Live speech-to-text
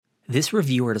This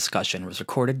reviewer discussion was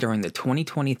recorded during the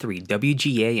 2023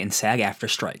 WGA and SAG-AFTRA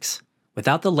strikes.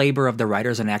 Without the labor of the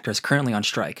writers and actors currently on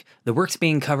strike, the works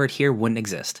being covered here wouldn't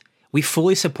exist. We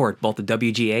fully support both the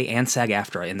WGA and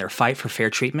SAG-AFTRA in their fight for fair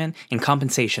treatment and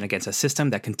compensation against a system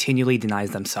that continually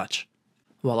denies them such.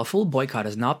 While a full boycott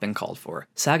has not been called for,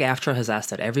 SAG-AFTRA has asked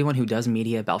that everyone who does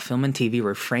media about film and TV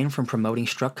refrain from promoting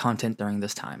struck content during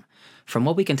this time. From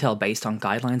what we can tell based on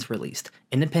guidelines released,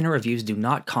 independent reviews do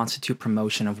not constitute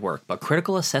promotion of work, but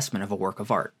critical assessment of a work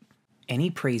of art. Any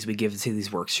praise we give to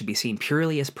these works should be seen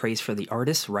purely as praise for the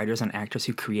artists, writers, and actors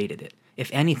who created it. If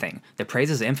anything, the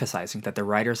praise is emphasizing that the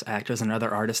writers, actors, and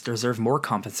other artists deserve more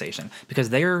compensation because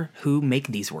they are who make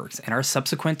these works and our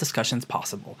subsequent discussions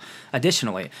possible.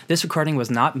 Additionally, this recording was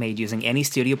not made using any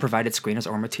studio-provided screeners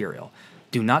or material.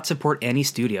 Do not support any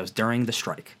studios during the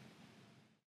strike.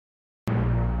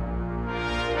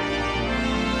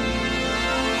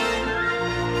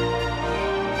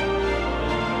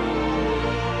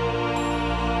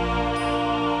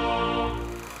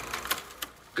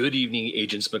 Good evening,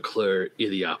 Agents McClure,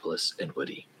 Iliopolis, and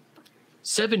Woody.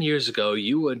 7 years ago,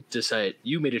 you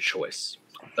made a choice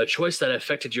that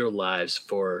affected your lives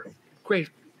for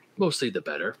mostly the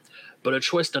better, but a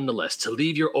choice nonetheless to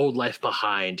leave your old life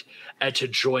behind and to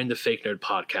join the Fake Nerd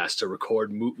podcast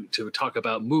to talk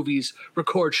about movies,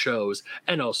 record shows,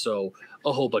 and also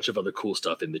a whole bunch of other cool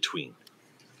stuff in between.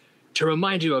 To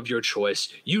remind you of your choice,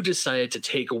 you decided to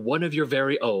take one of your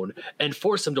very own and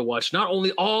force him to watch not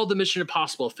only all the Mission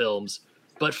Impossible films,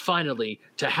 but finally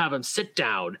to have him sit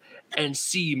down and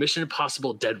see Mission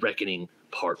Impossible Dead Reckoning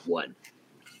Part 1.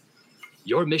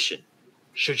 Your mission,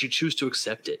 should you choose to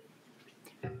accept it,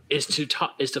 is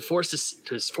to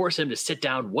force him to sit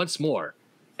down once more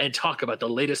and talk about the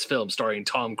latest film starring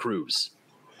Tom Cruise.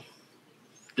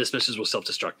 This mission will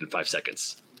self-destruct in 5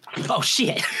 seconds. Oh,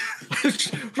 shit.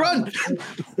 Run!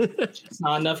 It's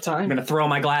not enough time. I'm going to throw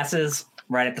my glasses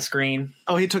right at the screen.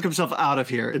 Oh, he took himself out of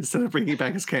here instead of bringing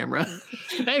back his camera.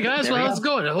 Hey, guys, how's it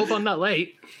going? I hope I'm not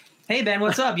late. Hey, Ben,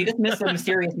 what's up? You just missed a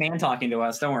mysterious man talking to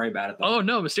us. Don't worry about it, though. Oh,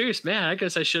 no, mysterious man. I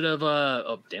guess I should have,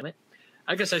 damn it.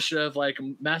 I guess I should have,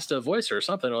 masked a voice or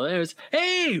something.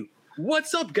 Hey,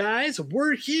 what's up, guys?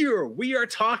 We're here. We are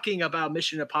talking about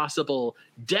Mission Impossible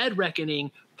Dead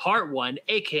Reckoning Part 1,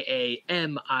 a.k.a.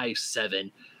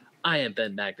 MI7. I am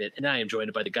Ben Magnet, and I am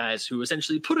joined by the guys who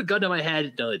essentially put a gun to my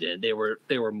head. No, they didn't.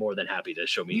 They were more than happy to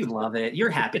show me. You love it. You're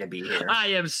happy to be here. I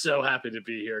am so happy to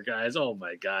be here, guys. Oh,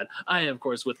 my God. I am, of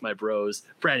course, with my bros,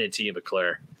 Brandon T. and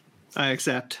McClure. I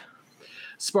accept.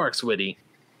 Sparks Witty.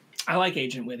 I like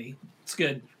Agent Witty. It's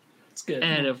good. It's good.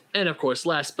 And of course,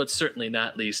 last but certainly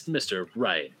not least, Mr.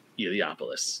 Ryan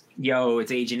Iliopolis. Yo,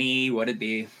 it's Agent E. What'd it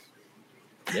be?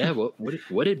 Yeah,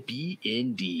 would it be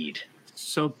indeed?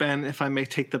 So, Ben, if I may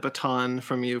take the baton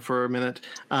from you for a minute.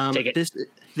 Take it.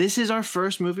 This is our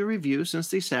first movie review since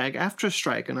the SAG-AFTRA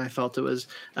strike, and I felt it was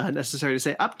necessary to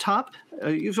say up top,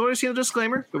 you've already seen the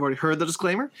disclaimer. We've already heard the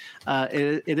disclaimer.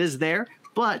 It is there,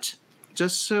 but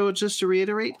just to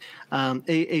reiterate,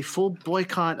 a full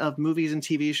boycott of movies and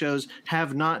TV shows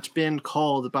have not been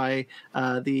called by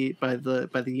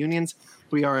the unions.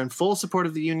 We are in full support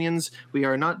of the unions. We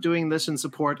are not doing this in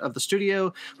support of the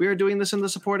studio. We are doing this in the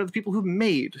support of the people who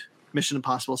made Mission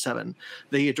Impossible 7,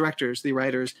 the directors, the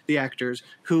writers, the actors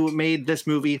who made this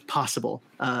movie possible.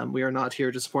 We are not here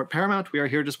to support Paramount. We are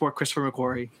here to support Christopher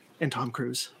McQuarrie and Tom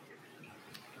Cruise.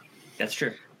 That's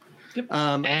true. Yep.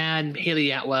 And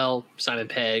Haley Atwell, Simon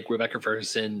Pegg, Rebecca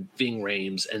Ferguson, Ving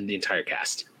Rhames, and the entire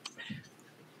cast.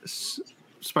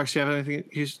 Sparks, do you have anything?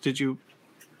 Did you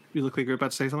look like you're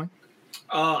about to say something?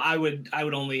 I would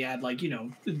only add,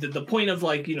 the point of,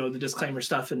 the disclaimer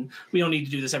stuff, and we don't need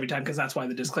to do this every time because that's why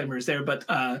the disclaimer is there, but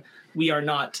we are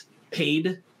not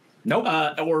paid. Nope.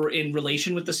 Or in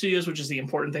relation with the studios, which is the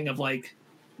important thing of,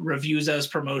 reviews as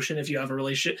promotion if you have a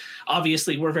relationship.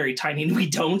 Obviously, we're very tiny and we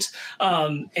don't,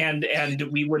 and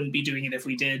we wouldn't be doing it if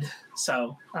we did.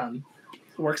 So it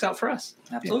works out for us.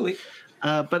 Absolutely.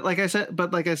 But like I said,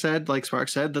 like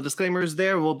Sparks said, the disclaimer is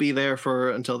there. Will be there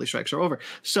until the strikes are over.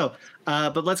 So,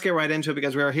 but let's get right into it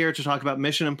because we are here to talk about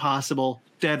Mission Impossible: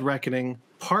 Dead Reckoning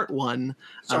Part 1.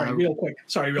 Sorry,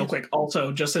 real quick.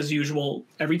 Also, just as usual,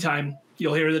 every time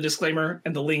you'll hear the disclaimer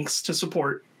and the links to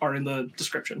support are in the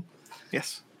description.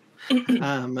 Yes.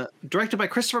 Directed by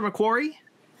Christopher McQuarrie,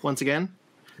 once again,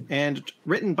 and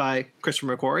written by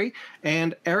Christopher McQuarrie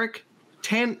and Eric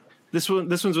This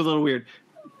one's a little weird.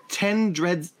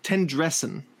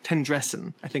 Tendresen,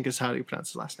 I think is how you pronounce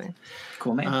his last name.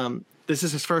 Cool name. This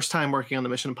is his first time working on the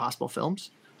Mission Impossible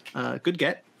films. Good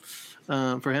get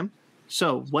for him.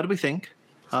 So, what do we think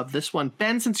of this one.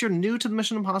 Ben, since you're new to the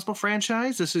Mission Impossible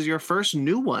franchise, this is your first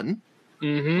new one.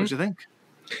 What'd you think?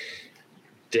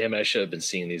 Damn, I should have been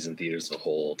seeing these in theaters the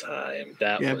whole time.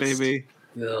 Baby.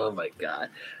 Oh my god!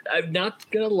 I'm not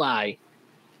gonna lie.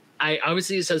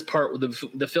 Obviously it says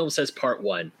the film says part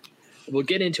 1. We'll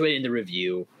get into it in the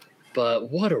review, but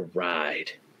what a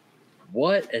ride!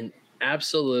 What an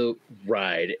absolute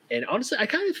ride! And honestly, I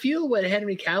kind of feel what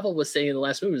Henry Cavill was saying in the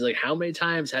last movie. Was like, how many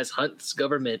times has Hunt's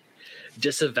government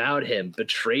disavowed him,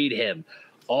 betrayed him,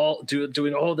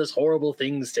 doing all this horrible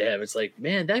things to him? It's like,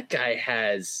 man, that guy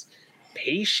has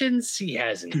patience. He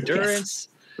has endurance. Yes.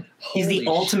 He's the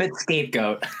ultimate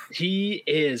scapegoat. He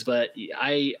is, but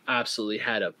I absolutely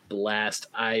had a blast.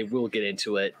 I will get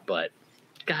into it, but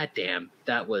goddamn,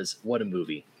 what a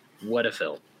movie. What a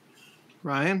film.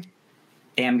 Ryan?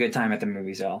 Damn good time at the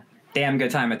movies, y'all. Damn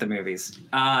good time at the movies.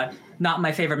 Not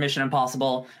my favorite Mission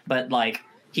Impossible, but like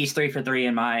he's 3 for 3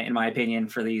 in my opinion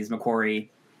for these McQuarrie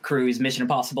Cruise Mission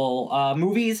Impossible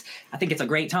movies. I think it's a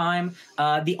great time.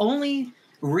 The only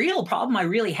real problem I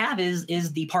really have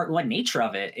is the part 1 nature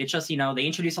of it. It's just, they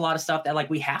introduce a lot of stuff that like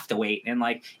we have to wait, and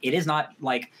like it is not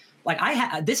like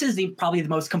this is probably the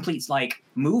most complete like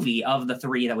movie of the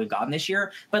 3 that we've gotten this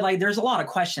year. But like there's a lot of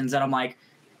questions that I'm like,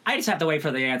 I just have to wait for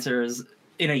the answers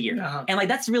in a year. And like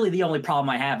that's really the only problem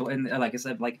I have. And like I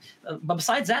said, like but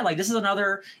besides that, like this is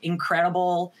another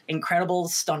incredible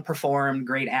stunt performed,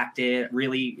 great acted.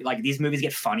 Really, like these movies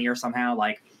get funnier somehow.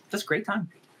 Like just great time.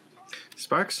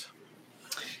 Sparks?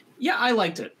 Yeah, I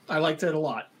liked it. I liked it a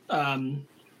lot.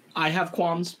 I have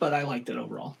qualms, but I liked it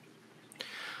overall.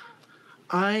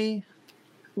 I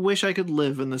wish I could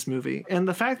live in this movie. And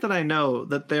the fact that I know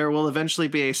that there will eventually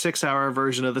be a 6-hour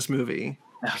version of this movie,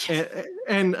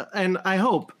 and I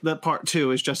hope that part 2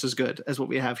 is just as good as what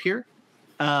we have here.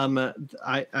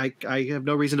 I have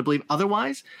no reason to believe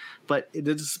otherwise, but it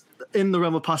is in the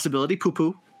realm of possibility,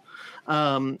 poo-poo.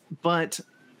 But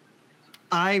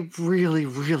I really,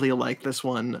 really like this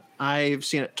one. I've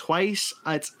seen it twice.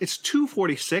 It's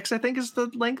 2:46, I think, is the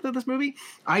length of this movie.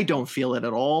 I don't feel it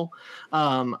at all.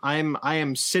 I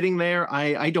am sitting there.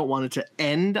 I don't want it to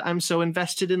end. I'm so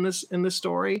invested in this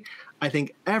story. I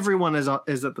think everyone is at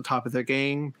the top of their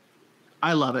game.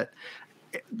 I love it.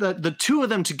 The two of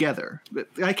them together.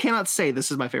 I cannot say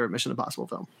this is my favorite Mission Impossible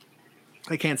film.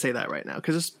 I can't say that right now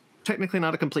because it's technically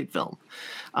not a complete film.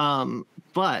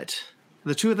 But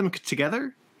the two of them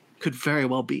together could very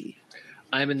well be.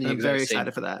 I'm very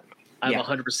excited for that. I'm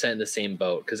 100% in the same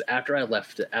boat because after I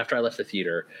left the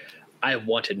theater, I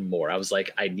wanted more. I was like,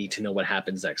 I need to know what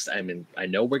happens next. I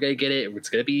know we're gonna get it. It's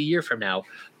gonna be a year from now,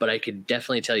 but I can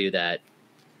definitely tell you that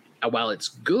while it's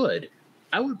good,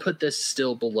 I would put this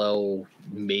still below.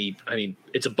 Maybe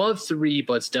it's above 3,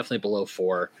 but it's definitely below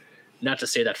 4. Not to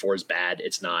say that 4 is bad.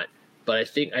 It's not. But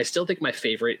I still think my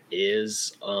favorite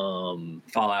is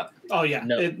Fallout. Oh yeah,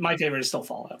 my favorite is still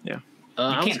Fallout. Yeah,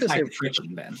 I was gonna say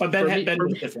friction, Ben. But Ben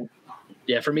was different.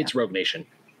 Yeah, for me it's Rogue Nation.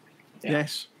 Yeah.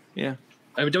 Yes. Yeah.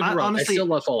 I mean, don't get me wrong. Honestly, I still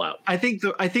love Fallout. I think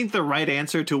the right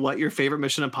answer to what your favorite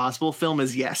Mission Impossible film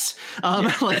is yes.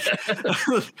 Like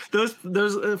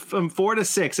those from 4 to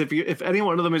 6. If any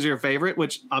one of them is your favorite,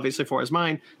 which obviously 4 is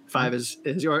mine, 5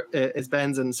 is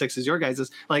Ben's, and 6 is your guys's.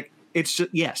 Like it's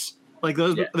just yes. Like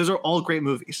those are all great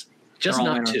movies. Just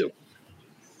not 2.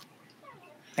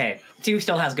 Hey, 2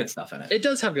 still has good stuff in it. It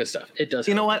does have good stuff. It does.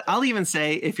 You know what? I'll even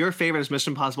say if your favorite is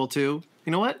Mission Impossible 2,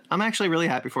 you know what? I'm actually really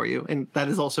happy for you, and that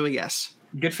is also a yes.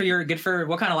 Good for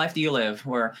what kind of life do you live?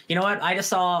 Where you know what? I just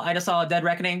saw Dead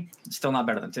Reckoning. It's still not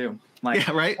better than 2. Like,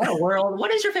 yeah, right? What a world!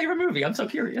 What is your favorite movie? I'm so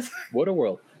curious. What a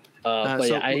world! Go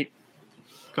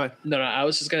ahead. No, I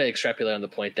was just going to extrapolate on the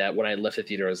point that when I left the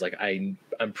theater, I was like, I'm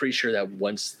pretty sure that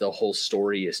once the whole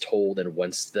story is told and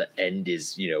once the end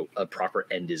is, a proper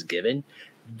end is given,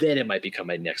 then it might become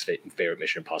my next favorite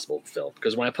Mission Impossible film.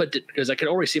 Because because I can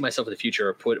already see myself in the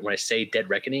future. When I say Dead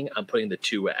Reckoning, I'm putting the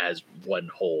 2 as one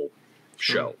whole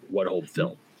show, one whole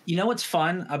film. You know what's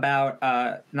fun about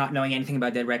not knowing anything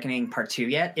about Dead Reckoning Part 2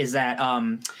 yet is that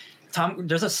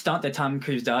there's a stunt that Tom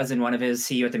Cruise does in one of his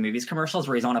See You at the Movies commercials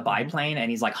where he's on a biplane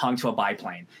and he's like hung to a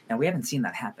biplane. And we haven't seen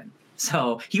that happen.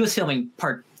 So he was filming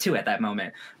part 2 at that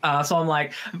moment. So I'm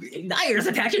like, now you're just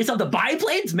attaching yourself to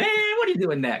biplanes, man. What are you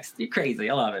doing next? You're crazy.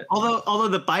 I love it. Although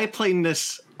the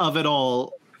biplaneness of it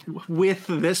all with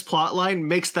this plot line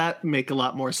makes that make a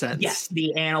lot more sense. Yes,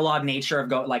 the analog nature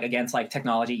of against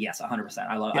technology. Yes, 100%.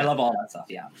 I love all that stuff.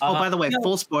 Yeah. By the way,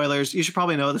 full spoilers. You should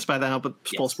probably know this by now, but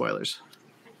full spoilers.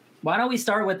 Why don't we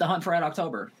start with The Hunt for Red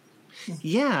October?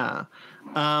 Yeah.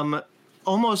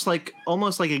 Almost like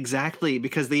exactly,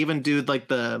 because they even do like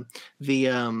the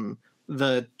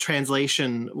the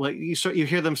translation, you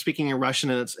hear them speaking in Russian,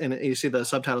 and you see the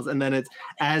subtitles, and then it's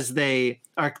as they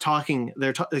are talking,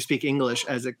 they speak English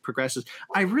as it progresses.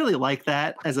 I really like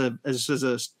that as a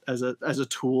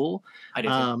tool. I do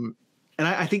too. And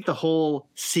I think the whole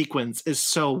sequence is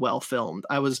so well filmed.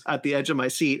 I was at the edge of my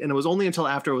seat, and it was only until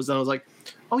after it was done I was like,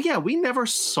 oh yeah, we never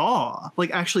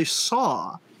actually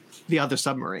saw the other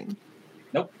submarine.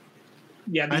 Nope.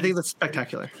 Yeah, I think that's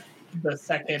spectacular. The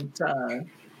second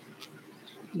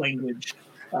language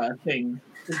thing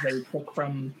is they took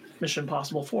from Mission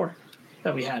Impossible 4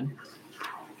 that we had.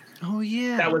 Oh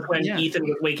yeah, that was when Ethan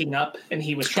was waking up and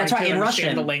he was trying to understand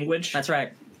Russian. The language. That's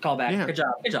right. Callback. Yeah.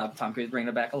 Good job, Tom Cruise, bringing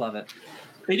it back. I love it.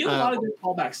 They do a lot of good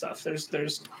callback stuff.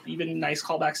 There's even nice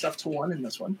callback stuff to 1 in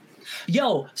this one.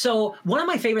 Yo, so one of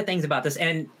my favorite things about this,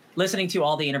 and listening to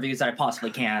all the interviews that I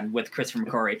possibly can with Christopher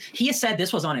McQuarrie, he has said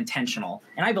this was unintentional,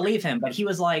 and I believe him. But he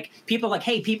was like,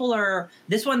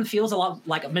 this one feels a lot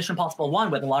like Mission Impossible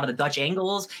 1 with a lot of the Dutch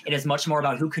angles. It is much more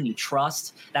about who can you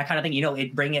trust, that kind of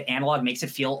thing. Bring it analog, makes it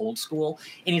feel old school.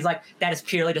 And he's like, that is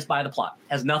purely just by the plot.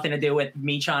 Has nothing to do with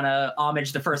me trying to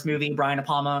homage the first movie, Brian De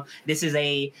Palma. This is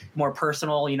a more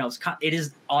personal, it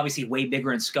is obviously way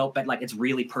bigger in scope, but like it's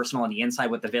really personal on the inside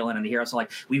with the villain and the hero. So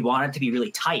like we want it to be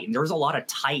really tight, and there was a lot of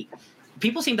tight.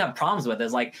 People seem to have problems with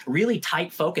is like really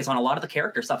tight focus on a lot of the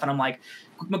character stuff. And I'm like,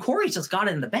 McQuarrie's just got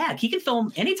it in the bag. He can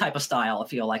film any type of style. I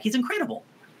feel like he's incredible.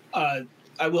 I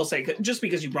will say, just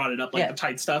because you brought it up, like the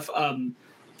tight stuff,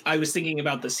 I was thinking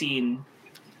about the scene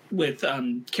with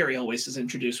Carrie Elwes is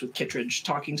introduced with Kittredge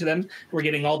talking to them. We're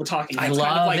getting all the talking. I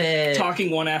love it.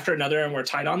 Talking one after another, and we're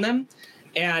tight on them.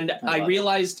 And I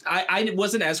realized I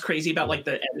wasn't as crazy about like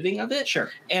the editing of it.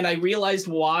 Sure. And I realized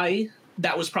why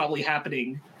that was probably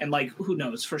happening, and like who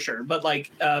knows for sure, but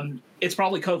like it's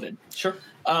probably COVID. Sure.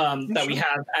 That we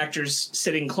have actors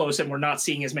sitting close and we're not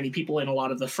seeing as many people in a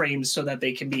lot of the frames so that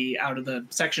they can be out of the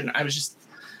section. I was just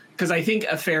because I think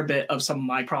a fair bit of some of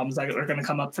my problems that are going to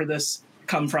come up for this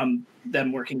come from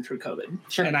them working through COVID.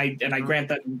 Sure. And I grant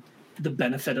that the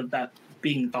benefit of that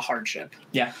being the hardship.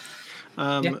 Yeah.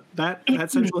 That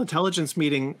Central Intelligence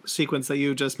meeting sequence that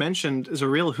you just mentioned is a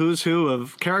real who's who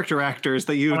of character actors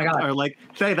that you are like,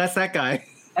 hey, that's that guy.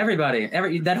 Everybody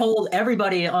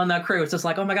on that crew. It's just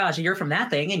like, oh my gosh, you're from that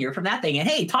thing, and you're from that thing, and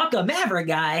hey, talk to Maverick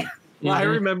guy. Well, I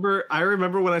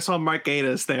remember when I saw Mark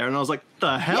Gatiss there, and I was like,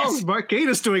 the hell is Mark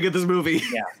Gatiss doing in this movie?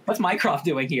 Yeah, what's Mycroft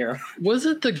doing here? Was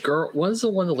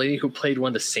the lady who played one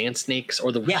of the Sand Snakes,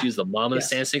 or she was the mom of the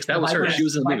Sand Snakes? That was her. She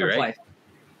was in the movie, right?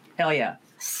 Hell yeah.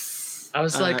 I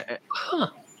was like, huh.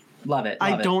 Love it.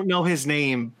 I don't know his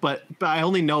name, but I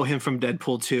only know him from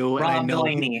Deadpool 2. Rob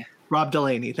Delaney. Rob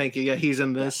Delaney, thank you. Yeah, he's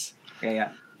in this.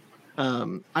 Yeah.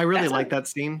 I really like that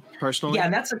scene personally. Yeah,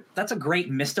 and that's a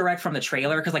great misdirect from the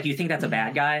trailer, because like you think that's a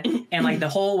bad guy, and like the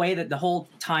whole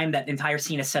time that entire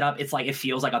scene is set up, it's like it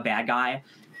feels like a bad guy,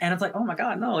 and it's like, oh my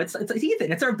god, no, it's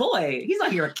Ethan, it's our boy. He's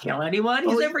not here to kill anyone.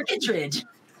 He's there for Kittredge.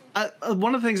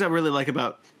 One of the things I really like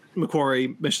about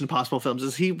McQuarrie Mission Impossible films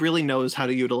is he really knows how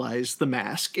to utilize the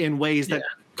mask in ways that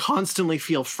constantly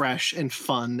feel fresh and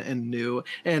fun and new.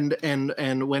 And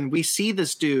when we see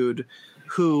this dude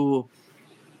who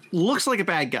looks like a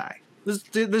bad guy,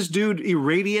 this dude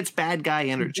irradiates bad guy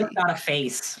energy. He's just got a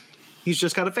face. He's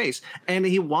just got a face, and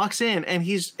he walks in and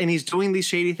he's doing these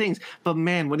shady things. But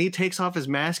man, when he takes off his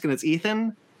mask and it's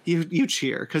Ethan, you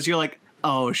cheer because you're like,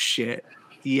 oh shit,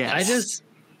 yes.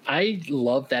 I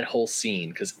love that whole scene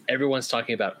because everyone's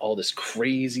talking about all this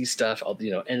crazy stuff,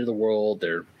 end of the world.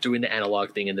 They're doing the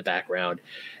analog thing in the background,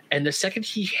 and the second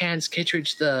he hands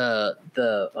Kittredge the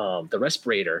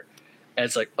respirator, and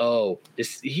it's like, oh,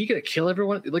 is he gonna kill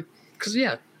everyone? Like, because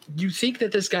you think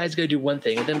that this guy's gonna do one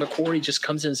thing, and then McQuarrie just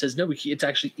comes in and says, no, it's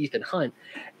actually Ethan Hunt.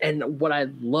 And what I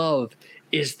love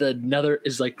is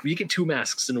like you get two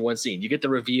masks in one scene. You get the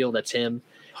reveal that's him.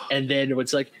 And then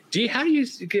it's like, how do you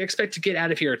expect to get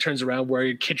out of here? It turns around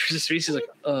where Kittredge's face is like,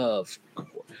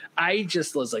 I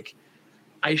just was like,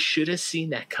 I should have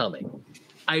seen that coming.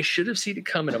 I should have seen it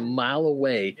coming a mile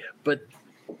away, but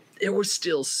it was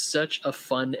still such a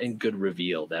fun and good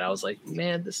reveal that I was like,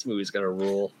 man, this movie's going to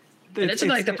rule. And it's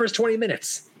like the first 20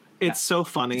 minutes. It's so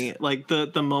funny. Like the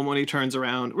moment when he turns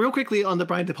around real quickly on the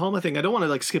Brian De Palma thing. I don't want to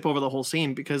like skip over the whole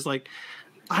scene because like,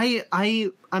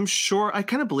 I'm sure I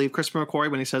kind of believe Christopher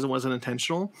McQuarrie when he says it wasn't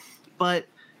intentional, but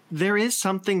there is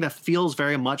something that feels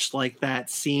very much like that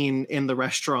scene in the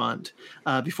restaurant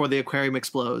before the aquarium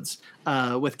explodes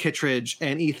with Kittredge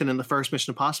and Ethan in the first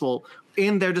Mission Impossible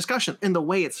in their discussion, in the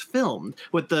way it's filmed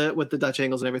with the Dutch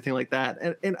angles and everything like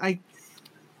that. And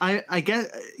I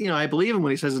get, I believe him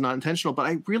when he says it's not intentional, but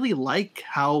I really like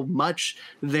how much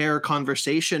their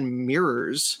conversation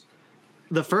mirrors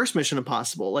the first Mission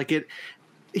Impossible. Like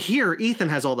here, Ethan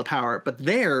has all the power, but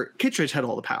there, Kittredge had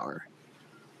all the power.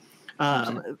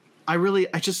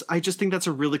 I just think that's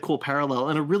a really cool parallel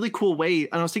and a really cool way.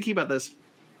 And I was thinking about this.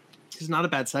 It's not a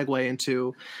bad segue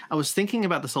into. I was thinking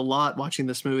about this a lot watching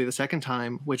this movie the second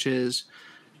time, which is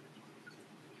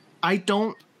I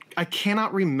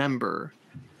cannot remember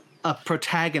a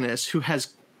protagonist who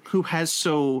has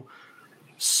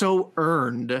so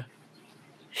earned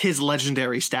his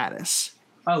legendary status.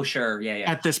 Oh, sure.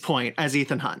 Yeah. At this point as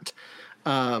Ethan Hunt.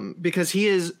 Because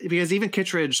even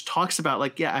Kittredge talks about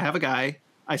like, yeah, I have a guy.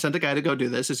 I sent a guy to go do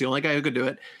this. It's the only guy who could do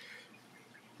it.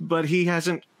 But he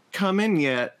hasn't come in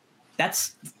yet.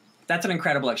 That's an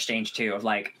incredible exchange too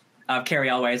of Carrie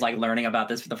Elway's like learning about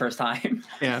this for the first time.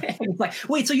 Yeah. It's like,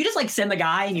 wait, so you just like send the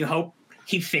guy and you hope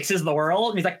he fixes the world?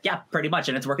 And he's like, yeah, pretty much.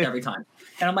 And it's worked every time.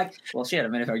 And I'm like, well, shit. I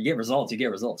mean, if you get results, you get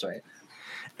results, right?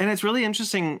 And it's really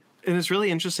interesting. And it's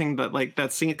really interesting that like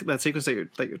that sequence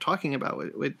that you're talking about,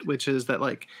 which is that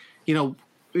like, you know,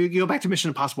 you go back to Mission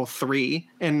Impossible 3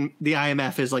 and the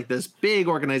IMF is like this big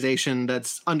organization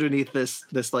that's underneath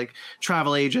this like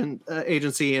travel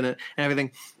agency and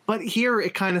everything. But here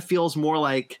it kind of feels more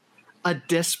like a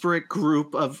disparate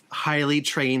group of highly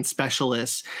trained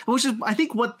specialists, which is, I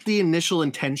think, what the initial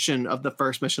intention of the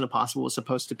first Mission Impossible was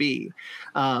supposed to be.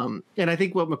 And I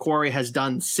think what McQuarrie has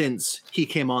done since he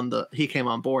came on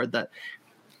board, that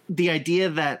the idea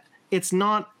that it's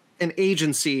not an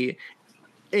agency,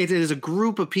 it is a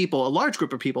group of people, a large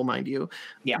group of people, mind you,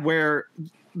 where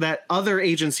that other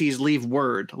agencies leave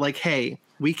word like, hey,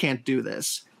 we can't do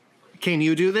this. Can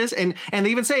you do this? And they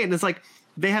even say it. And it's like,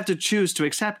 they have to choose to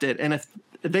accept it. And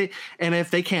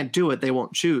if they can't do it, they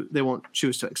won't choose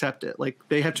to accept it. Like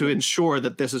they have to ensure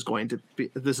that this is going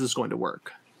to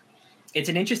work. It's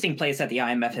an interesting place that the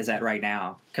IMF is at right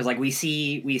now. Cause like we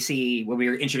see when we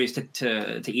were introduced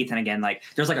to Ethan again, like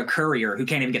there's like a courier who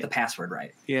can't even get the password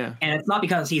right. Yeah. And it's not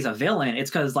because he's a villain. It's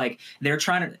cause like they're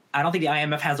trying to, I don't think the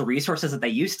IMF has the resources that they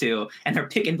used to. And they're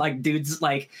picking like dudes,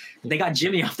 like they got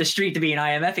Jimmy off the street to be an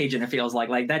IMF agent. It feels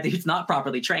like that dude's not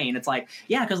properly trained. It's like,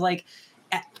 yeah. Cause like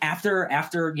after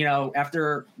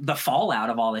the fallout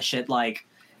of all this shit, like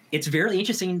it's very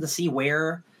interesting to see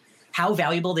how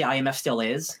valuable the IMF still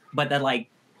is, but that like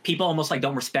people almost like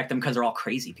don't respect them because they're all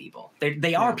crazy people.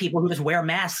 They are people who just wear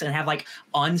masks and have like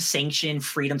unsanctioned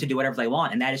freedom to do whatever they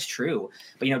want. And that is true.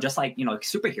 But, you know, just like, you know,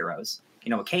 superheroes, you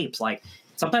know, capes, like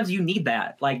sometimes you need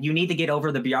that. Like you need to get over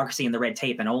the bureaucracy and the red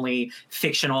tape, and only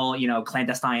fictional, you know,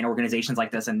 clandestine organizations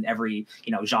like this in every,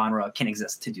 you know, genre can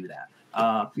exist to do that.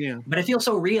 But it feels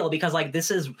so real because like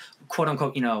this is quote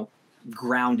unquote, you know,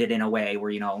 grounded in a way where,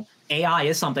 you know, AI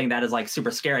is something that is like super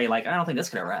scary. Like, I don't think this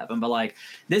could ever happen, but like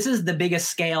this is the biggest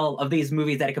scale of these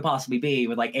movies that it could possibly be,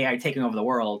 with like AI taking over the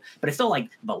world, but it's still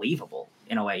like believable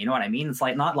in a way. You know what I mean? It's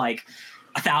like not like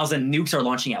 1,000 nukes are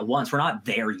launching at once. We're not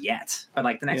there yet, but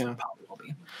like the next one probably will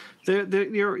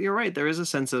be. You're right. There is a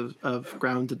sense of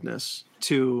groundedness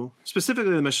to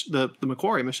specifically the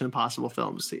McQuarrie Mission Impossible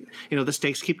films. You know, the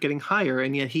stakes keep getting higher,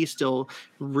 and yet he still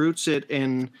roots it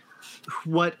in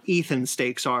what Ethan's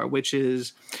stakes are, which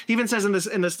is, he even says in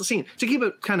this scene to keep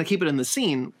it in the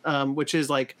scene, which is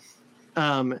like,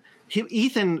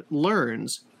 Ethan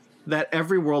learns that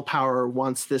every world power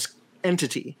wants this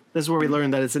entity. This is where we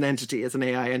learn that it's an entity, it's an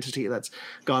AI entity that's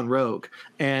gone rogue,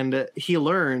 and he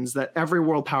learns that every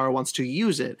world power wants to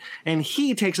use it, and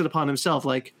he takes it upon himself,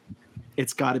 like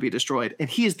it's got to be destroyed, and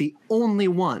he is the only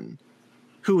one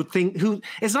who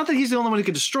it's not that he's the only one who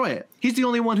can destroy it. He's the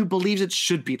only one who believes it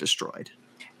should be destroyed.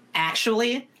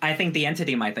 Actually, I think the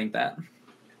entity might think that.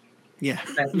 Yeah,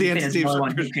 the entity is the only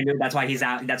one who can do it. That's why he's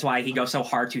out. That's why he goes so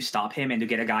hard to stop him and to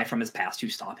get a guy from his past to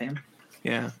stop him.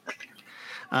 Yeah.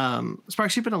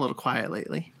 Sparks, you've been a little quiet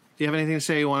lately. Do you have anything to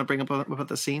say you want to bring up about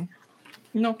the scene?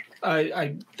 No,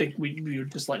 I think we were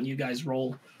just letting you guys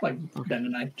roll, like Ben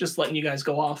and I, just letting you guys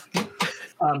go off.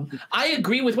 I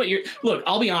agree with what look,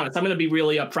 I'll be honest. I'm going to be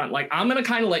really upfront. Like, I'm going to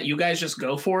kind of let you guys just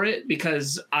go for it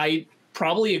because I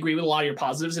probably agree with a lot of your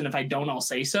positives. And if I don't, I'll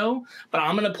say so. But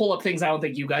I'm going to pull up things I don't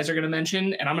think you guys are going to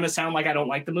mention. And I'm going to sound like I don't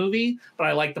like the movie, but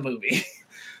I like the movie.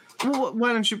 Well,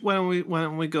 why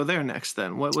don't we go there next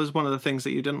then? What was one of the things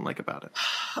that you didn't like about it?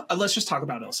 Let's just talk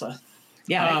about Ilsa.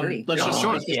 Yeah, I agree. Let's just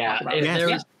talk about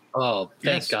it. Oh,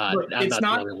 thank God. Look, I'm not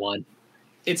the only one.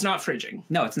 It's not fridging.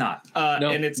 No, it's not.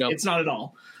 And it's not at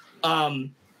all.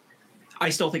 I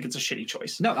still think it's a shitty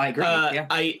choice. No, I agree.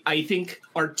 I think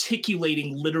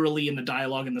articulating literally in the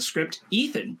dialogue in the script,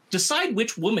 Ethan, decide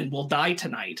which woman will die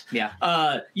tonight.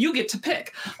 Yeah. You get to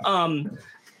pick.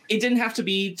 it didn't have to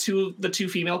be the two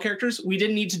female characters. We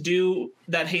didn't need to do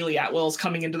that Haley Atwell's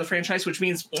coming into the franchise, which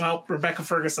means, well, Rebecca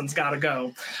Ferguson's got to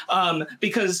go.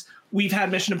 Because we've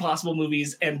had Mission Impossible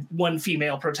movies and one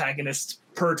female protagonist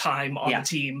per time on the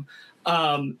team.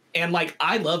 And like,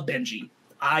 I love Benji.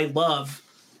 I love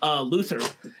Luther.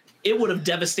 It would have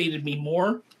devastated me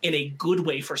more in a good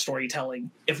way for storytelling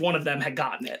if one of them had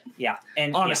gotten it. Yeah.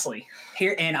 And honestly,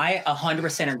 here, and I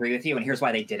 100% agree with you. And here's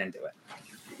why they didn't do it.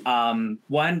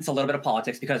 One, it's a little bit of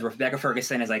politics because Rebecca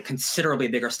Ferguson is a considerably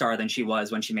bigger star than she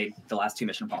was when she made the last two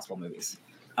Mission Impossible movies.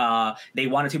 They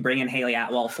wanted to bring in Haley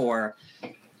Atwell for...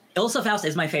 Ilsa Faust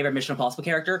is my favorite Mission Impossible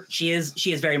character. She is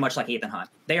very much like Ethan Hunt.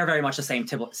 They are very much the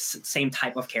same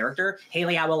type of character.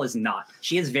 Haley Atwell is not.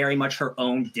 She is very much her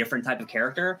own different type of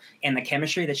character, and the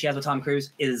chemistry that she has with Tom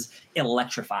Cruise is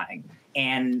electrifying.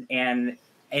 And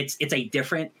it's a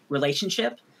different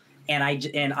relationship. And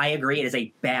I agree, it is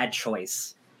a bad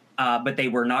choice. But they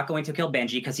were not going to kill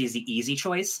Benji because he's the easy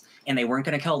choice, and they weren't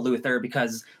going to kill Luther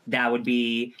because that would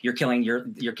be you're killing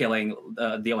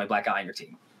the only black guy on your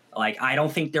team. Like, I don't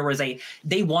think there was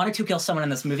they wanted to kill someone in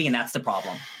this movie, and that's the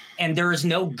problem. And there is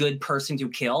no good person to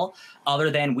kill other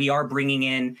than we are bringing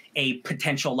in a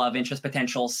potential love interest,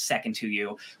 potential second to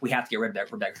you. We have to get rid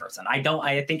of Rebecca Ferguson.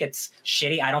 I think it's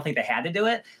shitty. I don't think they had to do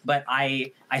it, but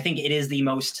I think it is the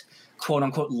most quote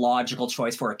unquote logical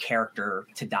choice for a character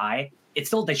to die. They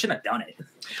shouldn't have done it.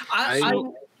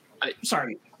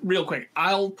 Sorry, real quick.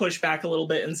 I'll push back a little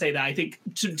bit and say that I think,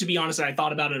 to be honest, and I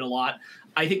thought about it a lot,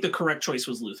 I think the correct choice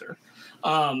was Luther.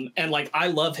 And like, I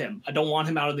love him. I don't want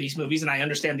him out of these movies. And I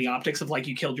understand the optics of like,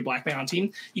 you killed your black man on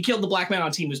team. You killed the black man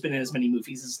on team who's been in as many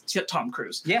movies as Tom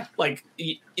Cruise. Yeah. Like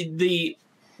the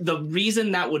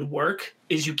reason that would work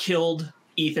is you killed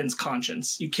Ethan's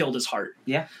conscience. You killed his heart.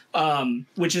 Yeah.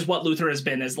 Which is what Luther has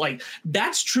been, is like,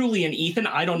 that's truly an Ethan.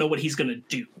 I don't know what he's going to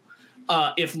do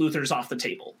if Luther's off the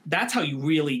table. That's how you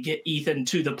really get Ethan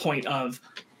to the point of,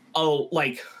 oh,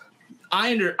 like,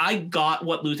 I got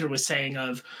what Luther was saying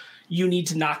of, you need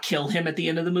to not kill him at the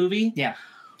end of the movie. Yeah.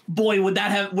 Boy, would I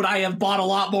have bought a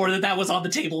lot more that was on the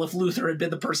table if Luther had been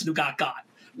the person who got.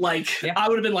 Like, I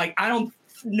would have been like, I don't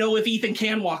know if Ethan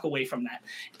can walk away from that.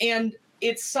 And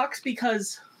it sucks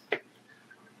because,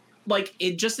 like,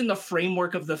 it just in the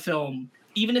framework of the film,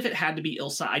 even if it had to be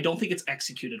Ilsa, I don't think it's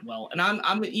executed well. And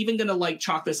I'm even gonna like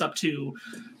chalk this up to,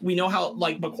 we know how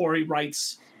like McQuarrie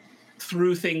writes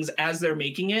through things as they're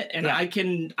making it, and I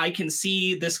can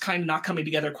see this kind of not coming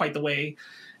together quite the way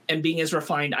and being as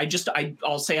refined.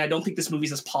 I'll say I don't think this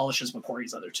movie's as polished as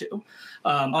McQuarrie's other two.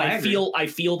 I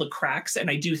feel the cracks,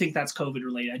 and I do think that's COVID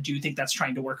related. I do think that's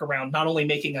trying to work around not only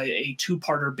making a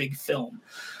two-parter big film,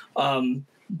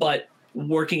 but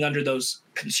working under those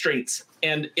constraints.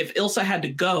 And if Ilsa had to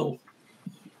go,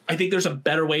 I think there's a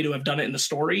better way to have done it in the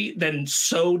story than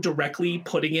so directly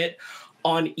putting it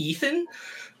on Ethan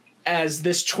as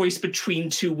this choice between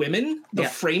two women. The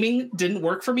framing didn't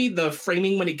work for me. The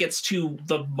framing when it gets to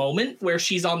the moment where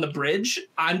she's on the bridge,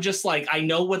 I'm just like, I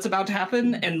know what's about to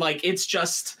happen. And like, it's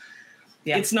just,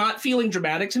 it's not feeling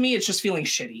dramatic to me. It's just feeling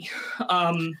shitty.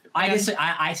 I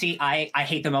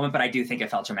hate the moment, but I do think it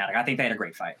felt dramatic. I think they had a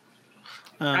great fight.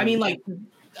 I mean, like,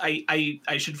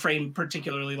 I should frame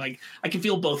particularly, like, I can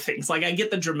feel both things. Like, I get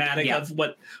the dramatic of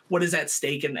what is at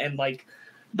stake and like,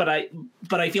 but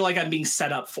I feel like I'm being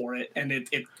set up for it, and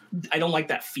I don't like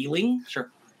that feeling. Sure.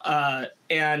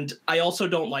 And I also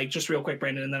don't like, just real quick,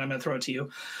 Brandon, and then I'm going to throw it to you.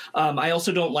 I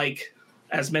also don't like,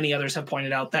 as many others have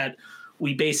pointed out, that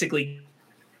we basically.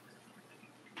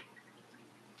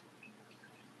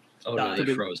 Oh no,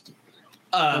 they froze.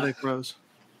 They froze.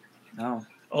 No.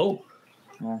 Oh.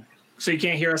 Well. So you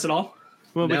can't hear us at all?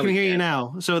 Well, we can hear you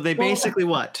now. So they basically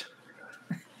what?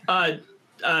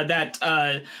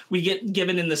 That we get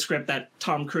given in the script that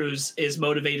Tom Cruise is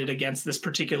motivated against this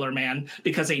particular man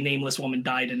because a nameless woman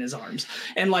died in his arms.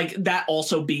 And like that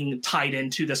also being tied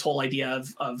into this whole idea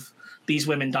of these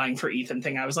women dying for Ethan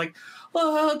thing. I was like,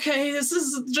 oh, okay, this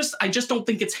is just, I just don't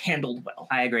think it's handled well.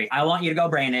 I agree. I want you to go,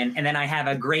 Brandon. And then I have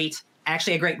a great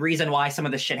reason why some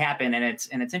of this shit happened. And it's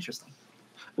interesting.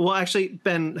 Well, actually,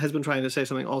 Ben has been trying to say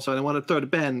something also, and I want to throw to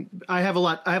Ben. I have a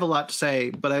lot to say,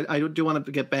 but I do want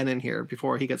to get Ben in here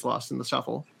before he gets lost in the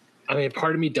shuffle. I mean,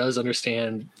 part of me does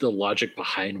understand the logic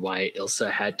behind why Ilsa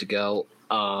had to go.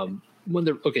 Really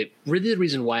the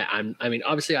reason why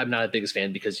obviously I'm not a biggest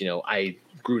fan because, I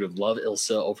grew to love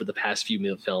Ilsa over the past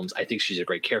few films. I think she's a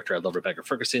great character. I love Rebecca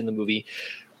Ferguson in the movie.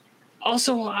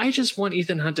 Also, I just want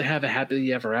Ethan Hunt to have a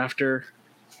happily ever after.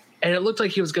 And it looked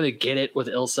like he was going to get it with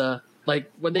Ilsa.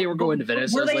 Like when they were going to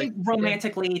Venice, were they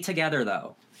romantically together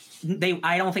though?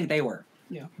 I don't think they were.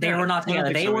 Yeah, they were not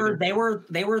together. They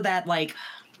were that like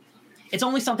it's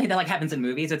only something that like happens in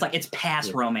movies. It's like it's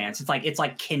past romance. It's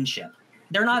like kinship.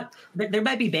 They're not. They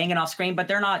might be banging off screen, but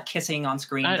they're not kissing on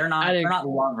screen. They're not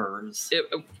lovers.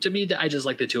 To me, I just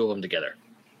like the two of them together.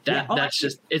 That's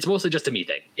just. It's mostly just a me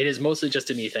thing. It is mostly just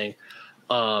a me thing.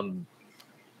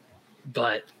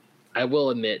 But I will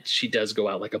admit, she does go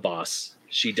out like a boss.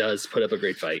 She does put up a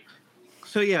great fight.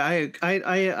 So yeah,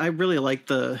 I really like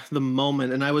the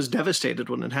moment, and I was devastated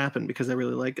when it happened because I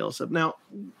really like Ilsa. Now,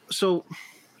 so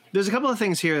there's a couple of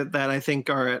things here that I think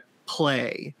are at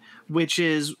play, which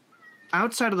is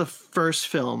outside of the first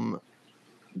film,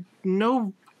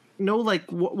 no like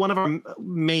one of our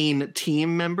main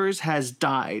team members has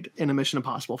died in a Mission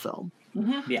Impossible film.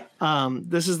 Mm-hmm. Yeah.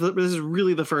 This is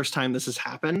really the first time this has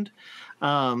happened,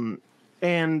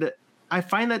 and I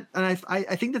find that, and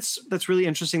I think that's really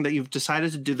interesting that you've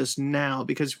decided to do this now,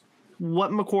 because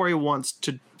what McQuarrie wants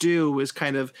to do is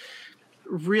kind of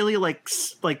really like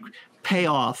pay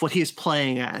off what he's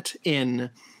playing at in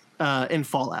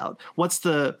Fallout.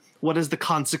 What is the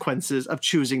consequences of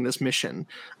choosing this mission?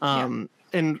 And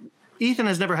Ethan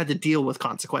has never had to deal with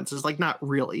consequences, like not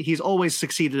really. He's always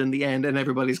succeeded in the end, and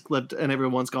everybody's lived, and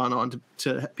everyone's gone on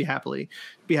to be happily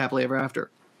ever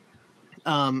after.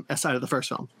 Aside of the first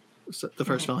film, so the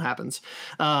first film happens,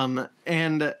 and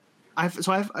I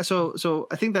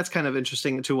think that's kind of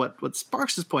interesting to what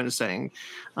Sparks' point is saying,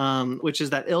 which is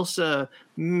that Ilsa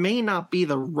may not be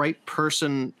the right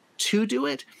person to do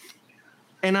it.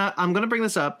 And I'm going to bring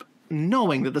this up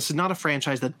knowing that this is not a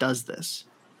franchise that does this.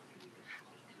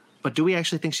 But do we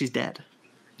actually think she's dead?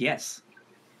 Yes.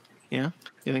 Yeah?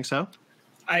 You think so?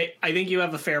 I think you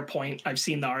have a fair point. I've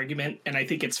seen the argument, and I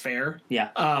think it's fair. Yeah.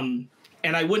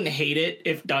 And I wouldn't hate it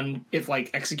if like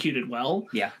executed well.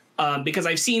 Yeah. Because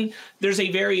I've seen there's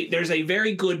a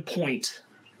very good point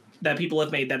that people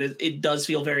have made that it does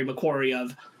feel very McQuarrie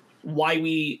of why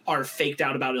we are faked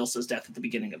out about Ilsa's death at the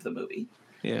beginning of the movie.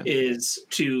 Yeah. Is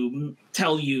to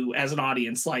tell you as an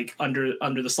audience, like under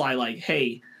the sly, like,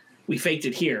 hey, we faked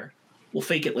it here. We'll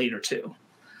fake it later too.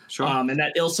 Sure. And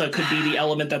that Ilsa could be the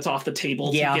element that's off the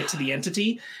table to get to the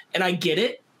entity. And I get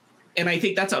it. And I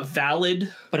think that's a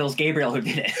valid. But it was Gabriel who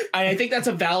did it. I think that's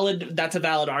a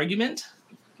valid argument.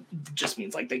 Just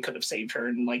means like they could have saved her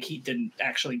and like he didn't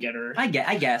actually get her. I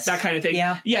guess that kind of thing.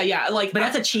 Yeah. Like, but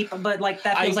that's a cheap. But like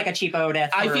that feels like a cheapo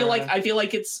death. I feel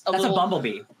like it's a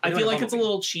Bumblebee. I feel like it's a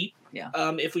little cheap. Yeah.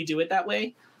 If we do it that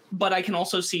way, but I can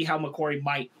also see how McQuarrie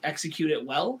might execute it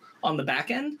well on the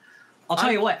back end. I'll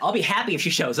tell you what. I'll be happy if she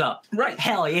shows up. Right.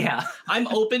 Hell yeah. I'm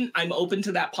open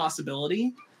to that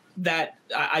possibility. That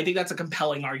I think that's a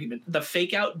compelling argument. The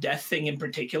fake out death thing in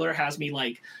particular has me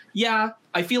like, yeah,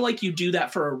 I feel like you do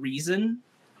that for a reason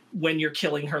when you're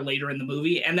killing her later in the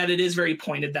movie, and that it is very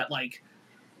pointed that like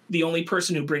the only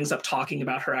person who brings up talking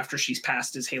about her after she's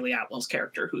passed is Haley Atwell's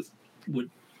character, who would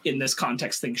in this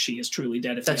context think she is truly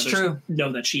dead if that's the others true.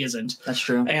 Know that she isn't. That's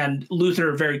true. And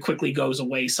Luther very quickly goes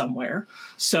away somewhere.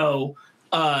 So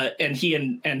and he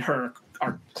and her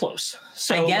are close.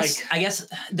 So I guess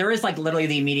there is like literally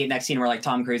the immediate next scene where like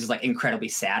Tom Cruise is like incredibly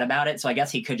sad about it. So I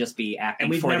guess he could just be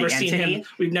acting for the entity.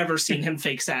 We've never seen him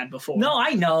fake sad before. No,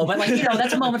 I know, but like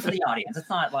that's a moment for the audience. It's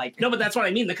not like no, but that's what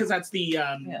I mean because that's the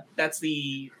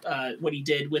what he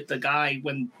did with the guy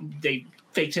when they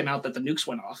faked him out that the nukes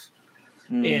went off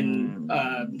in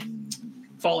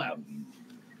Fallout.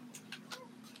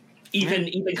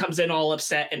 Ethan comes in all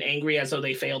upset and angry as though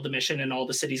they failed the mission and all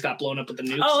the cities got blown up with the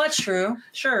nukes. Oh, that's true.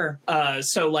 Sure.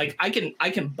 So like I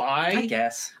can buy. I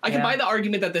guess I can buy the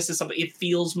argument that this is something. It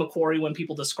feels McQuarrie when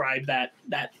people describe that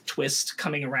twist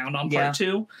coming around on part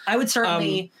 2. I would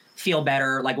certainly feel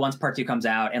better like once part 2 comes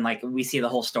out and like we see the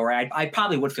whole story. I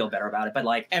probably would feel better about it. But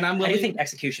like, I do think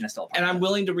execution is still. I'm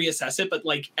willing to reassess it. But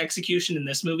like execution in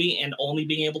this movie and only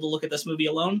being able to look at this movie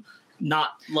alone.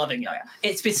 Not loving it.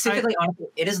 It specifically,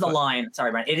 it is the line. Sorry,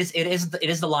 Brian. It is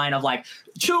the line of like,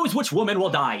 choose which woman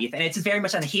will die, Ethan. It's very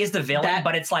much, and he is the villain,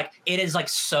 but it's like it is like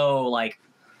so like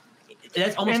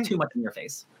that's almost too much in your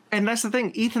face. And that's the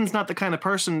thing. Ethan's not the kind of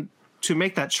person to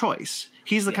make that choice.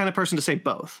 He's the kind of person to say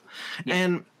both.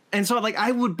 Yeah. And so like I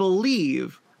would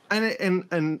believe,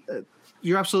 and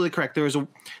you're absolutely correct.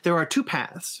 There are 2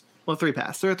 paths. Well, 3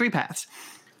 paths. There are 3 paths.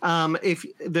 If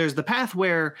there's the path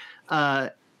where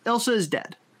Ilsa is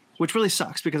dead, which really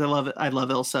sucks because I love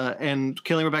Ilsa, and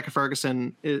killing Rebecca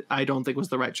Ferguson I don't think was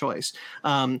the right choice.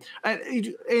 And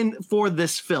for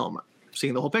this film,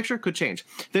 seeing the whole picture could change.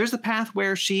 There's the path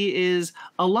where she is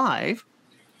alive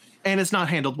and it's not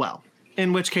handled well.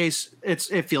 In which case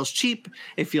it feels cheap,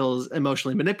 it feels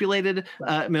emotionally manipulative,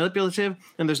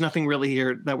 and there's nothing really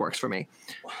here that works for me.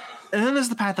 And then there's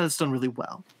the path that it's done really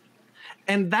well.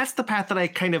 And that's the path that I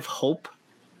kind of hope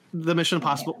the Mission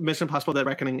Impossible Dead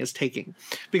Reckoning is taking,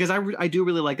 because I do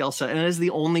really like Ilsa, and it is the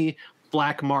only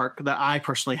black mark that I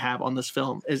personally have on this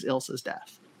film is Ilsa's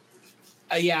death.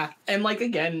 Yeah, and like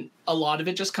again, a lot of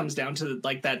it just comes down to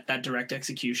like that direct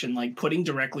execution, like putting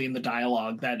directly in the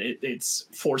dialogue that it's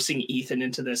forcing Ethan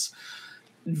into this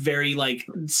very like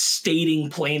stating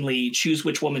plainly choose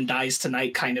which woman dies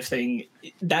tonight kind of thing.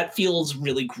 That feels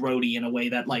really grody in a way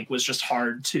that like was just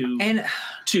hard to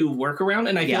work around.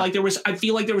 And I feel like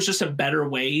there was just a better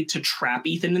way to trap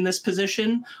Ethan in this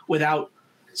position without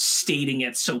stating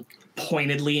it so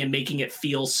pointedly and making it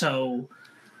feel so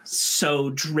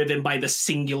driven by the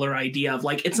singular idea of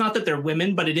like, it's not that they're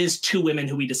women, but it is two women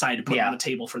who we decided to put on the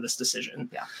table for this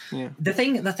decision. Yeah. The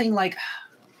thing like,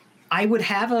 I wouldn't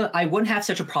have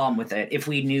such a problem with it if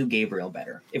we knew Gabriel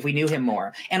better, if we knew him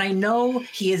more. And I know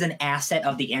he is an asset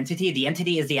of the Entity. The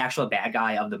Entity is the actual bad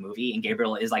guy of the movie, and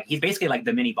Gabriel is like, he's basically like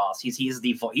the mini boss. He's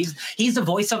the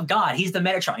voice of God. He's the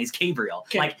Metatron. He's Gabriel.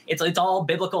 Okay. Like it's all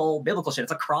biblical shit.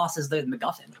 It's a cross as the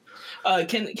MacGuffin.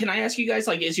 Can I ask you guys,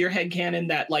 like, is your headcanon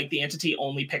that like the Entity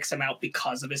only picks him out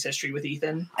because of his history with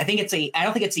Ethan? I don't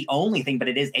think it's the only thing, but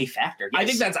it is a factor. Yes.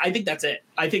 I think that's it.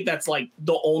 I think that's like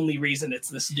the only reason it's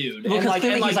this dude. Well, because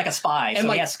clearly he's like a spy,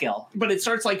 so he has skill. But it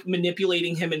starts like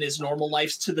manipulating him in his normal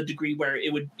life to the degree where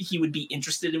he would be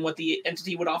interested in what the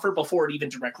Entity would offer before it even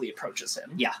directly approaches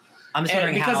him. Yeah. I'm just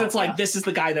wondering because it's like, this is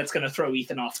the guy that's going to throw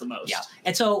Ethan off the most. Yeah.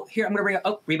 And so here, I'm going to bring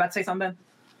up, were you about to say something, Ben?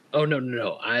 Oh,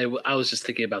 no. I was just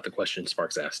thinking about the question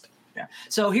Sparks asked. Yeah.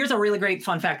 So here's a really great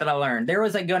fun fact that I learned. There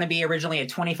was going to be originally a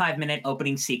 25-minute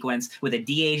opening sequence with a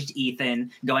de-aged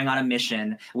Ethan going on a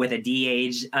mission with a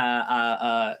de-aged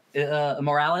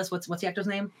Morales. What's the actor's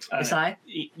name? Isai?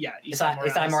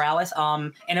 Isai Morales.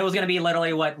 And it was going to be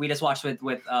literally what we just watched with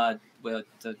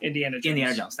Indiana Jones.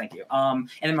 Indiana Jones, thank you. And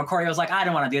then McCory was like, I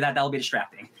don't want to do that. That'll be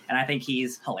distracting. And I think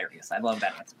he's hilarious. I love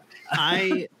that answer.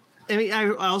 I mean, I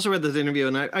also read this interview,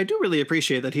 and I do really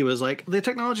appreciate that he was like, the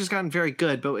technology's gotten very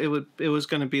good, but it was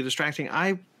going to be distracting.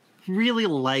 I really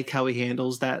like how he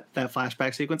handles that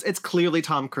flashback sequence. It's clearly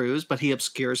Tom Cruise, but he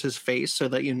obscures his face so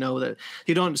that you know that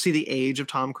you don't see the age of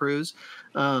Tom Cruise.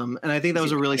 And I think that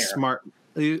was a really smart.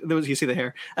 You see the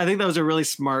hair. I think that was a really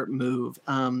smart move.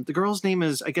 The girl's name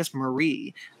is, I guess,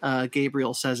 Marie.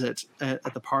 Gabriel says it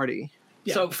at the party.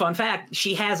 Yeah. So fun fact,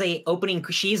 she's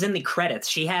in the credits.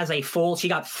 She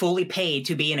got fully paid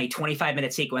to be in a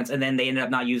 25-minute sequence, and then they ended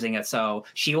up not using it. So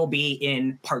she will be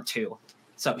in part 2.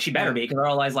 So she better be, because they're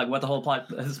all like, what the whole plot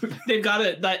is. They've got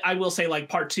it. I will say, like,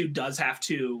 part 2 does have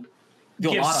to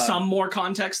give some more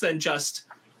context than just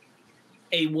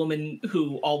a woman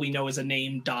who all we know is a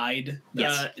name died.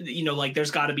 Yes. Like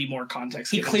there's got to be more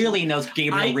context. He clearly knows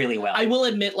Gabriel really well. I will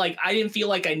admit, like, I didn't feel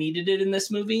like I needed it in this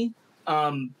movie.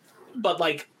 But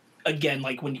like, again,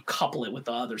 like when you couple it with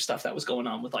the other stuff that was going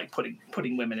on with like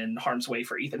putting women in harm's way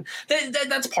for Ethan,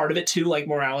 that's part of it too. Like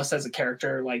Morales as a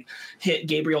character, like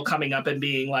Gabriel coming up and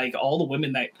being like all the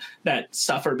women that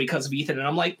suffer because of Ethan, and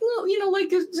I'm like, well,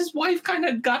 like his wife kind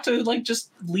of got to like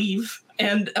just leave,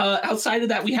 and outside of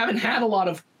that, we haven't had a lot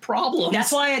of problems.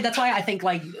 That's why I think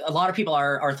like a lot of people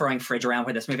are throwing fridge around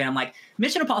with this movie. And I'm like,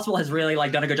 Mission Impossible has really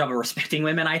like done a good job of respecting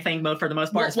women, I think, for the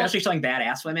most part, especially showing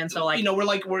badass women. So like,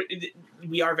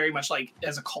 we are very much like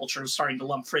as a culture starting to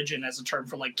lump fridge in as a term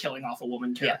for like killing off a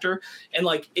woman character. Yeah. And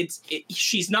like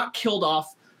she's not killed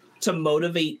off to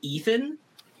motivate Ethan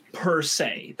per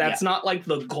se. That's not like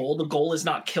the goal. The goal is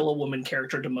not kill a woman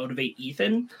character to motivate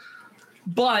Ethan,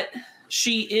 but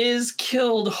she is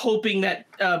killed hoping that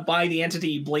by the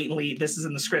Entity blatantly, this is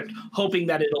in the script, hoping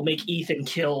that it'll make Ethan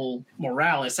kill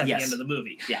Morales at the end of the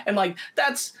movie. Yeah. And like,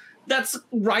 that's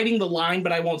writing the line,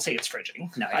 but I won't say it's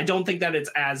fridging. No, I don't think that it's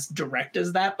as direct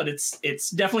as that, but it's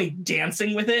definitely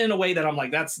dancing with it in a way that I'm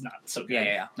like, that's not so good.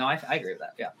 Yeah. No, I agree with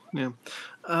that. Yeah.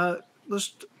 Yeah.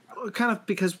 Just kind of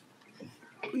because,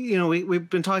 we've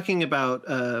been talking about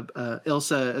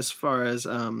Ilsa as far as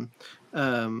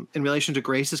in relation to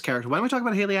Grace's character. Why don't we talk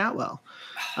about Haley Atwell?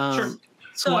 Sure.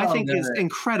 Who I think is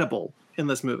incredible in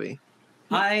this movie.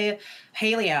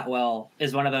 Haley Atwell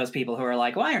is one of those people who are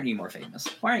like, why aren't you more famous?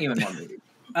 Why aren't you in more movies?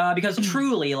 Because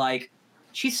truly, like,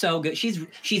 she's so good.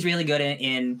 She's really good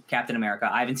in Captain America.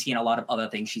 I haven't seen a lot of other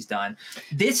things she's done.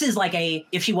 This is like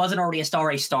if she wasn't already a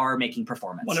star-making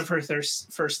performance. One of her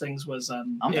first things was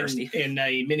I'm thirsty. In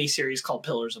a miniseries called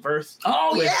Pillars of Earth.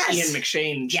 Oh, with yes! Ian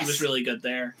McShane. She was really good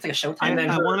there. It's like a show. And then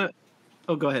I want to...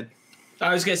 Oh, go ahead.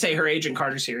 I was going to say her Agent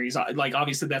Carter series. Like,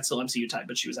 obviously, that's still MCU type,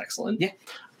 but she was excellent. Yeah.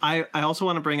 I also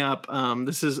want to bring up,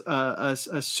 this is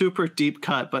a super deep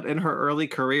cut, but in her early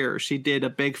career, she did a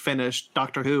Big Finish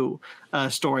Doctor Who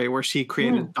story where she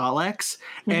created Daleks,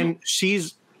 and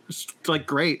she's like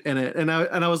great in it, and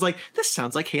I was like, this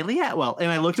sounds like Haley Atwell,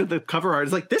 and I looked at the cover art.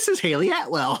 It's like, this is Haley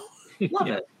Atwell. Love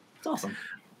it. It's awesome.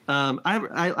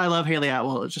 I love Haley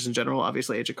Atwell just in general.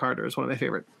 Obviously, Agent Carter is one of my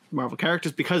favorite Marvel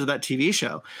characters because of that TV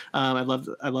show. I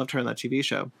loved her in that TV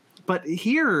show. But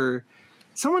here,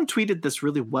 someone tweeted this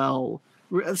really well.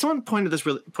 Someone pointed this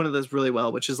really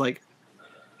well, which is like,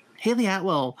 Haley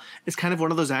Atwell is kind of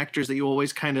one of those actors that you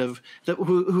always kind of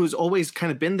who's always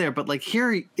kind of been there, but like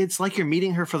here, it's like you're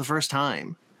meeting her for the first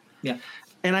time. Yeah,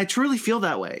 and I truly feel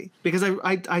that way because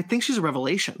I think she's a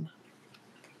revelation.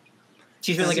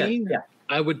 She's really good. Yeah,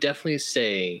 I would definitely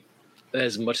say,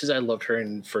 as much as I loved her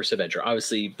in First Avenger,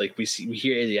 obviously, like we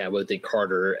hear Haley Atwell, the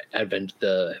Carter,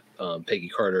 Peggy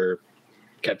Carter,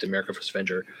 Captain America, First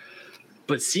Avenger.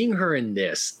 But seeing her in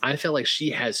this, I felt like she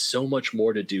has so much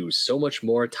more to do, so much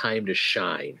more time to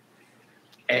shine.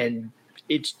 And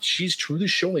she's truly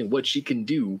showing what she can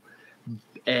do.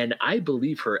 And I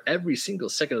believe her every single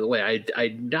second of the way. I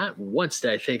not once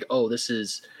did I think, oh, this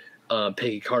is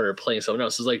Peggy Carter playing someone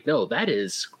else. It's like, no, that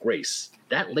is Grace.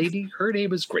 That lady, her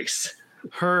name is Grace.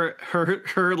 Her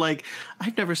like,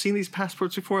 I've never seen these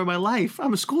passports before in my life.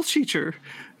 I'm a school teacher.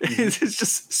 Mm-hmm. It's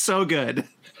just so good.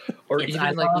 Or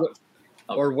even like...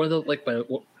 Or one of the like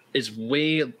is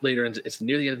way later. It's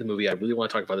near the end of the movie. I really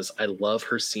want to talk about this. I love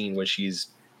her scene when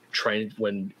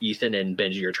Ethan and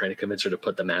Benji are trying to convince her to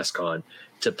put the mask on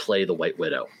to play the White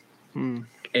Widow, and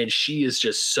she is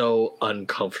just so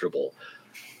uncomfortable.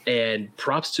 And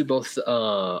props to both.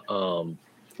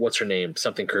 What's her name?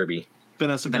 Something Kirby.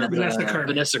 Vanessa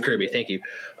Kirby. Thank you.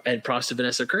 And props to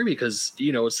Vanessa Kirby because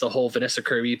it's the whole Vanessa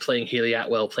Kirby playing Haley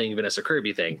Atwell playing Vanessa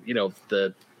Kirby thing.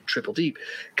 The triple deep,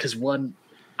 because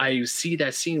I see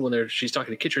that scene when she's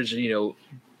talking to Kittredge and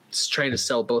trying to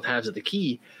sell both halves of the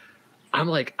key. I'm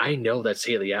like, I know that's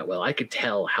Haley Atwell. I could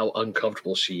tell how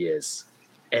uncomfortable she is,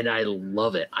 and I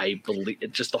love it. I believe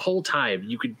it just the whole time.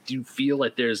 You feel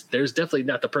like there's definitely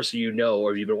not the person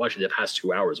or you've been watching the past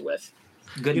 2 hours with.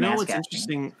 Good. What's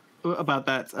interesting about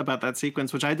that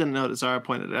sequence, which I didn't notice, Zara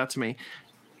pointed it out to me.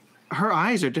 Her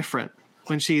eyes are different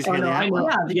when she's Haley Atwell.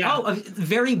 Yeah.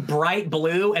 Very bright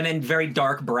blue and then very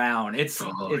dark brown. I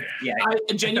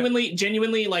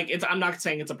genuinely like I'm not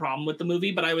saying it's a problem with the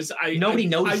movie, but nobody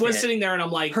noticed. I was sitting there and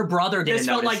I'm like, her brother didn't. This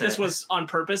felt like this was on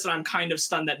purpose, and I'm kind of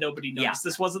stunned that nobody noticed. Yeah.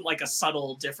 This wasn't like a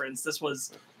subtle difference. This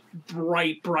was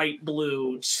bright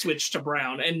blue switched to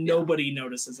brown, and nobody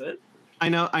notices it. I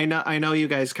know. You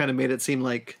guys kind of made it seem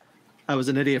like I was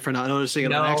an idiot for not noticing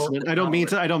it on accident. I don't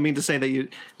mean to say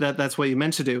that's what you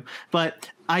meant to do, but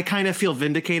I kind of feel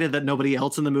vindicated that nobody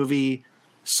else in the movie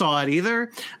saw it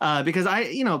either, because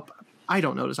I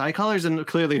don't notice eye colors, and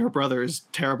clearly her brother is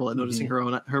terrible at noticing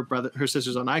her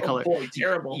sister's own eye color. Boy,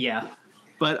 terrible. Yeah.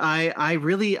 But I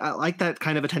really like that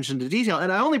kind of attention to detail,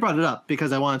 and I only brought it up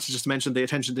because I wanted to just mention the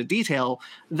attention to detail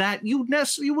that you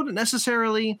wouldn't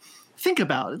necessarily think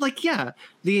about. Like, yeah,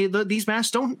 these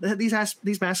masks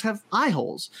have eye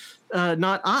holes,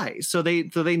 not eyes, so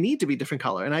they need to be different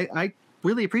color, and I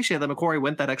really appreciate that McQuarrie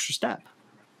went that extra step.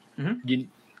 Mm-hmm.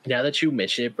 Now that you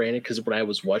mention it, Brandon, because when I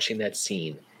was watching that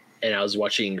scene and I was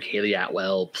watching Haley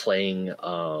Atwell playing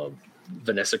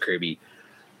Vanessa Kirby,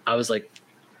 I was like,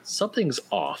 something's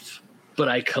off, but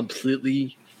I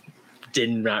completely did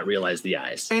not realize the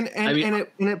eyes. And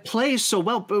it plays so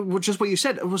well, which is what you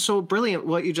said. It was so brilliant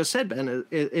what you just said, Ben.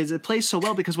 Is it plays so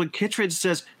well because when Kittredge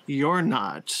says, "You're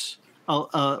not,"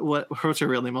 what's her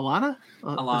real name? Alana.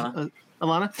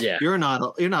 Alana. Yeah. You're not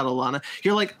Alana.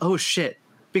 You're like, oh shit.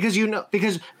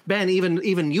 Because Ben,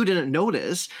 even you didn't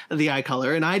notice the eye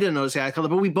color, and I didn't notice the eye color,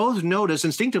 but we both noticed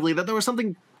instinctively that there was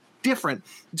something different.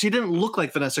 She didn't look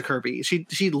like Vanessa Kirby.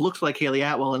 She looked like Haley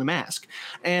Atwell in a mask,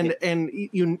 and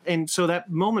so that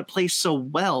moment plays so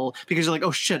well because you're like,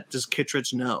 oh shit, does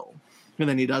Kittredge know? And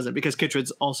then he doesn't, because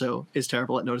Kittredge also is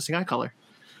terrible at noticing eye color.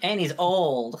 And he's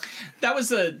old. That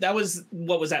was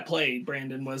what was at play,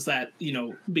 Brandon, was that,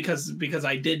 because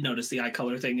I did notice the eye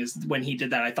color thing, is when he did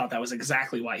that, I thought that was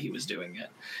exactly why he was doing it.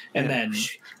 And then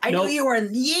I knew you were in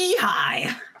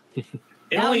Yeehigh.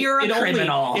 You're a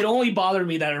criminal. It only bothered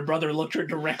me that her brother looked her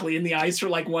directly in the eyes for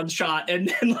like one shot and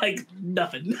then like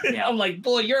nothing. Yeah. I'm like,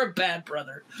 boy, you're a bad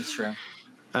brother. That's true.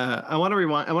 I want to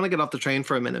rewind. I want to get off the train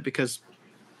for a minute because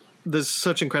there's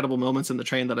such incredible moments in the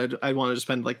train that I wanted to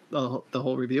spend like the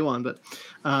whole review on. But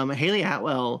Haley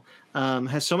Atwell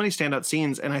has so many standout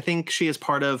scenes, and I think she is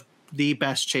part of the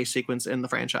best chase sequence in the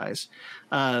franchise.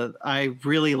 I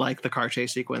really like the car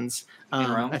chase sequence.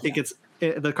 I think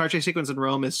the car chase sequence in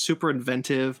Rome is super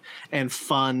inventive and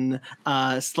fun.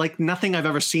 It's like nothing I've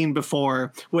ever seen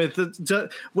before. With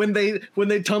when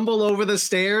they tumble over the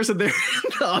stairs and they're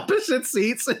in the opposite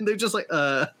seats and they're just like,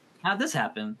 How'd this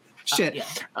happen? Shit. Yeah.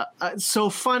 So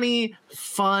funny,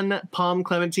 fun. Palm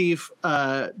Clemente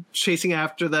chasing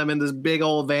after them in this big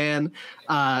old van.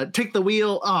 Take the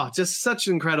wheel. Oh, just such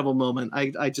an incredible moment.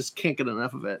 I just can't get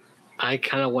enough of it. I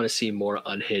kind of want to see more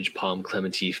unhinged Palm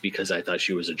Clemente because I thought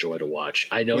she was a joy to watch.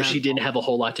 I know she didn't have a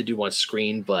whole lot to do on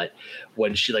screen, but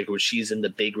when she's in the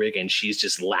big rig and she's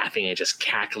just laughing and just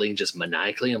cackling, just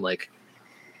maniacally, I'm like,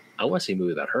 I want to see a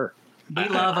movie about her. We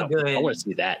love a good. I want to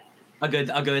see that. A good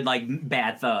like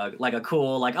bad thug, like a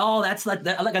cool like that's like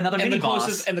another mini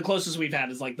boss. And the closest we've had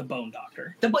is like the Bone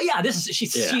Doctor.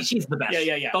 She's the best.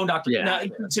 Yeah. Bone Doctor. Yeah. Now,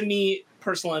 to me,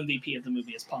 personal MVP of the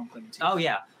movie is Palm Clemente. Oh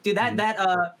yeah, dude.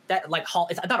 That like hall.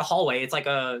 It's not a hallway. It's like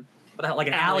an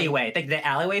alleyway. I think the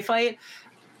alleyway fight.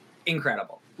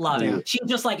 Incredible. Love it. She's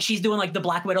just like she's doing like the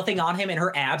Black Widow thing on him, and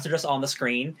her abs are just on the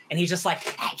screen, and he's just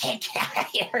like, I can't get out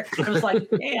of here. I was like,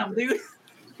 damn, dude.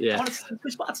 Yeah. I want to see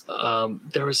the spots.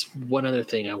 There was one other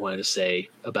thing I wanted to say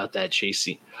about that chase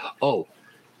scene. Oh,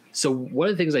 so one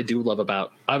of the things I do love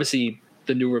about obviously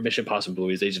the newer Mission Impossible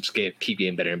movies, they just keep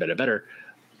getting better and better and better.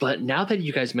 But now that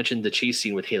you guys mentioned the chase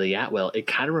scene with Haley Atwell, it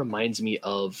kind of reminds me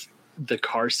of the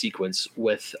car sequence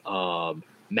with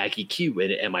Maggie Q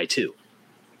in MI2.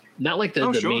 Not like the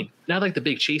main, not like the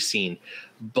big chase scene,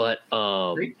 but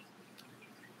no,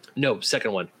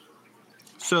 second one.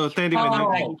 So Thandie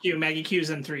White Maggie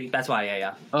Q's in 3. That's why,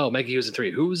 yeah. Oh, Maggie Q's in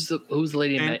 3. Who's the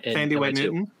lady in Thandie White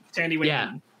Newton? Thandie White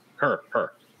Newton. Her.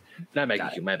 Not Maggie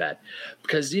Q, my bad.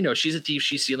 Because, she's a thief,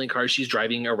 she's stealing cars, she's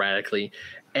driving erratically.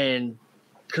 And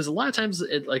because a lot of times,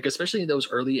 especially in those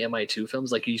early MI2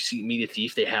 films, like you see Meet a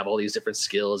Thief, they have all these different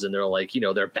skills and they're like,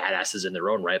 they're badasses in their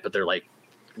own right, but they're like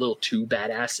a little too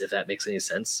badass, if that makes any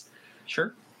sense.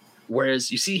 Sure.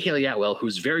 Whereas you see Haley Atwell,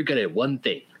 who's very good at one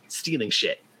thing, stealing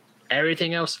shit.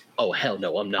 Everything else, oh hell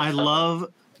no, I'm not. I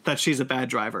love that she's a bad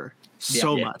driver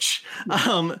so much.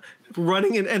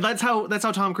 Running in, and that's how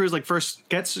Tom Cruise first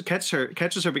catches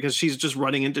her because she's just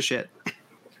running into shit.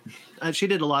 She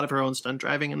did a lot of her own stunt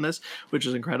driving in this, which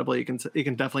is incredible. You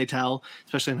can definitely tell,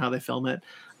 especially in how they film it.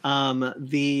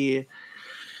 The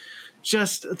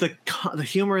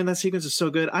humor in that sequence is so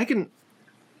good. I'm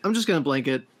just gonna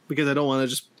blanket because I don't want to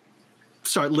just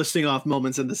start listing off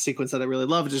moments in the sequence that I really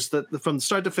love. Just from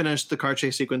start to finish, the car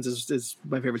chase sequence is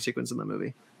my favorite sequence in the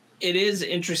movie. It is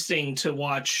interesting to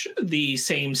watch the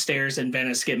same stairs in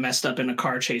Venice get messed up in a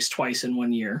car chase twice in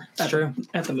 1 year. That's true.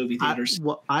 At the movie theaters.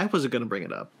 I wasn't going to bring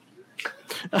it up.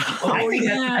 I think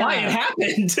that's why it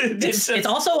happened. It's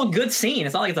also a good scene.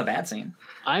 It's not like it's a bad scene.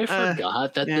 I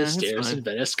forgot that the stairs in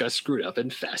Venice got screwed up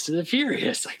in Fast and the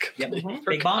Furious.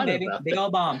 Big bomb, baby. Big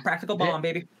old bomb. Practical bomb,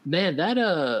 baby. Man,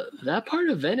 that part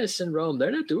of Venice and Rome,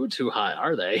 they're not doing too hot,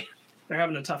 are they? They're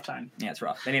having a tough time. Yeah, it's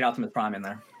rough. They need Optimus Prime in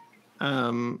there.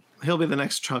 He'll be the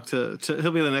next truck he'll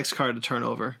be the next car to turn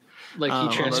over.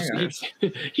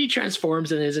 He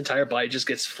transforms and his entire body just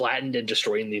gets flattened and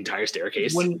destroying the entire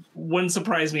staircase. Wouldn't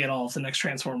surprise me at all if the next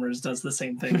Transformers does the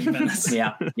same thing in Venice.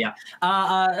 Yeah.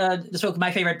 So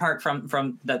my favorite part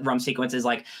from the Rum sequence is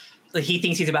he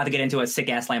thinks he's about to get into a sick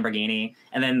ass Lamborghini,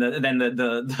 and then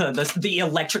the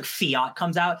electric Fiat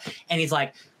comes out, and he's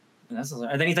like.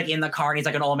 And then he's in the car and he's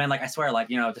an old man, I swear,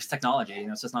 this technology,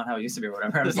 it's just not how it used to be or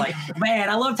whatever. I was like, man,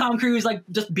 I love Tom Cruise,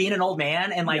 just being an old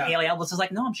man. And Haley Atwell is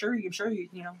no, I'm sure you're really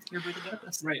good at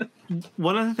this. Right.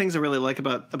 One of the things I really like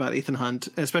about Ethan Hunt,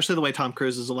 especially the way Tom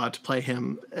Cruise is allowed to play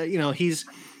him,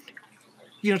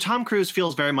 Tom Cruise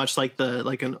feels very much like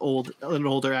an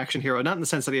older action hero, not in the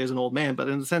sense that he is an old man, but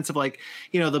in the sense of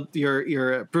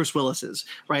your Bruce Willis's,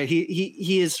 right?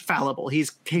 He is fallible.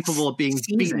 He's capable of being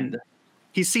beaten.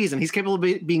 He's seasoned. He's capable of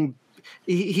being.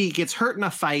 He gets hurt in a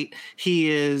fight.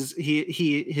 His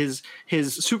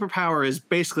superpower is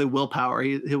basically willpower.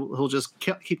 He'll just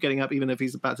keep getting up even if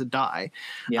he's about to die.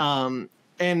 Yeah.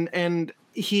 And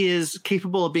he is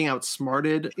capable of being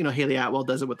outsmarted. Haley Atwell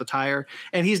does it with the tire,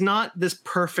 and he's not this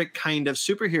perfect kind of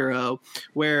superhero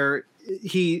where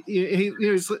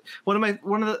he's what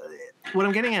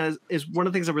I'm getting at is one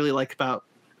of the things I really like about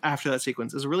after that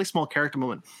sequence is a really small character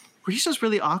moment where he's just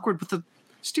really awkward with the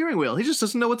steering wheel. He just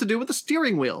doesn't know what to do with the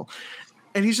steering wheel,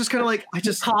 and he's just kind of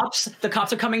the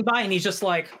cops are coming by, and he's just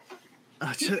what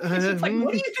are you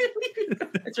doing?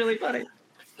 It's really funny.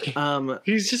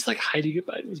 He's just hiding it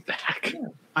behind his back. Yeah.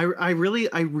 I really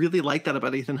like that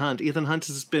about Ethan Hunt. Ethan Hunt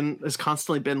has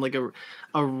constantly been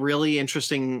a really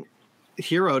interesting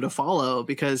hero to follow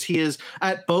because he is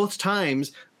at both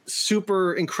times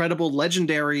super incredible,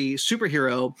 legendary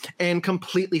superhero and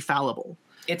completely fallible.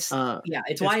 It's why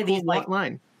these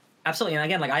line. Absolutely. And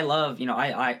again, like I love,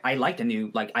 I like the new,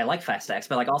 like I like Fast X,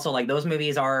 but like also like those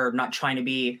movies are not trying to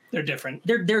be, They're different.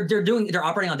 They're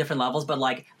operating on different levels, but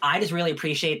like I just really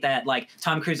appreciate that like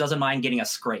Tom Cruise doesn't mind getting a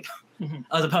scrape.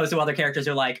 As opposed to other characters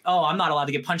who are like, oh, I'm not allowed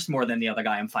to get punched more than the other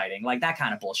guy I'm fighting. Like that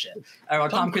kind of bullshit. Or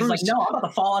Tom Cruise is like, no, I'm about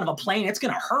to fall out of a plane. It's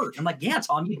going to hurt. I'm like, yeah,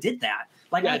 Tom, you did that.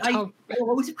 Like, yeah, I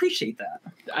always appreciate that.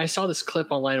 I saw this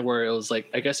clip online where it was like,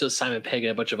 I guess it was Simon Pegg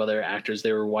and a bunch of other actors.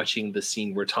 They were watching the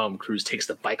scene where Tom Cruise takes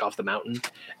the bike off the mountain.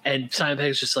 And Simon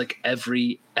Pegg's just like,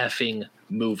 every effing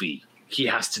movie, he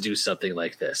has to do something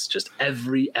like this. Just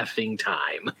every effing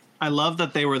time. I love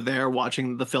that they were there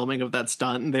watching the filming of that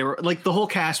stunt. And they were like, the whole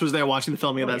cast was there watching the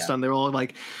filming of that stunt. They were all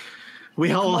like,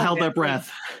 we all held their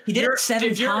breath. He did it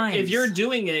 7 times. If you're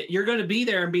doing it, you're going to be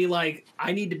there and be like,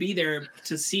 I need to be there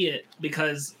to see it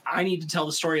because I need to tell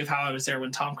the story of how I was there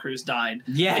when Tom Cruise died.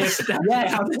 Yes.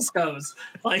 That's how this goes.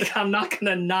 Like, I'm not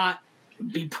going to not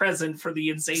be present for the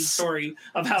insane story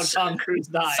of how Tom Cruise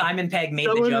died. Simon Pegg made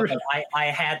the joke of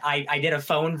I did a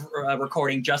phone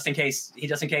recording just in case they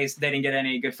didn't get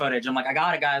any good footage. I'm like, I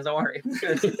got it, guys, don't worry.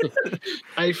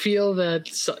 I feel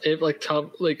that if like Tom,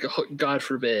 like God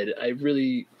forbid, I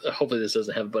really hopefully this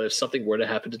doesn't happen, but if something were to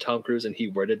happen to Tom Cruise and he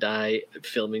were to die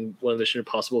filming one of the Mission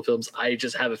Impossible films, I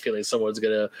just have a feeling someone's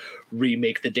gonna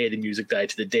remake the day the music died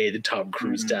to the day that Tom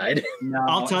Cruise died. No,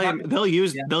 I'll tell you, they'll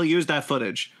use that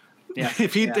footage. Yeah,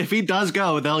 if he does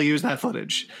go, they'll use that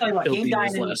footage. He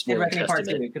died in Reckoning Part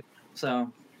 2. So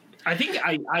I think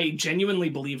I genuinely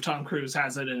believe Tom Cruise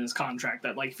has it in his contract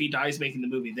that like if he dies making the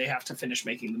movie, they have to finish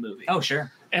making the movie. Oh,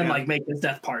 sure. And like make his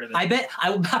death part of it. I bet.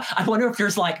 I wonder if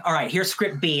there's like, all right, here's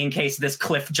script B in case this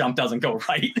cliff jump doesn't go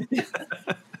right.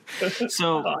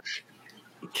 So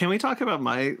can we talk about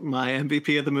my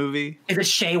MVP of the movie? Is it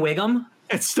Shea Wiggum?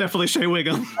 It's definitely Shea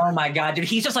Wiggum. Oh my god, dude!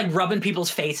 He's just like rubbing people's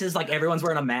faces like everyone's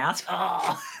wearing a mask.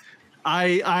 Oh.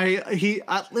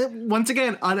 Once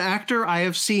again, an actor I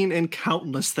have seen in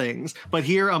countless things, but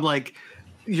here I'm like,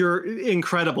 you're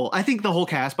incredible. I think the whole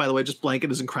cast, by the way, just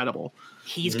blanket is incredible.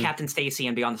 He's Captain Stacy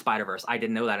in Beyond the Spider-Verse. I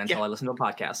didn't know that until I listened to a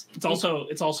podcast.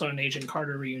 It's also an Agent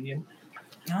Carter reunion.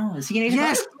 Oh, is he an Agent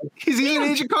Carter? He's an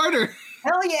Agent Carter.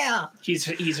 Hell yeah. He's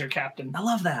her captain. I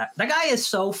love that. That guy is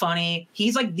so funny.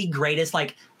 He's like the greatest,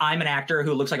 like, I'm an actor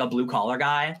who looks like a blue collar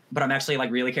guy, but I'm actually like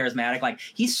really charismatic. Like,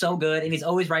 he's so good and he's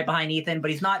always right behind Ethan,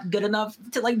 but he's not good enough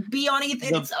to like be on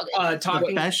Ethan. It's so good.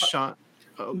 The best shot.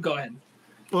 Oh, go ahead.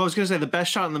 Well, I was going to say the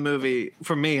best shot in the movie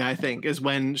for me, I think, is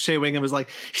when Shea Wiggum is like,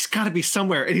 he's got to be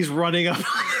somewhere, and he's running up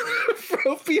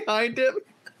behind him.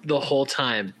 The whole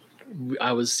time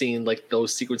I was seeing like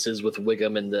those sequences with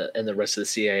Wiggum and the rest of the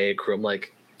CIA crew. I'm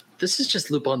like, this is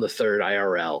just Lupin the Third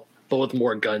IRL, but with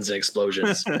more guns and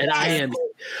explosions. And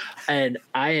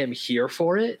I am here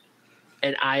for it,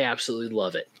 and I absolutely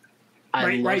love it.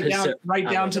 Right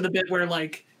down to the bit where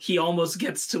like he almost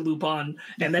gets to Lupin,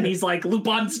 and then he's like,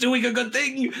 Lupin's doing a good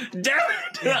thing. Damn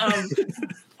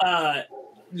it.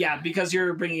 Because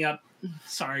you're bringing up,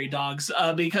 sorry, dogs.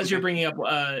 Because you're bringing up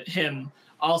him,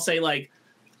 I'll say like,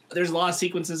 there's a lot of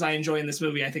sequences I enjoy in this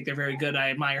movie. I think they're very good. I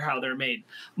admire how they're made.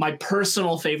 My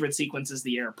personal favorite sequence is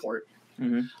the airport.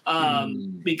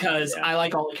 Because I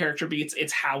like all the character beats.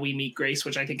 It's how we meet Grace,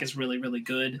 which I think is really, really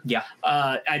good. Yeah.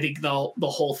 I think the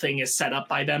whole thing is set up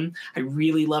by them. I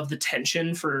really love the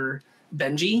tension for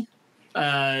Benji.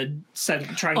 Trying to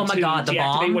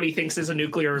deactivate what he thinks is a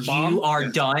nuclear bomb. You are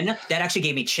done. That actually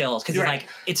gave me chills because like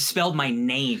it's spelled my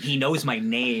name. He knows my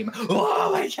name.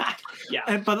 Oh my god.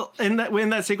 Yeah. But in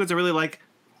that sequence, I really like.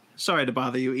 Sorry to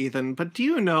bother you, Ethan, but do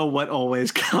you know what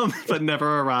always comes but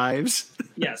never arrives?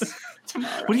 Yes.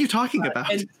 What are you talking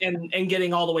about? And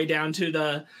getting all the way down to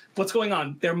the what's going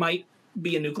on? There might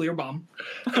be a nuclear bomb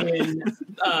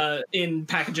in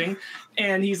packaging,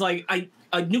 and he's like,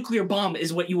 a nuclear bomb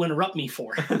is what you interrupt me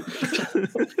for. How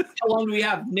long do we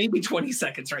have? Maybe 20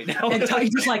 seconds right now. And he's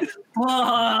just like,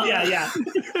 yeah.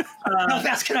 How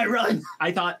fast can I run?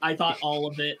 I thought all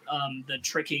of it, the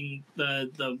tricking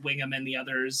the Wingham and the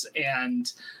others,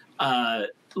 and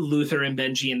Luther and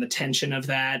Benji and the tension of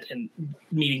that, and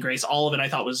meeting Grace, all of it I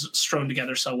thought was strewn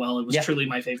together so well. It was truly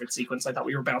my favorite sequence. I thought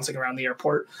we were bouncing around the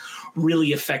airport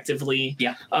really effectively.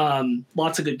 Yeah.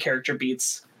 Lots of good character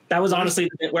beats. That was honestly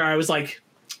the bit where I was like,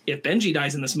 if Benji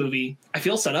dies in this movie, I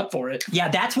feel set up for it. Yeah,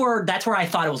 that's where I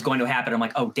thought it was going to happen. I'm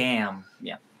like, oh damn.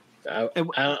 Yeah. Go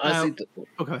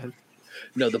ahead.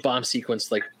 No, the bomb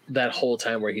sequence, like that whole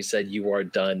time where he said you are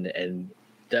done, and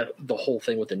that the whole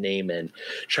thing with the name and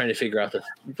trying to figure out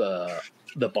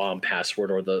the bomb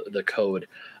password or the code,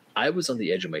 I was on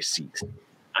the edge of my seat.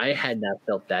 I had not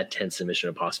felt that tense in Mission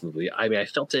Impossible movie. I mean, I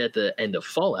felt it at the end of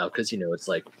Fallout because it's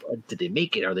like, did they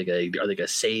make it? Are they gonna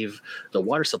save the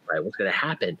water supply? What's gonna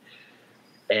happen?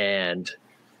 And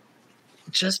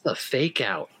just the fake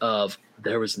out of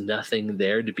there was nothing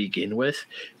there to begin with.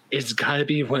 It's got to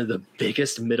be one of the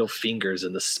biggest middle fingers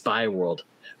in the spy world.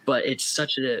 But it's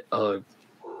such a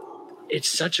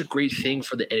great thing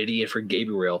for the entity and for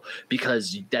Gabriel,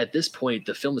 because at this point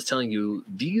the film is telling you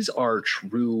these are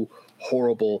true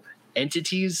horrible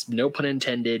entities, no pun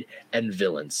intended, and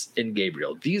villains in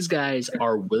Gabriel. These guys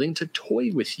are willing to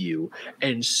toy with you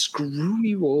and screw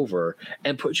you over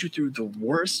and put you through the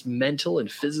worst mental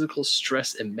and physical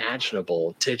stress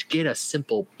imaginable to get a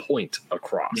simple point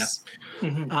across.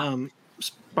 Mm-hmm.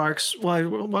 Sparks,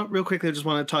 real quickly, I just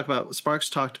want to talk about, Sparks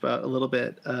talked about a little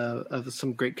bit of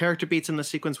some great character beats in the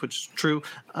sequence, which is true.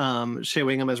 Shea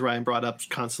Wingham, as Ryan brought up,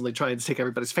 constantly trying to take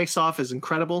everybody's face off is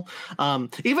incredible.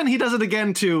 Even he does it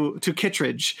again to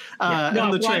Kittredge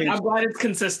in the train. I'm glad it's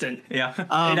consistent. Yeah.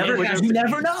 You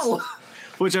never know.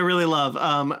 Which I really love.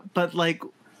 But like,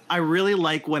 I really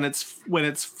like when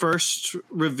it's first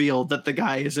revealed that the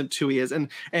guy isn't who he is, and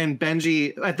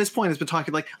Benji at this point has been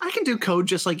talking like, I can do code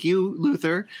just like you,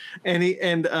 Luther, and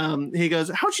he goes,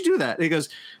 how'd you do that? And he goes,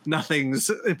 nothing's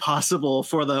impossible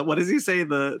for the, what does he say,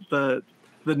 the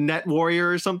net warrior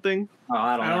or something? Oh,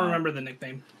 I don't remember the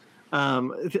nickname.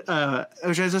 Which I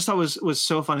just thought was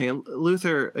so funny. And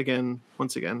Luther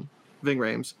once again, Ving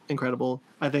Rhames, incredible.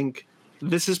 I think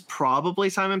this is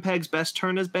probably Simon Pegg's best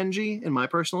turn as Benji, in my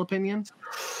personal opinion.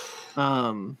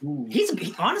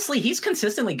 He's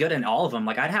consistently good in all of them.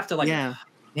 Like, I'd have to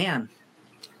man.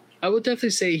 I would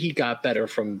definitely say he got better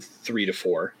from 3 to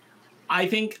 4. I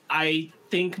think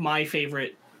my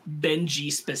favorite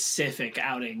Benji specific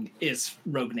outing is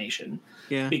Rogue Nation.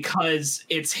 Yeah. Because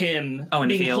it's him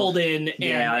being pulled in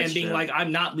and being like,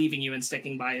 I'm not leaving you, and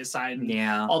sticking by his side.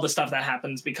 And all the stuff that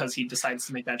happens because he decides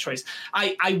to make that choice.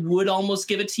 I would almost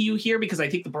give it to you here because I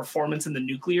think the performance in the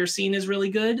nuclear scene is really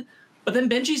good. But then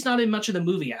Benji's not in much of the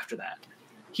movie after that.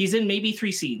 He's in maybe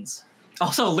 3 scenes.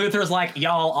 Also, Luther's like,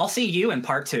 y'all, I'll see you in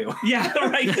part 2. Yeah,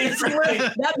 right.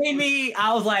 That made me,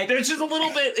 I was like, there's just a little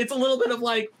bit of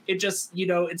like, it just,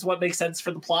 it's what makes sense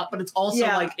for the plot, but it's also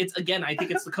like, it's, again, I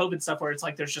think it's the COVID stuff where it's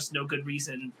like, there's just no good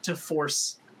reason to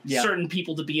force certain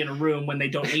people to be in a room when they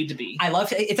don't need to be. I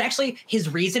love it. It's actually, his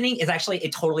reasoning is actually,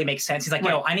 it totally makes sense. He's like,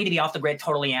 yo, I need to be off the grid,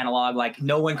 totally analog. Like,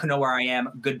 no one can know where I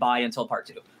am. Goodbye until part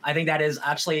 2. I think that is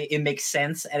actually, it makes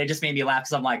sense. And it just made me laugh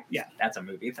because I'm like, that's a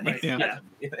movie thing. Right. Yeah.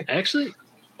 Actually,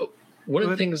 one of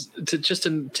the things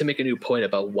to make a new point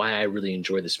about why I really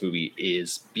enjoy this movie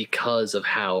is because of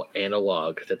how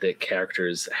analog that the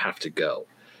characters have to go,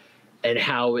 and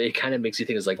how it kind of makes you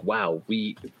think is like, wow,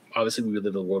 we live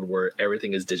in a world where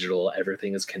everything is digital,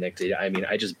 everything is connected. I mean,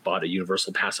 I just bought a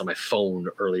Universal Pass on my phone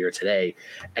earlier today,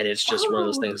 and it's just one of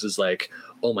those things is like,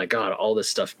 oh my God, all this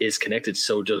stuff is connected.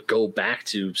 So to go back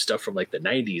to stuff from like the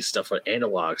 90s, stuff like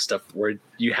analog stuff where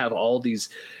you have all these,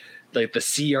 like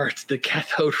the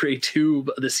cathode ray tube,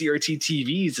 the CRT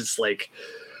TVs, it's like,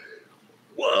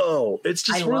 whoa. It's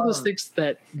just one of those things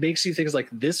that makes you think like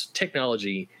this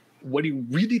technology, when you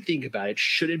really think about it,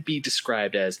 shouldn't be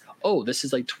described as, oh, this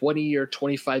is like 20 or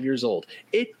 25 years old.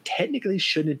 It technically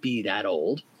shouldn't be that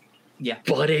old. Yeah.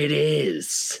 But it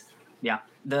is. Yeah.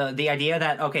 The idea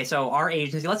that, okay, so our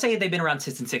agency, let's say they've been around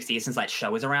since the 60s, since that show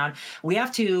was around, we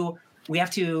have to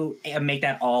make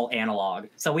that all analog.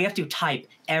 So we have to type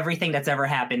everything that's ever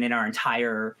happened in our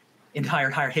entire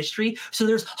history. So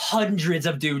there's hundreds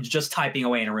of dudes just typing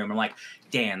away in a room. I'm like,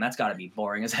 damn, that's got to be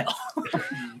boring as hell.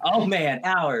 Oh man,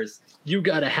 hours. You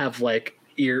got to have like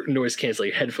ear noise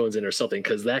canceling headphones in or something,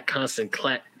 because that constant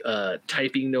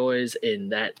typing noise in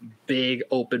that big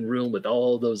open room with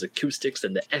all those acoustics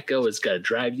and the echo is got to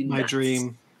drive you nuts. My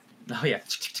dream. Oh yeah.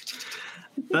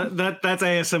 That's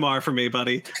ASMR for me,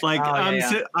 buddy. Like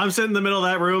I'm sitting in the middle of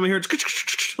that room and here,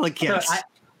 like, yes. So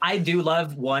I do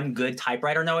love one good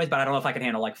typewriter noise, but I don't know if I can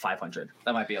handle like 500.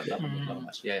 That might be a little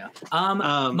much. Yeah.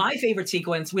 My favorite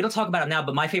sequence, we don't talk about it now,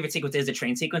 but my favorite sequence is the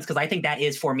train sequence, because I think that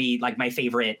is for me like my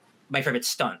favorite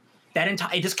stunt.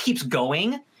 It just keeps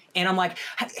going. And I'm like,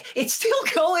 it's still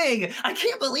going. I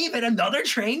can't believe it. Another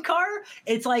train car.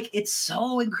 It's like, it's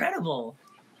so incredible.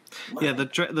 Yeah,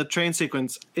 the train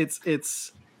sequence. It's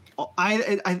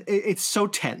so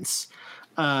tense.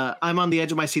 I'm on the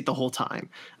edge of my seat the whole time.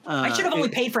 I should have only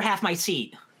paid for half my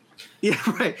seat. Yeah,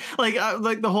 right.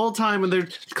 Like the whole time when they're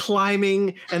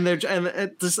climbing and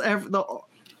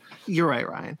you're right,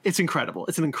 Ryan. It's incredible.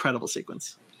 It's an incredible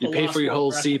sequence. You pay for your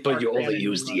whole seat, but you only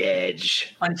use the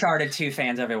edge. Uncharted 2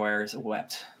 fans everywhere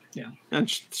wept. Yeah,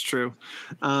 that's true.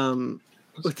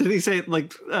 What did he say?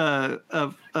 Like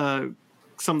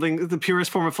something, the purest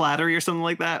form of flattery or something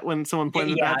like that when someone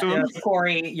pointed it out to him?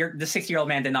 Corey, the 60-year-old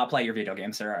man did not play your video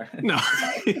game, sir. No.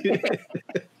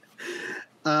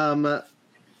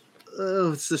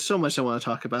 There's so much I want to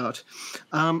talk about.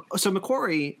 So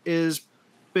McQuarrie is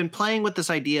been playing with this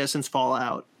idea since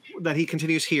Fallout that he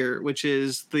continues here, which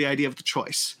is the idea of the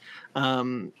choice.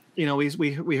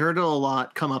 We heard it a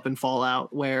lot come up in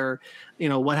Fallout where,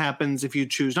 what happens if you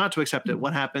choose not to accept it?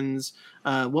 What happens?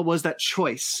 What was that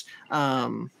choice?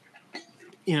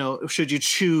 Should you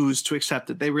choose to accept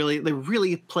it? They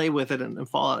really play with it in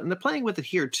Fallout, and they're playing with it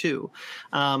here too.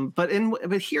 But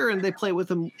here they play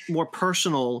with a more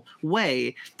personal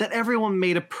way that everyone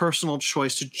made a personal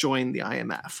choice to join the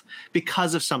IMF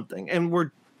because of something, and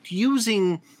we're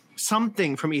using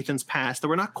something from Ethan's past that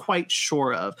we're not quite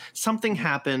sure of. Something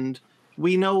happened.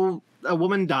 We know a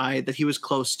woman died that he was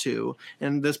close to,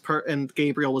 and and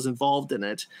Gabriel was involved in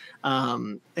it.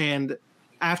 And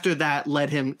after that led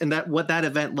him, and that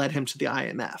event led him to the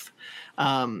IMF,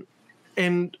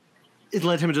 and it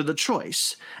led him to the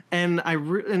choice. And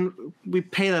and we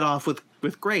pay that off with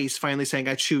Grace finally saying,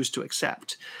 "I choose to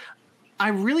accept." I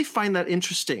really find that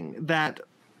interesting that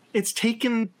it's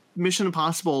taken Mission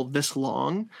Impossible this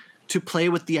long to play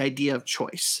with the idea of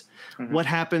choice. Mm-hmm. What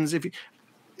happens if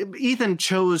Ethan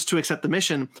chose to accept the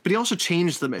mission, but he also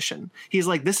changed the mission. He's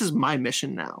like, this is my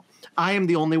mission now. I am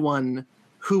the only one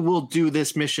who will do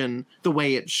this mission the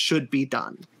way it should be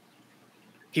done.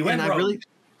 He went rogue.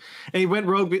 And he went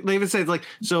rogue. They even say like,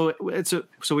 he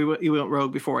went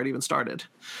rogue before it even started.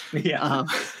 Yeah.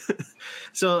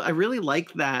 So I really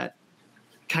like that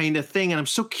kind of thing. And I'm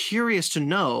so curious to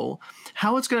know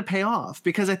how it's going to pay off,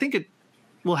 because I think it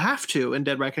will have to in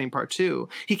Dead Reckoning Part 2.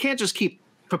 He can't just keep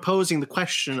proposing the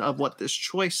question of what this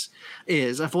choice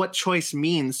is, of what choice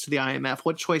means to the IMF,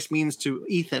 what choice means to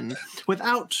Ethan,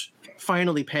 without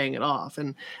finally paying it off.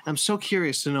 And I'm so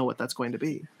curious to know what that's going to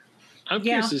be. I'm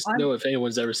curious to know if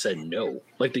anyone's ever said no.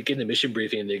 Like they get in the mission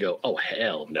briefing and they go, "Oh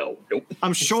hell, no, nope."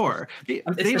 I'm sure. It's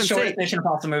the shortest Mission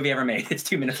Impossible movie ever made. It's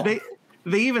 2 minutes long.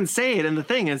 They even say it, and the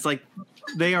thing is, like,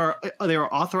 they are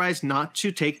authorized not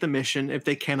to take the mission if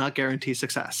they cannot guarantee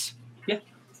success. Yeah.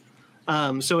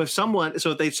 So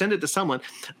if they send it to someone,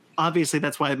 obviously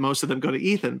that's why most of them go to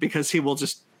Ethan, because he will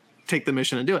just take the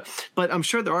mission and do it. But I'm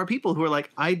sure there are people who are like,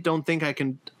 I don't think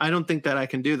that I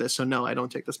can do this. So no, I don't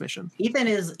take this mission. Ethan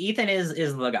is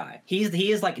the guy.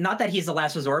 He is like, not that he's the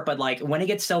last resort, but like when it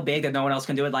gets so big that no one else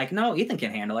can do it, like, no, Ethan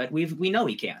can handle it. We know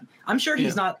he can. I'm sure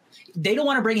he's not. They don't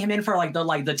want to bring him in for like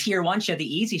the tier 1 shit,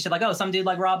 the easy shit. Like, oh, some dude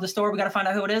like robbed the store. We got to find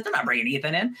out who it is. They're not bringing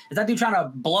Ethan in. Is that dude trying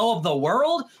to blow up the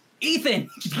world? Ethan,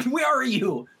 where are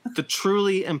you? The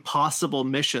truly impossible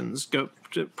missions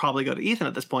probably go to Ethan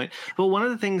at this point. But one of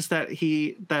the things that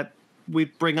we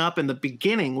bring up in the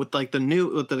beginning with like the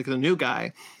new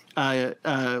guy,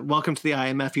 welcome to the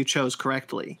IMF, you chose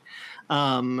correctly,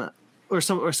 or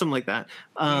something like that.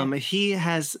 He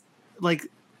has, like,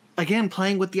 again,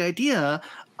 playing with the idea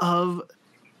of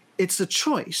it's a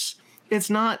choice. It's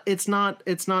not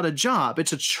a job.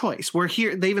 It's a choice. We're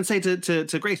here. They even say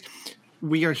to Grace,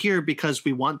 we are here because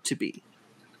we want to be.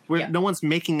 No one's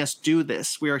making us do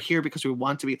this. We are here because we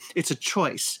want to be. It's a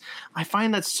choice. I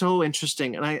find that so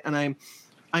interesting, and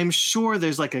I'm sure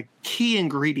there's like a key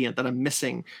ingredient that I'm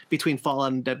missing between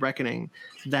Fallout and Dead Reckoning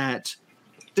that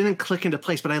didn't click into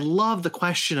place. But I love the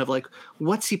question of like,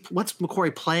 what's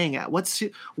McQuarrie playing at?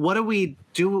 What are we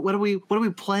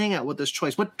playing at with this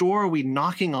choice? What door are we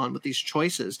knocking on with these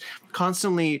choices?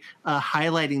 Constantly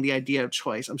highlighting the idea of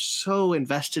choice. I'm so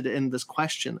invested in this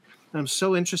question. I'm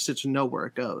so interested to know where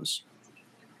it goes.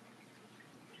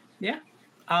 Yeah,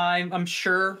 I'm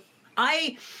sure.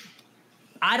 I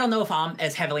don't know if I'm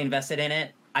as heavily invested in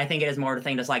it. I think it is more the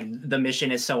thing that's like the mission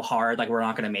is so hard. Like, we're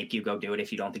not going to make you go do it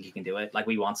if you don't think you can do it. Like,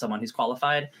 we want someone who's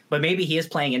qualified. But maybe he is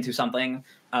playing into something.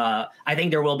 I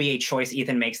think there will be a choice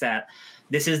Ethan makes that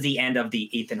this is the end of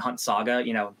the Ethan Hunt saga.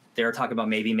 You know, they're talking about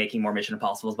maybe making more Mission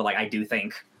Impossibles, but like I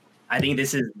think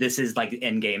this is like the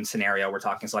end game scenario we're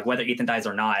talking. So like whether Ethan dies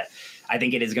or not, I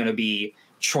think it is going to be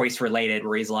choice related,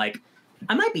 where he's like,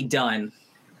 I might be done.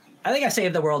 I think I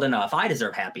saved the world enough. I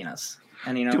deserve happiness.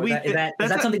 And is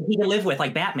that something he can live with,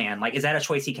 like Batman? Like, is that a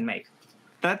choice he can make?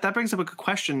 That brings up a good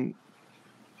question.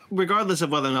 Regardless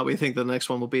of whether or not we think the next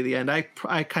one will be the end, I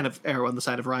kind of err on the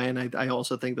side of Ryan. I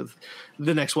also think that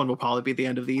the next one will probably be the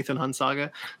end of the Ethan Hunt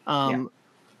saga.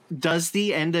 Does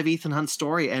the end of Ethan Hunt's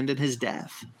story end in his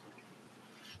death?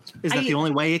 Is that the only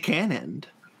way it can end?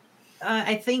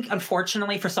 I think,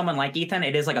 unfortunately, for someone like Ethan,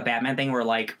 it is like a Batman thing where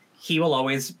like he will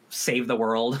always save the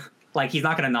world. Like, he's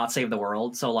not going to not save the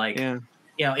world. So like,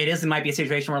 it might be a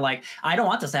situation where like, I don't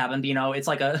want this to happen. It's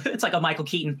like a Michael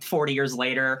Keaton 40 years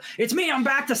later. It's me. I'm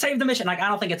back to save the mission. Like, I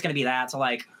don't think it's going to be that. So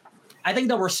like, I think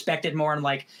they'll respect it more and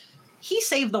like, he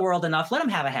saved the world enough. Let him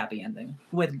have a happy ending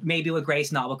with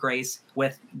Grace, not with Grace,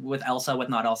 with Elsa, with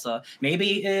not Elsa.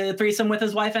 Maybe a threesome with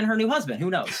his wife and her new husband.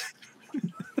 Who knows?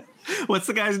 What's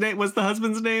the guy's name? What's the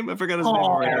husband's name? I forgot his name.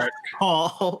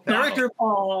 Paul. Director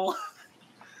Paul.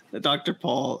 Dr.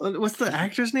 Paul. What's the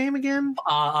actor's name again?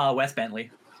 Wes Bentley.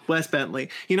 Wes Bentley.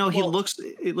 He looks.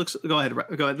 Go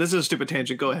ahead. This is a stupid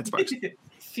tangent. Go ahead, Sparks.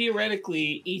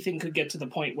 Theoretically, Ethan could get to the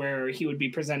point where he would be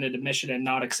presented a mission and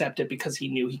not accept it because he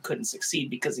knew he couldn't succeed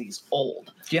because he's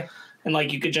old. Yeah. And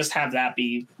like, you could just have that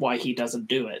be why he doesn't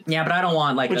do it. Yeah, but I don't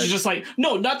want like, which is just like,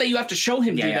 no, not that you have to show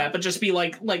him that, but just be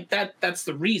like that. That's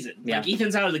the reason. Yeah. Like,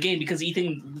 Ethan's out of the game because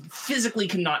Ethan physically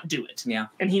cannot do it. Yeah.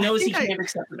 And he knows he can't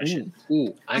accept the mission.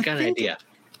 Ooh, I got an idea.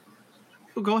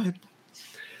 Go ahead.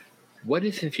 What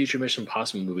if in future Mission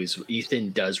Impossible movies,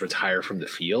 Ethan does retire from the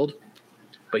field,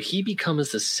 but he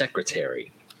becomes the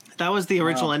secretary? That was the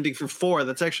original ending for 4.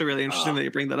 That's actually really interesting that you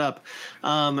bring that up.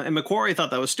 And Macquarie thought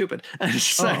that was stupid and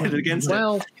decided against it.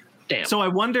 Well, damn. So I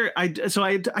wonder. I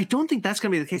don't think that's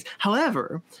going to be the case.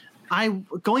 However,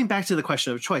 going back to the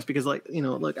question of choice, because I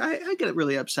get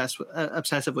really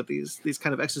obsessive with these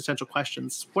kind of existential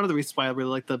questions. One of the reasons why I really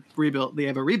like the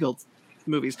Eva Rebuild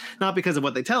movies, not because of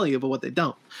what they tell you, but what they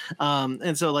don't.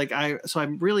 And so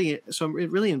I'm really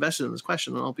invested in this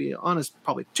question, and I'll be honest,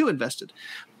 probably too invested.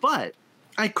 But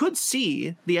I could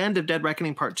see the end of Dead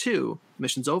Reckoning Part 2.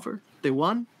 Mission's over. They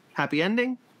won. Happy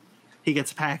ending. He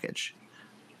gets a package.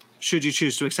 Should you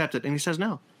choose to accept it? And he says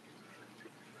no.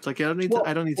 It's like, I don't need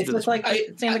to do this. Like,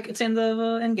 it's in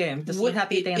the end game. This is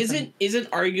happy dancing. Isn't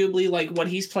arguably like what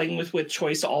he's playing with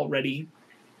choice already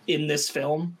in this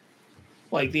film?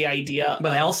 Like the idea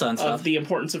with Elsa and stuff. Of the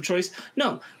importance of choice.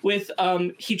 No, with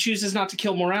he chooses not to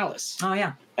kill Morales. Oh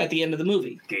yeah. At the end of the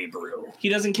movie. Gabriel. He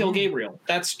doesn't kill Gabriel.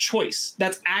 That's choice.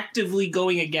 That's actively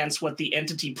going against what the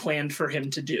entity planned for him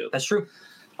to do. That's true.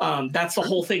 That's the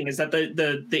whole thing, is that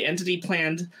the entity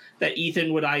planned that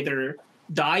Ethan would either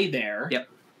die there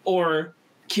or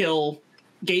kill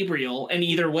Gabriel, and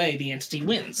either way the entity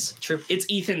wins. True. It's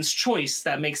Ethan's choice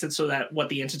that makes it so that what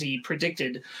the entity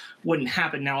predicted wouldn't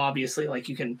happen. Now, obviously, like,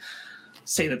 you can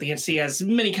say that the entity has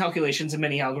many calculations and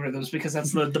many algorithms, because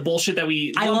that's the bullshit that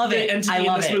I love it. Entity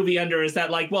in this movie under, is that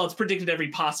like, well, it's predicted every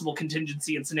possible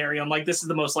contingency and scenario. I'm like, this is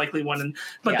the most likely one,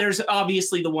 but there's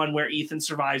obviously the one where Ethan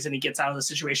survives and he gets out of the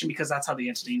situation because that's how the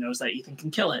entity knows that Ethan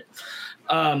can kill it.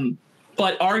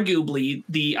 But arguably,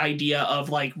 the idea of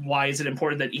like, why is it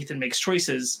important that Ethan makes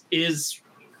choices is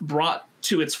brought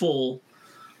to its full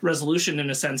resolution in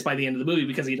a sense by the end of the movie,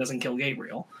 because he doesn't kill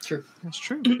Gabriel. True. That's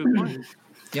true. Good point.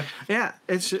 Yeah. Yeah.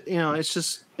 It's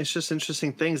just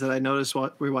interesting things that I noticed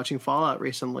while we were watching Fallout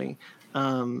recently.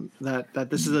 That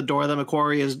this is a door that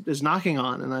Macquarie is knocking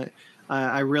on, and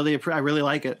I really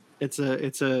like it. It's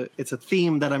a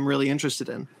theme that I'm really interested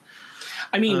in.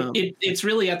 I mean, it's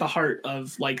really at the heart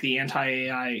of like the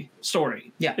anti-AI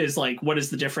story. Yeah. Is like, what is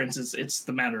the difference? It's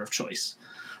the matter of choice.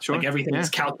 Sure. Like, everything is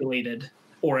calculated,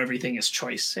 or everything is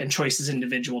choice, and choice is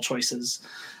individual choices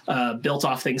built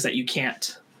off things that you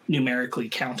can't numerically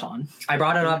count on. I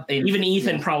brought it up. Even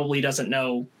Ethan probably doesn't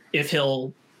know if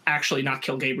he'll actually not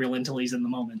kill Gabriel until he's in the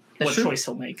moment. What choice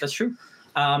he'll make. That's true.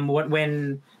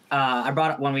 When I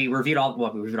brought up, when we reviewed all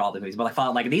the movies, but I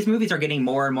thought like these movies are getting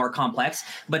more and more complex,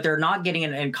 but they're not getting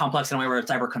in complex in a way where it's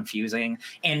ever confusing.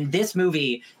 And this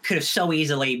movie could have so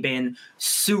easily been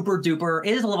super duper.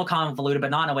 It is a little convoluted,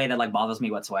 but not in a way that like bothers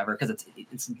me whatsoever, because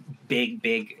it's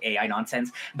big AI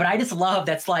nonsense. But I just love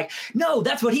that's like, no,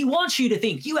 that's what he wants you to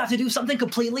think. You have to do something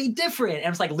completely different. And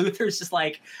it's like Luther's just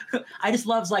like, I just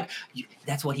loves like,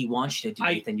 that's what he wants you to do,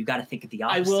 Ethan. You got to think of the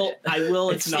opposite. I will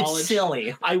acknowledge. It's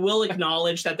silly. I will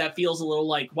acknowledge that feels a little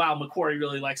like, wow, Macquarie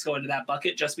really likes going to that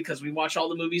bucket just because we watched all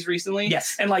the movies recently.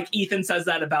 Yes. And like Ethan says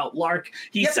that about Lark.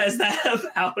 He says that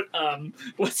about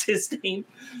what's his name?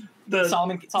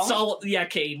 Solomon?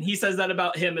 Kane. He says that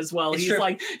about him as well. He's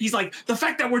like, the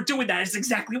fact that we're doing that is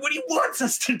exactly what he wants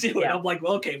us to do. Yeah. And I'm like,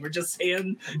 well, okay, we're just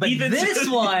saying, but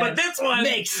this one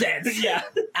makes sense. Yeah.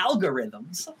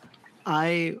 Algorithms.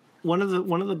 One of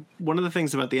the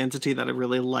things about the entity that I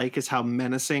really like is how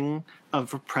menacing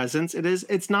of a presence it is.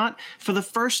 It's not, for the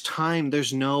first time,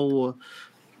 there's no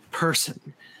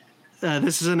person.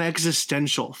 This is an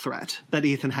existential threat that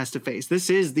Ethan has to face. This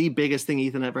is the biggest thing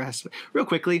Ethan ever has to. Real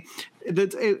quickly,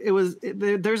 there's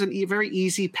a very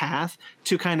easy path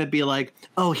to kind of be like,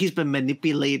 oh, he's been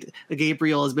manipulated.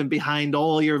 Gabriel has been behind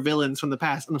all your villains from the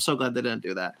past. And I'm so glad they didn't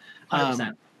do that.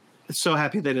 100%. So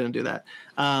happy they didn't do that.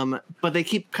 But they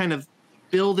keep kind of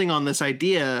building on this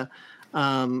idea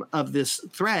of this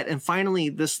threat, and finally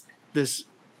this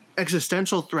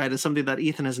existential threat is something that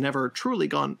Ethan has never truly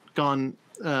gone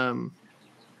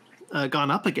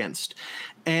up against.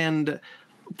 And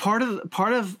part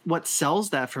of what sells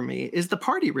that for me is the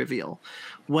party reveal,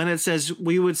 when it says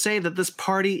we would say that this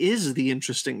party is the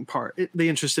interested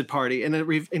party, and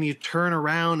and you turn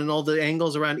around and all the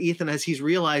angles around Ethan as he's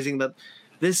realizing that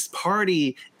this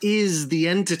party is the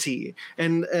entity,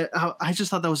 and I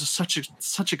just thought that was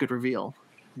such a good reveal.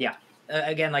 Yeah.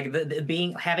 Again, like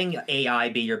having AI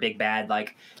be your big bad,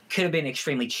 like, could have been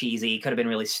extremely cheesy, could have been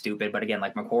really stupid, but again,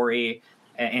 like McQuarrie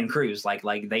and Cruz, like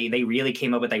they really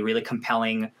came up with a really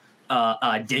compelling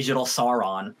digital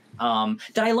Sauron.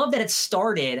 That I love that it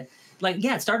started.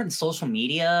 It started in social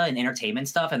media and entertainment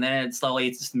stuff, and then it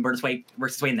slowly works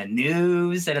its way in the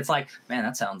news, and it's like, man,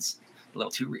 that sounds a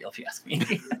little too real if you ask me.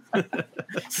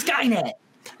 Skynet.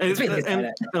 And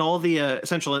all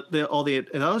the all the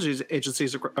intelligence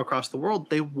agencies across the world,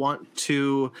 they want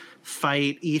to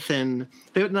fight Ethan.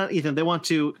 They want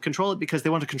to control it because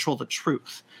they want to control the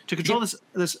truth. To control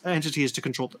this entity is to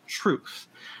control the truth.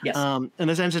 Yes. And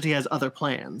this entity has other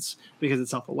plans because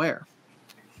it's self-aware.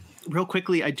 Real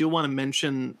quickly, I do want to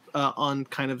mention on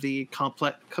kind of the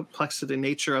complexity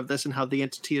nature of this and how the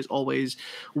entity is always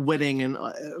witting and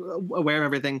aware of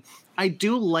everything. I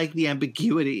do like the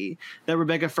ambiguity that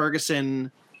Rebecca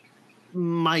Ferguson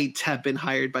might have been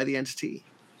hired by the entity,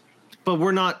 but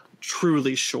we're not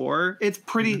truly sure. It's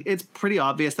pretty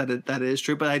obvious that that is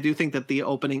true, but I do think that the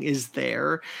opening is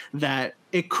there, that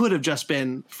it could have just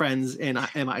been friends in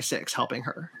MI6 helping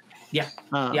her. Yeah.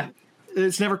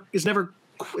 It's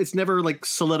never like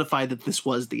solidified that this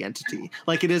was the entity.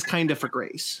 Like, it is kind of for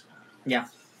Grace. Yeah.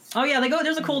 Oh yeah,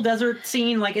 there's a cool desert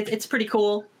scene. Like it's pretty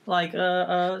cool. Like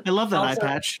I love that eye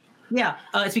patch. Yeah,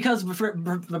 it's because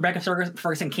Rebecca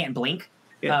Ferguson can't blink.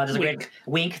 Yeah. There's a great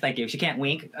wink. Thank you. She can't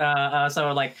wink.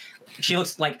 So like she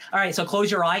looks like, all right, so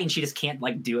close your eye, and she just can't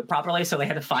like do it properly. So they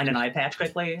had to find an eye patch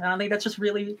quickly. And I think that's just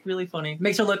really, really funny.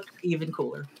 Makes her look even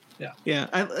cooler. Yeah.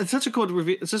 It's such a cool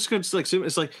review. It's such a good like zoom.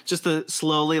 It's like just to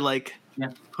slowly like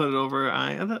put it over her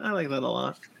eye. I like that a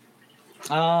lot.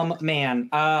 Man,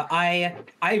 I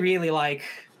really like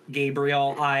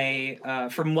Gabriel.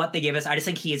 From what they give us, I just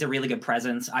think he is a really good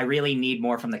presence. I really need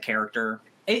more from the character.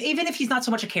 Even if he's not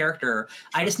so much a character,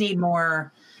 I just need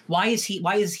more. Why is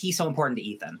he so important to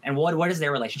Ethan? And what is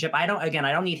their relationship? I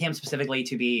don't need him specifically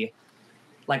to be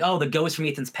like, oh, the ghost from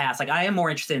Ethan's past. Like, I am more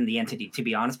interested in the entity, to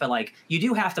be honest. But like, you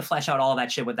do have to flesh out all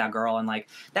that shit with that girl, and like,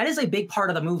 that is a big part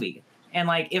of the movie. And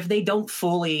like, if they don't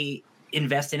fully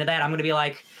invest into that, I'm gonna be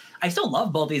like, I still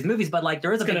love both these movies, but like,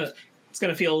 it's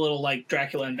gonna feel a little like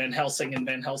Dracula and Van Helsing.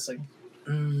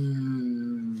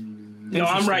 No,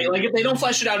 I'm right. Like, if they don't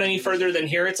flesh it out any further than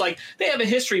here, it's like they have a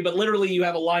history, but literally you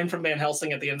have a line from Van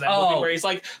Helsing at the end of that movie where he's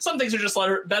like, some things are just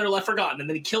better left forgotten, and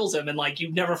then he kills him, and like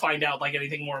you never find out like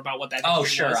anything more about what that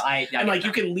history was. And like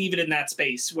you can leave it in that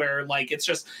space where like it's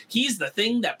just he's the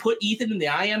thing that put Ethan in the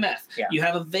IMF. Yeah. You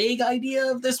have a vague idea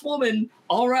of this woman.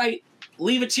 All right,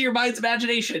 leave it to your mind's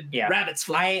imagination. Yeah. Rabbits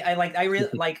fly. I really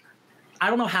like. I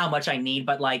don't know how much I need,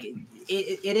 but like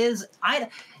it is.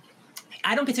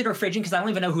 I don't consider it frigid because I don't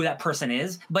even know who that person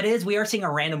is. But we are seeing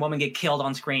a random woman get killed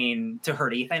on screen to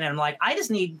hurt Ethan, and I'm like,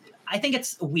 I think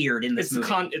it's weird in this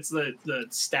movie. It's the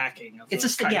stacking of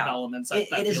those kind of elements.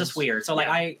 It is just weird. So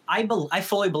like I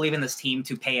fully believe in this team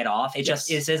to pay it off. It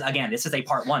just is again, this is a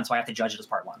part one, so I have to judge it as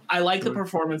part one. I like the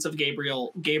performance of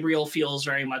Gabriel. Gabriel feels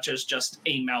very much as just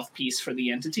a mouthpiece for the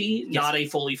entity, not a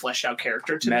fully fleshed out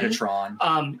character to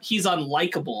Metatron. Me. He's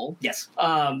unlikable. Yes.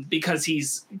 Because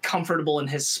he's comfortable in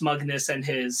his smugness and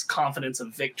his confidence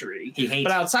of victory. He hates,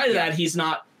 but outside of that, he's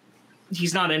not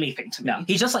anything to me. No,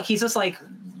 he's just like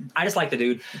I just like the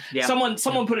dude. Yeah.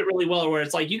 Someone put it really well where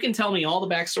it's like, you can tell me all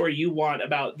the backstory you want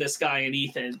about this guy and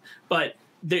Ethan, but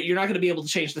you're not going to be able to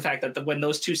change the fact that when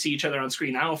those two see each other on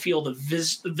screen, I don't feel the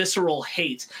visceral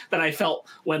hate that I felt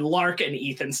when Lark and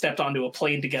Ethan stepped onto a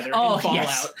plane together in Fallout.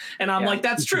 Yes. And I'm like,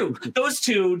 that's true. Those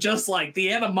two, just like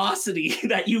the animosity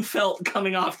that you felt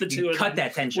coming off the two of them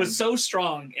that tension was so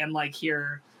strong. And like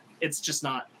here, it's just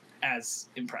not as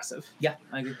impressive. Yeah,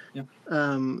 I agree. Yeah.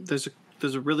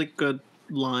 There's a really good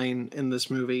line in this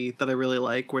movie that I really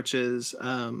like, which is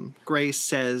Grace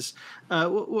says,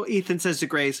 Ethan says to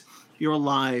Grace, your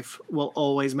life will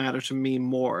always matter to me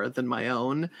more than my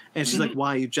own. And she's like,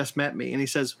 why? You just met me. And he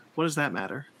says, what does that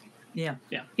matter? Yeah.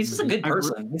 He's just a good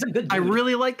person. He's a good dude. I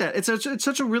really like that. It's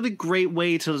such a really great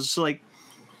way to just like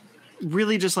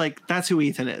really just like, that's who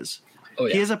Ethan is. Oh,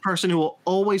 yeah. He is a person who will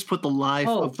always put the life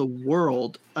of the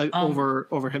world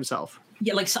over himself.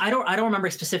 Yeah, like so I don't remember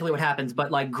specifically what happens,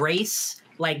 but like Grace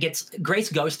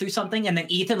goes through something, and then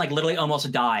Ethan like literally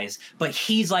almost dies. But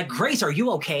he's like, Grace, are you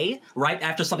okay? Right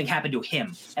after something happened to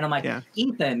him, and I'm like,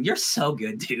 Ethan, you're so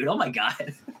good, dude. Oh my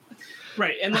god.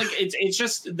 Right, and like it's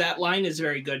just that line is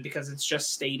very good because it's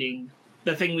just stating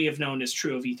the thing we have known is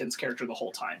true of Ethan's character the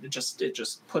whole time. It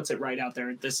just puts it right out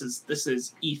there. This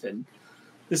is Ethan.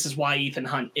 This is why Ethan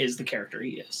Hunt is the character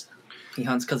he is. He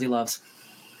hunts because he loves.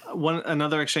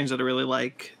 Another exchange that I really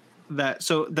like that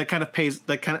kind of pays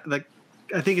that kind of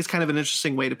I think is kind of an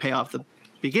interesting way to pay off the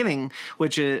beginning,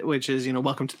 which is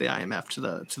welcome to the IMF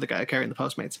to the guy carrying the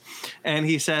Postmates, and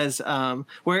he says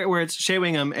where it's Shea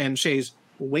Wingham and Shea's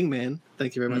wingman.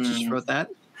 Thank you very much. Just wrote that.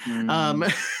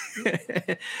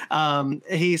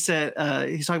 He said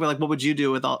he's talking about like what would you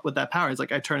do with that power? It's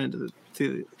like I turn into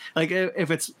like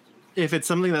if it's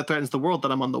something that threatens the world,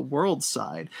 then I'm on the world's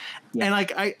side. Yeah. And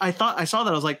like I thought I saw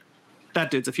that I was like,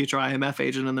 that dude's a future IMF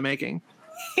agent in the making.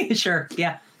 Sure,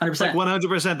 yeah, 100%. Like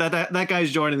 100% that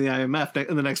guy's joining the IMF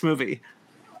in the next movie.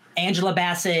 Angela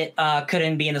Bassett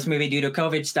couldn't be in this movie due to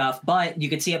COVID stuff, but you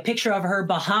could see a picture of her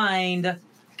behind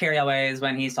Carrie Elways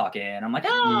when he's talking. I'm like,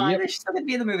 I wish she's still gonna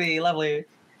be in the movie. Lovely.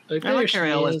 I like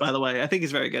Carrie Elways, by the way. I think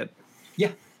he's very good.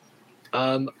 Yeah.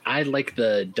 I like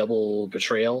the double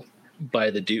betrayal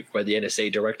by the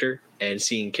NSA director and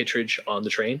seeing Kittredge on the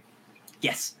train.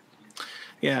 Yes.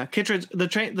 Yeah, Kittredge. The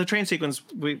train sequence.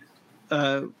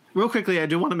 Real quickly, I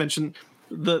do want to mention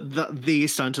the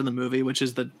stunt in the movie, which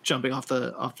is the jumping off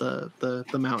the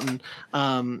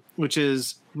mountain, which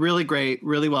is really great,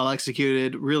 really well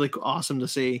executed, really awesome to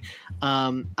see.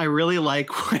 I really like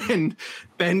when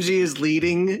Benji is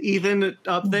leading Ethan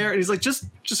up there, and he's like, just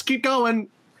keep going.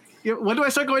 When do I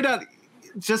start going down?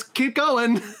 Just keep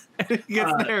going. And he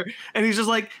gets there, and he's just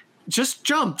like, just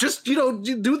jump, just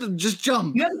just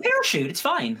jump. You have a parachute, it's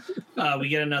fine. We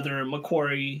get another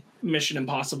Macquarie Mission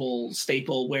Impossible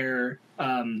staple where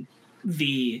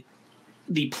the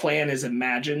plan is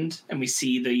imagined, and we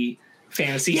see the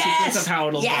fantasy sequence of how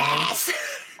it'll go.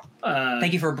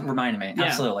 Thank you for reminding me. Yeah.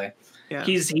 Absolutely. Yeah.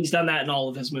 He's done that in all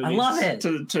of his movies. I love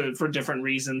it. For different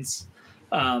reasons.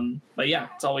 But yeah,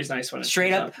 it's always nice when it's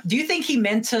straight up. Do you think he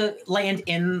meant to land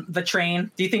in the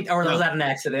train? Do you think, or was that an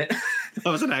accident? That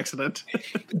was an accident.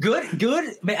 Good.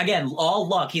 Again, all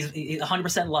luck. He's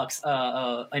 100% luck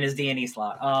in his D&E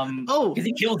slot. Because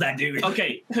he killed that dude.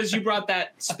 Okay, because you brought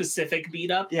that specific beat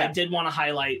up. Yeah. I did want to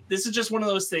highlight. This is just one of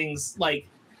those things. Like,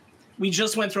 we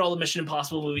just went through all the Mission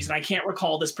Impossible movies, and I can't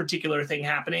recall this particular thing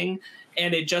happening,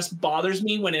 and it just bothers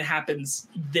me when it happens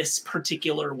this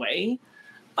particular way.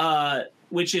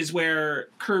 Which is where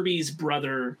Kirby's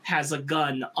brother has a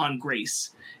gun on Grace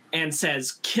and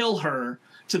says, kill her,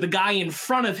 to the guy in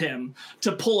front of him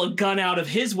to pull a gun out of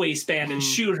his waistband and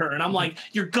shoot her. And I'm like,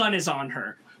 your gun is on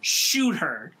her. Shoot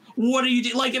her. What are you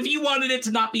doing? Like, if you wanted it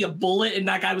to not be a bullet and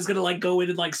that guy was going to, like, go in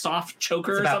and, like, soft choke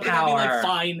her or something, I'd be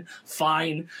like,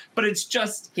 fine. But it's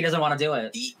just... He doesn't want to do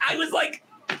it. I was like...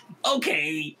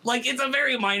 Okay, like, it's a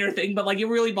very minor thing, but like, it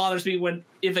really bothers me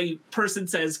if a person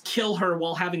says kill her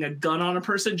while having a gun on a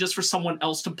person just for someone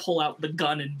else to pull out the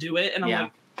gun and do it. And I'm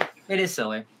like, it is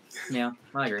silly. Yeah,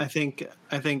 I agree. I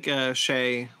think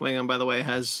Shea Wingham, by the way,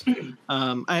 has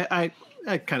I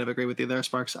kind of agree with you there,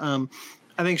 Sparks. I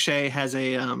think Shea has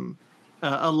a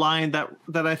line that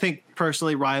I think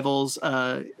personally rivals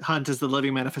Hunt as the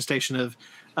living manifestation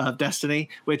of destiny,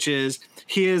 which is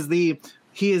he is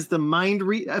the mind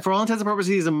for all intents and purposes,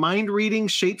 he's a mind reading,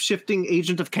 shape shifting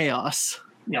agent of chaos.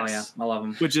 Yes. Oh yeah, I love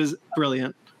him. Which is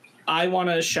brilliant. I want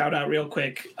to shout out real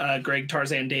quick Greg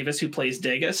Tarzan Davis, who plays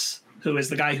Dagus, who is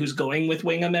the guy who's going with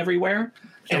Wingham everywhere,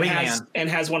 and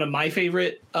has one of my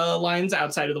favorite lines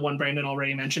outside of the one Brandon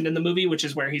already mentioned in the movie, which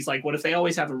is where he's like, "What if they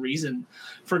always have a reason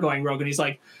for going rogue?" And he's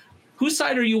like, "Whose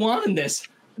side are you on in this?"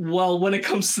 Well, when it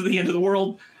comes to the end of the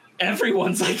world,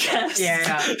 everyone's, I guess.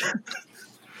 Yeah.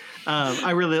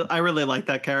 I really like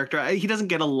that character. He doesn't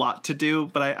get a lot to do,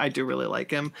 but I do really like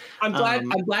him. I'm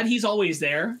glad he's always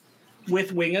there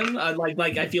with Wingham.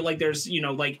 Like I feel like there's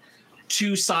like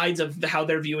two sides of how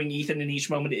they're viewing Ethan in each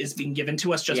moment is being given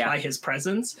to us just by his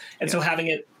presence, and so having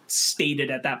it stated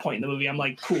at that point in the movie, I'm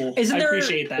like, cool. I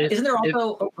appreciate that. Isn't there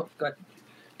also? Go ahead.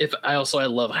 I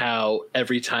love how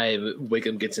every time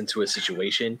Wingham gets into a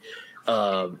situation,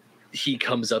 he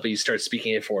comes up and he starts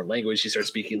speaking a foreign language. He starts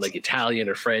speaking like Italian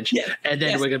or French. Yeah. And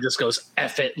then Wingham just goes,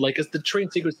 F it. Like, it's the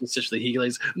train sequence essentially. He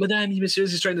goes, Madame, monsieur,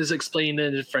 he's trying to explain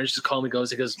in French, just calmly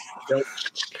goes, nope.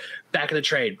 Back in the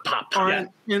train, pop. Yeah.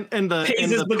 In the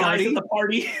party. At the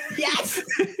party. Yes.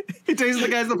 He takes the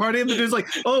guys at the party and the dude's like,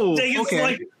 oh, okay.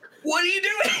 Like, what are you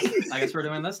doing? I guess we're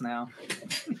doing this now.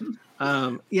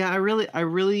 I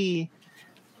really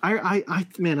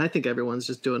Man, I think everyone's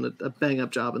just doing a bang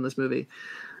up job in this movie.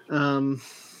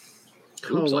 Oops,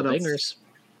 all what else? bangers.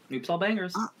 Oops, all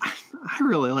bangers. I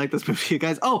really like this movie, you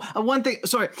guys. Oh, one thing.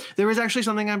 Sorry, there is actually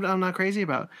something I'm not crazy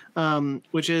about,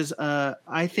 which is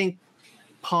I think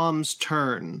Palm's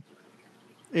turn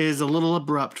is a little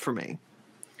abrupt for me.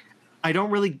 I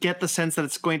don't really get the sense that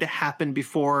it's going to happen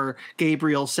before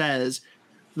Gabriel says,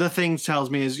 the thing tells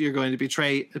me is you're going to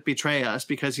betray us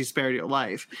because he spared your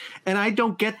life. And I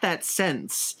don't get that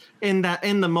sense in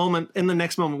the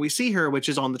next moment we see her, which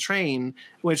is on the train,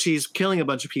 when she's killing a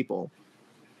bunch of people.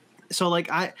 So like,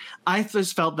 I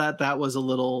just felt that was a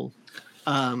little,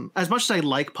 as much as I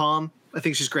like Palm, I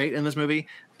think she's great in this movie,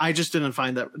 I just didn't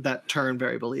find that turn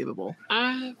very believable.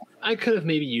 I could have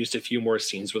maybe used a few more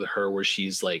scenes with her where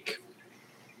she's like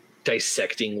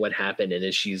dissecting what happened, and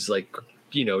then she's like,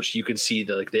 you know, you can see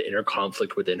the inner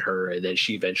conflict within her, and then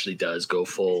she eventually does go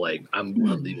full like I'm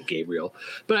leaving Gabriel.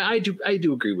 But I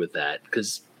do agree with that,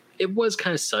 because it was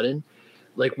kind of sudden.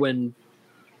 Like when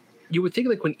you would think,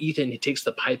 like when Ethan takes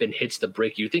the pipe and hits the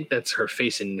brick, you think that's her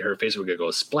face, and her face would go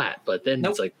splat. But then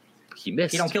It's like he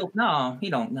missed. He don't kill. No,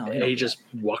 he don't. No, he just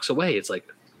walks away. It's like,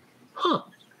 huh.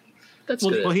 That's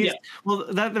good.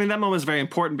 That moment is very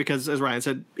important because, as Ryan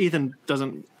said, Ethan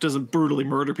doesn't brutally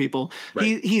murder people.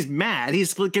 Right. He's mad.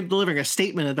 He's delivering a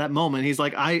statement at that moment. He's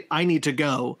like, I need to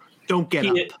go. Don't get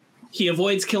up. He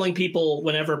avoids killing people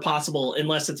whenever possible,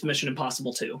 unless it's Mission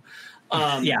Impossible 2.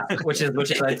 Which is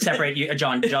a separate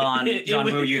John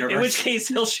Woo universe. In which case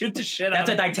he'll shoot the shit out.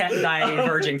 That's a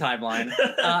diverging timeline.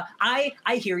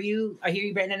 I hear you,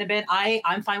 Brandon, a bit.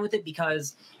 I'm fine with it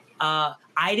because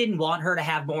I didn't want her to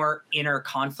have more inner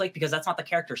conflict, because that's not the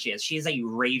character she is. She is a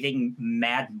raving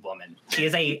mad woman. She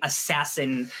is a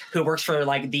assassin who works for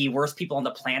like the worst people on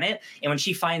the planet. And when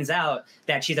she finds out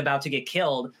that she's about to get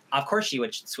killed, of course she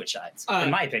would switch sides,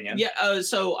 in my opinion. Yeah.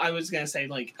 So I was going to say,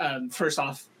 like, first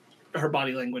off, her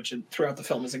body language and throughout the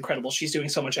film is incredible. She's doing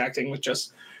so much acting with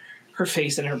just her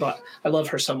face and her butt. I love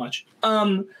her so much.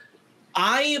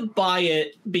 I buy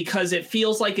it because it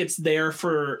feels like it's there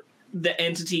for the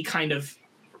entity kind of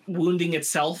wounding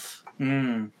itself.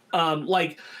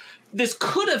 Like, this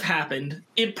could have happened.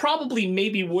 It probably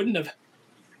maybe wouldn't have.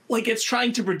 Like, it's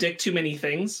trying to predict too many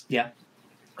things. Yeah.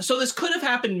 So this could have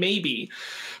happened maybe,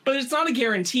 but it's not a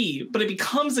guarantee. But it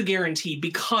becomes a guarantee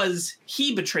because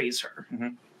he betrays her. Mm-hmm.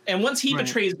 And once he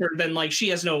betrays her, then like she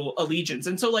has no allegiance.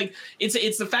 And so like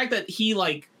it's the fact that he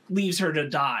like leaves her to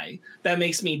die that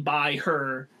makes me buy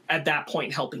her at that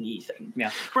point helping Ethan.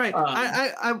 Yeah. Right.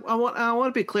 I want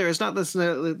to be clear. It's not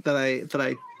necessarily that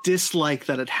I dislike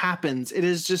that it happens. It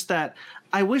is just that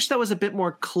I wish that was a bit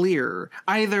more clear.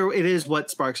 Either it is what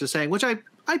Sparks is saying, which I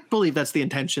believe that's the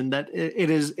intention, that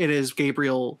it is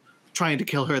Gabriel trying to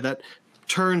kill her that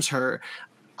turns her.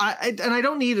 I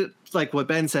don't need it, like what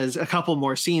Ben says, a couple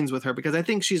more scenes with her, because I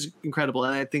think she's incredible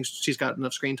and I think she's got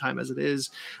enough screen time as it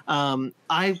is. But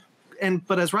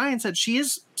as Ryan said, she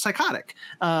is psychotic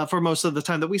for most of the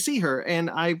time that we see her,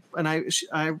 and I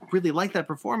really like that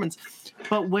performance.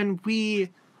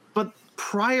 But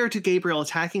prior to Gabriel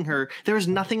attacking her, there is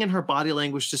nothing in her body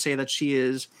language to say that she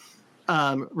is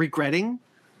regretting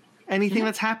anything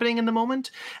that's happening in the moment,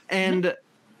 and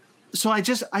so I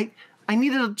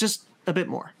needed just a bit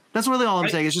more. That's really all I'm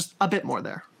saying, is just a bit more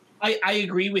there. I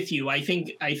agree with you. I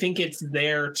think it's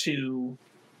there to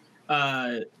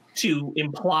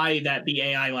imply that the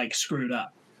AI like screwed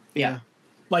up. Yeah.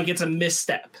 Like it's a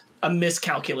misstep, a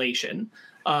miscalculation.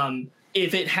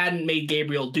 If it hadn't made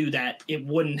Gabriel do that, it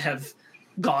wouldn't have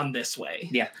gone this way.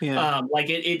 Yeah. Like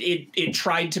it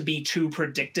tried to be too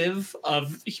predictive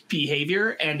of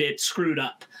behavior and it screwed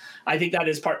up. I think that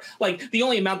is part, like the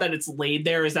only amount that it's laid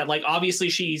there is that like obviously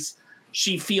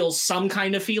she feels some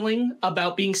kind of feeling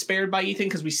about being spared by Ethan,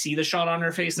 because we see the shot on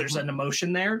her face. There's an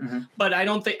emotion there, but I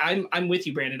don't think I'm with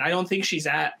you, Brandon. I don't think she's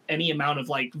at any amount of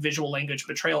like visual language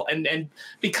betrayal. And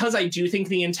because I do think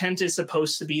the intent is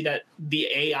supposed to be that the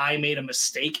AI made a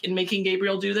mistake in making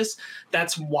Gabriel do this.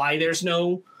 That's why there's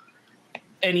no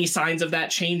any signs of that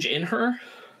change in her.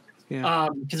 Yeah.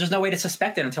 Because there's no way to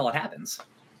suspect it until it happens.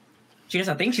 She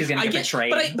doesn't think she's going to get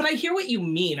betrayed. But I hear what you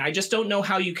mean. I just don't know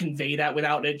how you convey that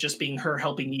without it just being her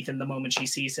helping Ethan the moment she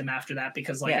sees him after that.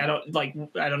 Because like I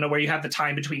don't know where you have the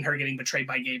time between her getting betrayed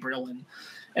by Gabriel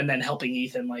and then helping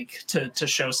Ethan like to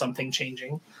show something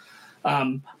changing.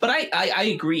 But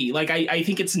I agree. Like I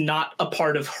think it's not a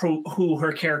part of who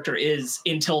her character is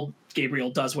until Gabriel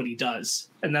does what he does,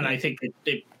 and then I think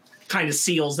it kind of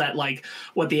seals that like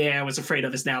what the AI was afraid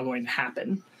of is now going to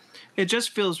happen. It just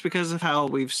feels, because of how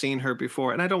we've seen her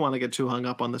before, and I don't want to get too hung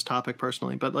up on this topic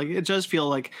personally, but like it does feel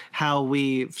like how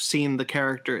we've seen the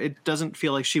character. It doesn't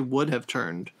feel like she would have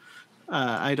turned.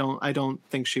 I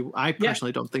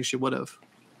personally don't think she would have.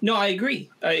 No, I agree.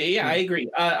 I agree.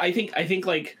 I think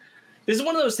like this is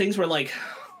one of those things where like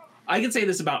I could say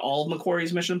this about all of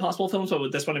McQuarrie's Mission Impossible films, but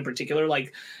with this one in particular,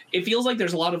 like it feels like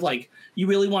there's a lot of like you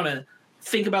really want to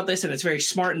think about this and it's very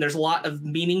smart and there's a lot of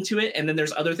meaning to it, and then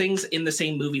there's other things in the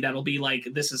same movie that'll be like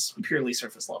this is purely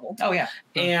surface level. Oh yeah.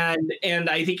 And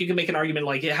I think you can make an argument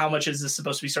like how much is this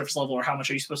supposed to be surface level, or how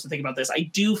much are you supposed to think about this? I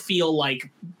do feel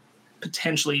like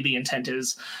potentially the intent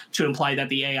is to imply that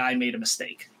the AI made a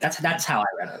mistake. That's how I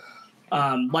read it.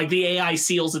 Like the AI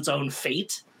seals its own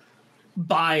fate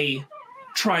by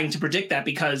trying to predict that,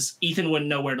 because Ethan wouldn't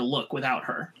know where to look without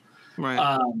her.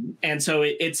 Right. And so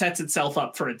it sets itself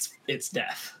up for its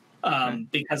death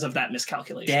because of that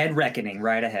miscalculation. Dead reckoning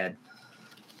right ahead.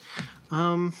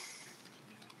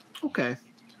 Okay.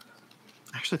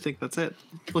 I actually think that's it.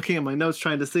 Looking at my notes,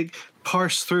 trying to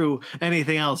parse through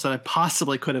anything else that I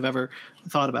possibly could have ever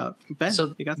thought about. Ben,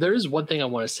 so there is one thing I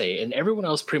want to say, and everyone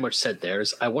else pretty much said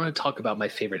theirs. I want to talk about my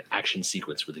favorite action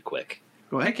sequence really quick.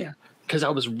 Go ahead. Heck yeah. Because I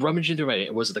was rummaging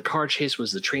through was it the car chase?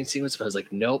 Was it the train sequence? But I was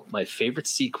like, nope. My favorite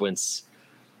sequence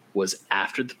was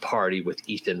after the party with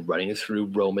Ethan running through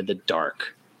Rome in the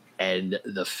dark, and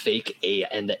the fake AI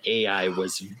and the AI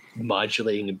was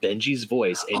modulating Benji's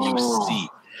voice,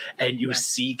 and you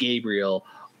see Gabriel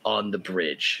on the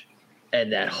bridge,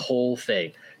 and that whole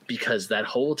thing, because that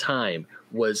whole time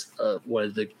was one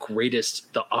of the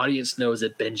greatest. The audience knows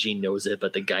it, Benji knows it,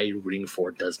 but the guy you're rooting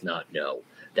for does not know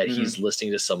that he's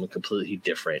listening to someone completely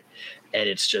different, and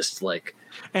it's just like,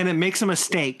 and it makes a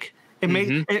mistake.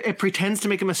 It pretends to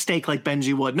make a mistake like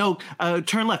Benji would. No,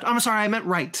 turn left. I'm sorry, I meant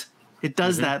right. It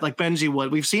does that like Benji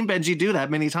would. We've seen Benji do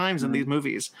that many times in these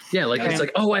movies. Yeah, like it's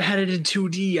like, oh, I had it in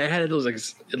 2D. I had it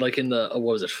like in the what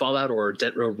was it, Fallout or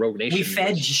Rogue Nation? We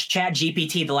fed Chat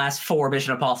GPT the last 4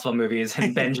 Mission Impossible movies,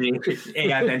 and AI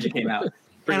Benji came out.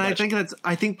 I think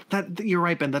that you're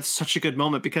right, Ben. That's such a good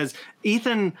moment, because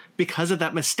Ethan, because of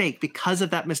that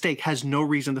mistake, has no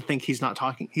reason to think he's not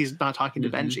talking to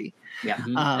Benji. Yeah,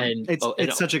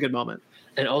 it's such a good moment.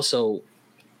 And also,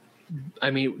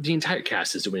 I mean, the entire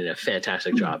cast is doing a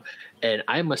fantastic job, and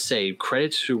I must say,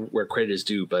 credit to where credit is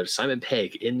due. But Simon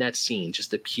Pegg in that scene, just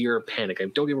the pure panic.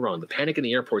 Don't get me wrong, the panic in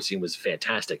the airport scene was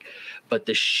fantastic, but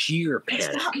the sheer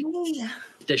panic,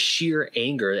 the sheer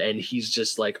anger, and he's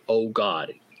just like, "Oh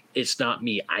God, it's not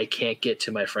me. I can't get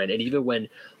to my friend." And even when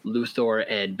Luthor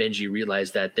and Benji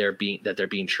realize that they're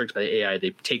being tricked by the AI,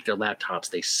 they take their laptops,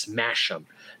 they smash them.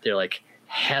 They're like,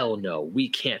 "Hell no, we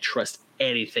can't trust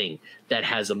anything that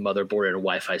has a motherboard and a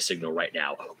Wi-Fi signal right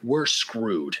now. We're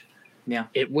screwed." Yeah,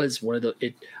 it was one of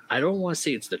the. I don't want to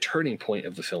say it's the turning point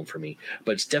of the film for me,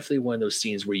 but it's definitely one of those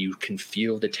scenes where you can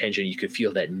feel the tension. You can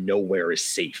feel that nowhere is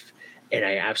safe, and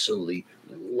I absolutely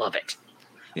love it.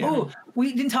 Yeah. Oh,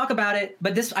 we didn't talk about it,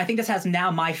 but I think this has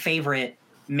now my favorite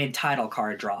mid-title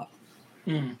card drop.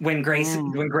 When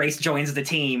Grace joins the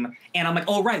team, and I'm like,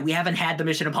 oh right, we haven't had the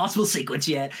Mission Impossible sequence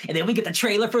yet, and then we get the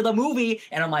trailer for the movie,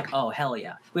 and I'm like, oh hell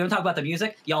yeah. We haven't talked about the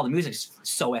music, y'all. The music's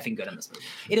so effing good in this movie.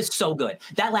 It is so good.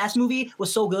 That last movie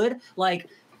was so good. Like,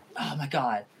 oh my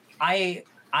god, I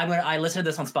listened to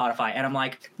this on Spotify, and I'm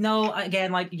like, no,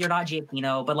 again, like you're not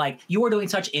Giacchino, but like you are doing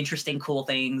such interesting, cool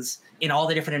things in all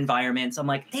the different environments. I'm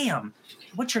like, damn,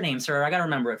 what's your name, sir? I gotta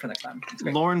remember it for next time.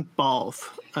 Lorne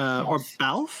Balfe, or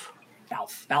Balfe.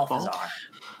 Balthazar.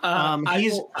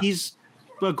 He's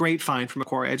a great find for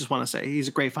McQuarrie. I just want to say he's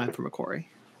a great find for McQuarrie.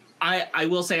 I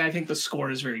will say I think the score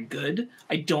is very good.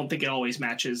 I don't think it always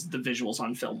matches the visuals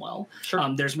on film well. Sure.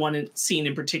 There's one scene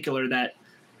in particular that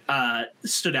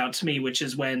stood out to me, which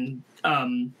is when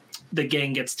the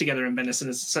gang gets together in Venice and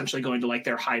is essentially going to like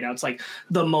their hideouts, like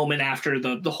the moment after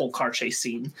the whole car chase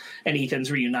scene, and Ethan's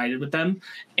reunited with them,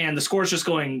 and the score's just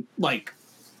going like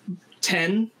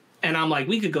 10. And I'm like,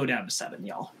 we could go down to 7,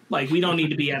 y'all. Like, we don't need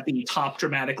to be at the top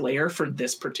dramatic layer for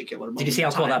this particular moment. Did you see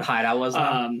how cool that hideout was?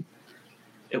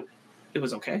 It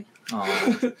was okay.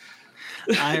 Oh.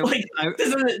 I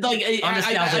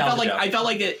felt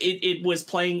like it was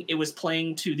playing. It was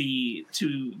playing to the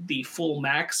full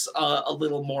max a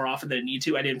little more often than it needed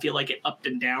to. I didn't feel like it upped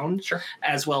and down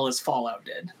as well as Fallout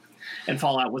did, and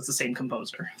Fallout was the same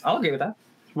composer. I'll agree with that.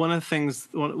 One of the things,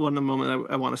 one of the moment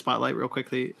I want to spotlight real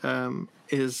quickly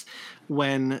is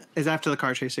after the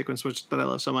car chase sequence, that I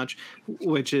love so much,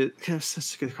 which is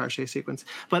such a good car chase sequence.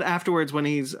 But afterwards, when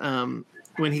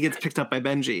he gets picked up by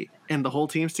Benji and the whole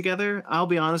team's together, I'll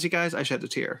be honest, you guys, I shed a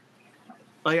tear.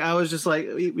 Like I was just like,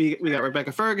 we got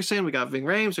Rebecca Ferguson, we got Ving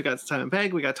Rhames, we got Simon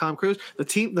Pegg, we got Tom Cruise.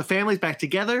 The family's back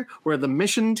together. We're the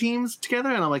mission teams together,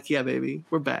 and I'm like, yeah, baby,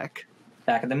 we're back.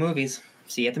 Back at the movies.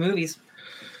 See you at the movies.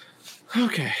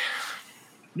 Okay.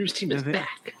 News team is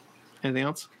back. Anything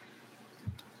else?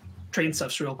 Train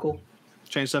stuff's real cool.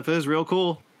 Train stuff is real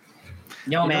cool.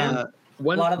 Yo, man. Uh, a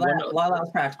lot of that was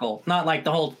practical. Not like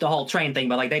the whole train thing,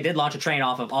 but like they did launch a train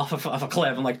off of a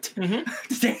cliff. I'm like, damn.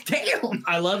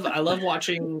 I love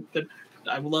watching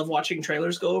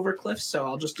trailers go over cliffs, so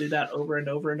I'll just do that over and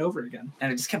over and over again.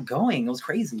 And it just kept going. It was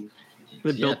crazy.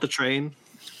 They built the train.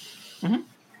 Mm-hmm.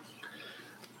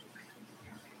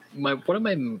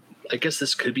 I guess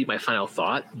this could be my final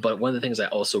thought, but one of the things I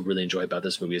also really enjoy about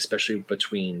this movie, especially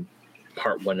between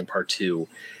part 1 and part 2,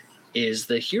 is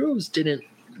the heroes didn't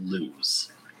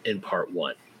lose in part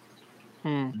 1.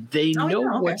 They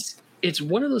know it's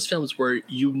one of those films where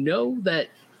you know that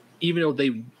even though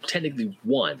they technically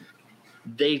won,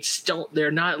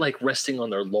 they're not like resting on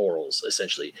their laurels.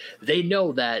 Essentially, they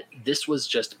know that this was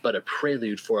just but a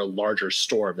prelude for a larger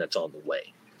storm that's on the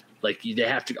way. Like they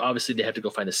have to go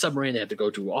find a submarine. They have to go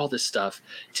do all this stuff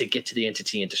to get to the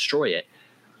entity and destroy it.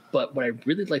 But what I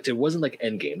really liked, it wasn't like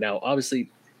Endgame. Now, obviously,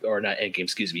 or not Endgame,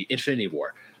 excuse me, Infinity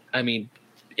War. I mean,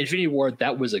 Infinity War,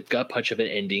 that was a gut punch of an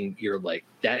ending. You're like,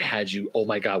 that had you, oh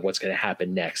my God, what's going to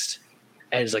happen next?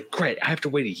 And it's like, great, I have to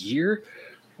wait a year.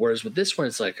 Whereas with this one,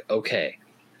 it's like, okay,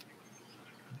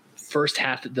 the first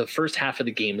half of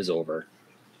the game is over.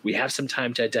 We have some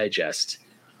time to digest.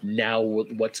 Now,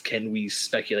 what can we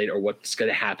speculate or what's going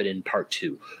to happen in part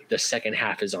 2? The second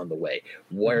half is on the way.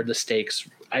 What are the stakes?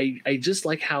 I just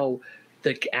like how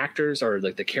the actors or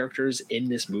like the characters in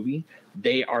this movie,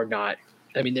 they are not,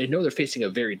 I mean, they know they're facing a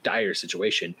very dire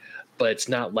situation, but it's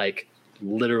not like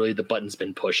literally the button's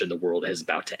been pushed and the world is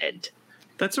about to end.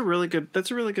 That's a really good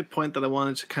point that I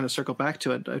wanted to kind of circle back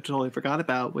to. I totally forgot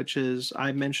about, which is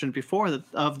I mentioned before that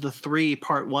of the 3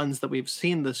 part 1s that we've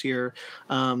seen this year,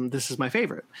 this is my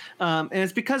favorite, and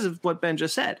it's because of what Ben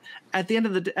just said. At the end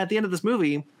of this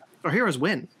movie, our heroes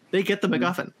win. They get the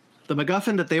MacGuffin. The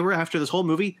MacGuffin that they were after this whole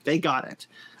movie, they got it.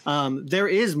 There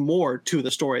is more to the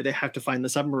story. They have to find the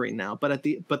submarine now, but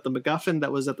the MacGuffin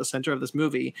that was at the center of this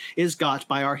movie is got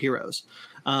by our heroes,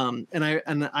 and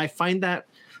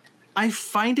I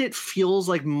find it feels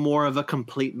like more of a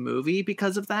complete movie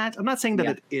because of that. I'm not saying that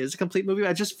it is a complete movie.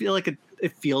 I just feel like it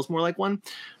feels more like one.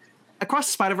 Across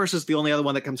the Spider-Verse is the only other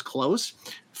one that comes close.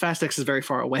 Fast X is very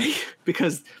far away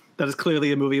because that is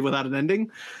clearly a movie without an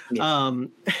ending. Yeah.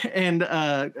 And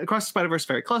Across the Spider-Verse is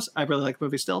very close. I really like the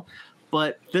movie still.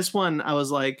 But this one, I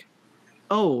was like,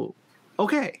 oh,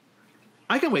 okay.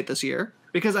 I can wait this year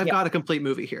because I've got a complete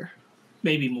movie here.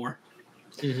 Maybe more.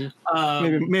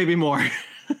 Mm-hmm. Maybe more.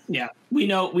 Yeah, we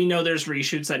know there's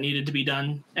reshoots that needed to be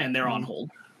done and they're on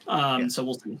hold. So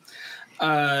we'll see.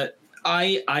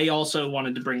 I also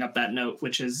wanted to bring up that note,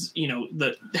 which is,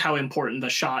 how important the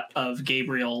shot of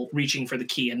Gabriel reaching for the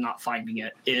key and not finding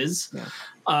it is,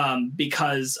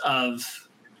 because of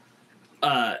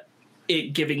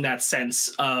it giving that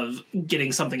sense of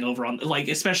getting something over on, like,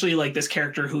 especially like this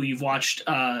character who you've watched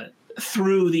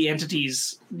through the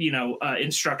entity's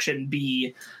instruction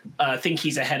think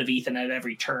he's ahead of Ethan at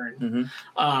every turn,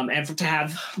 and to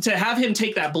have him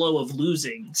take that blow of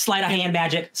losing, sleight of hand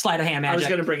magic. I was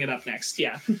going to bring it up next.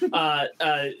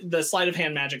 The sleight of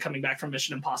hand magic coming back from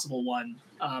Mission Impossible 1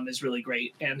 is really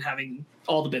great, and having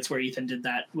all the bits where Ethan did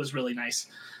that was really nice.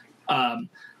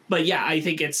 But yeah, I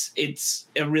think it's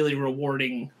a really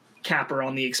rewarding capper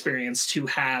on the experience to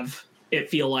have it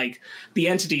feel like the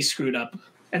entity screwed up.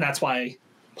 And that's why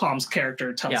Palm's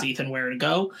character tells Ethan where to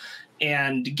go.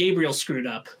 And Gabriel screwed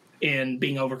up in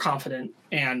being overconfident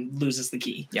and loses the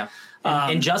key. Yeah.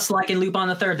 And just like in Lupin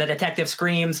the Third, the detective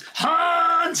screams,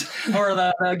 "Hunt!" or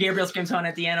the Gabriel screams "Hunt"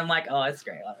 at the end. I'm like, oh, it's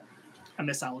great. I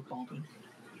miss Alec Baldwin.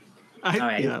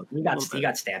 He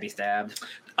got stabbed.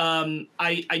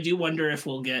 I do wonder if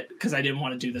we'll get, because I didn't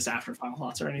want to do this after Final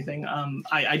Thoughts or anything.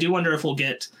 I do wonder if we'll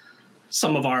get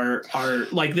some of our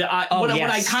like what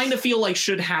I kind of feel like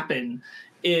should happen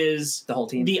is the whole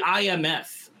team, the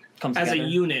IMF comes as together.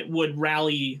 A unit would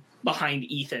rally behind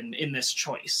Ethan in this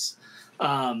choice.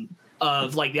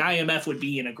 Of like the IMF would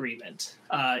be in agreement.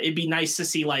 It'd be nice to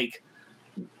see like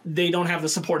they don't have the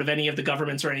support of any of the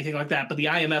governments or anything like that, but the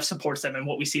IMF supports them, and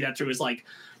what we see that through is like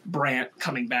Brandt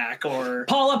coming back, or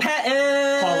Paula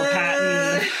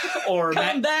Patton, or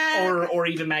back. or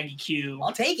even Maggie Q.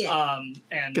 I'll take it.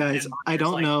 And guys, and I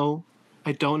don't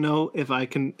know if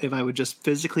I would just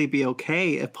physically be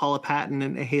okay if Paula Patton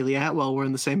and Haley Atwell were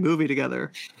in the same movie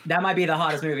together. That might be the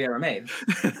hottest movie ever made.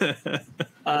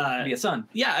 Be a son.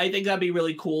 Yeah, I think that'd be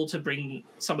really cool to bring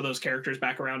some of those characters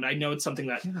back around. I know it's something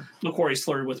that McQuarrie's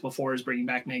flirted with before, is bringing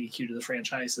back Maggie Q to the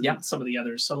franchise and some of the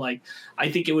others. So like,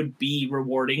 I think it would be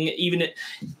rewarding. Even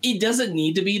it doesn't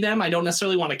need to be them. I don't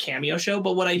necessarily want a cameo show,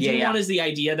 but what I do want is the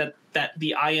idea that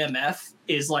the IMF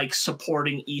is like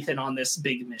supporting Ethan on this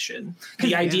big mission.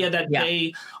 The idea that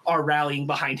they are rallying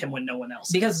behind him when no one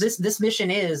else because this mission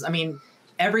is, I mean,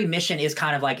 every mission is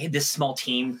kind of like this small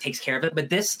team takes care of it,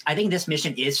 but I think this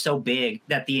mission is so big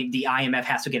that the IMF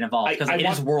has to get involved because it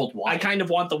is worldwide. I kind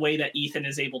of want the way that Ethan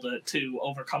is able to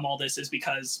overcome all this is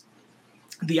because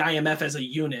the IMF as a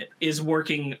unit is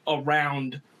working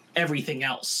around everything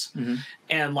else,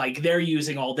 and like they're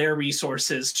using all their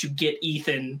resources to get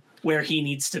Ethan where he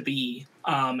needs to be,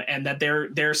 and that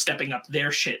they're stepping up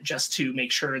their shit just to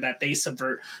make sure that they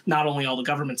subvert not only all the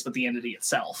governments but the entity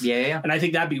itself. And I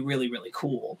think that'd be really, really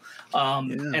cool.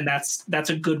 And that's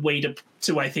a good way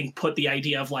to I think put the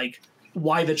idea of like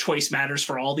why the choice matters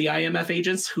for all the IMF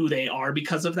agents, who they are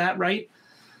because of that, right?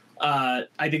 I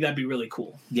think that'd be really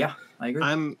cool. Yeah, I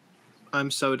agree. I'm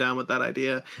so down with that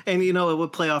idea, and it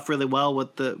would play off really well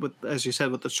with as you said,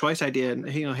 with the choice idea. And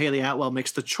Haley Atwell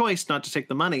makes the choice not to take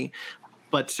the money,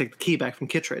 but to take the key back from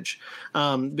Kittredge,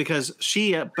 because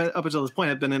she up until this point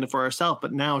had been in it for herself,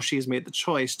 but now she's made the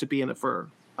choice to be in it for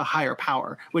a higher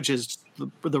power, which is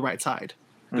the right side.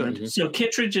 Good. Mm-hmm. So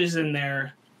Kittredge is in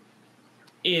there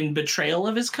in betrayal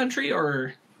of his country,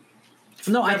 or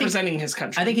representing his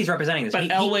country. I think he's representing this, but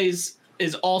Elway's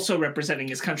is also representing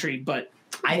his country, but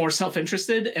more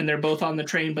self-interested, and they're both on the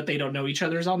train, but they don't know each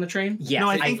other's on the train. Yeah, no,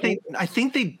 I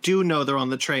think they do know they're on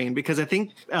the train, because I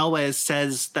think Elway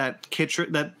says that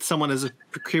that someone is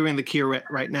procuring the key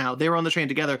right now. They were on the train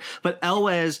together, but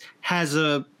Elway has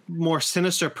a more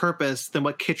sinister purpose than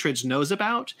what Kittredge knows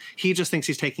about. He just thinks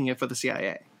he's taking it for the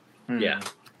CIA. Yeah,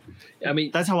 I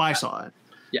mean that's how I saw it.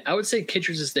 Yeah, I would say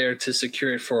Kittredge is there to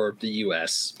secure it for the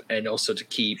U.S. and also to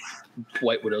keep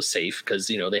White Widow safe because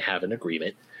they have an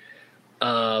agreement.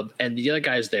 And the other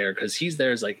guy's there because he's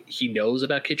there is like he knows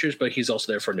about Kittredge, but he's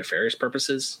also there for nefarious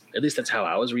purposes. At least that's how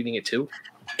I was reading it too.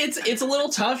 It's a little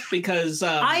tough because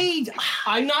I'm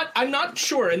not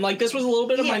sure, and like this was a little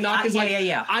bit of my knock.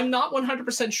 I'm not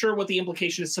 100% sure what the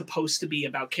implication is supposed to be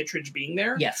about Kittredge being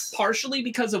there. Yes, partially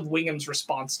because of Wingham's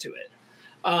response to it.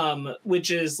 Which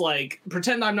is like,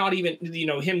 pretend I'm not even,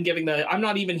 him giving I'm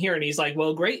not even here. And he's like,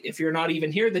 well, great. If you're not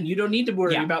even here, then you don't need to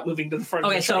worry about moving to the front.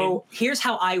 Okay, of the train. so here's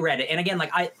how I read it. And again,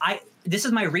 like this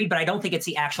is my read, but I don't think it's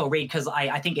the actual read because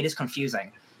I think it is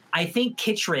confusing. I think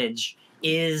Kittredge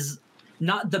is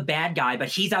not the bad guy, but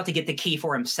he's out to get the key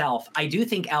for himself. I do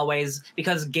think Elway's,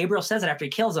 because Gabriel says it after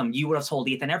he kills him, you would have told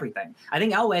Ethan everything. I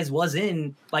think Elway's was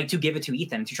in like to give it to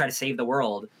Ethan to try to save the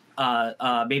world.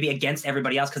 Maybe against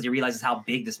everybody else because he realizes how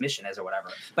big this mission is or whatever.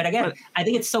 But again, I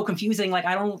think it's so confusing. Like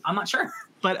I'm not sure.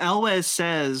 But Elway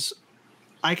says,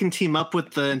 I can team up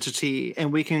with the entity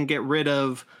and we can get rid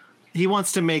of. He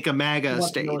wants to make a MAGA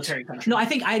state. No, I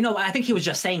think he was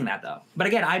just saying that though. But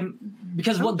again,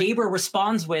 because what Gabriel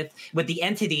responds with the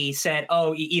entity said,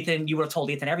 "Oh, Ethan, you would have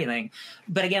told Ethan everything."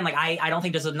 But again, like I don't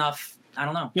think there's enough. I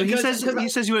don't know. He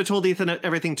says you would have told Ethan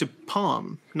everything to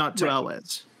Palm, not to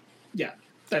Elway. Yeah.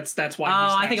 That's why.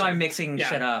 Oh, I think I'm mixing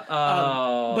shit up.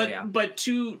 But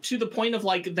to the point of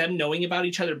like them knowing about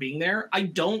each other being there, I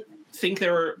don't think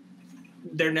they're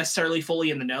necessarily fully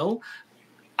in the know.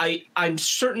 I'm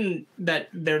certain that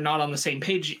they're not on the same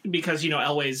page because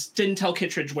Elway's didn't tell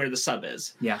Kittredge where the sub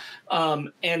is. Yeah.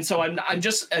 And so I'm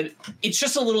just it's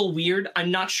just a little weird.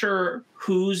 I'm not sure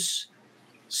who's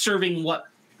serving what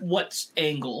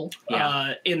angle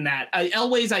in that.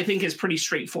 Elway's I think is pretty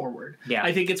straightforward. Yeah,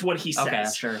 I think it's what he says. Okay,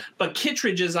 sure. But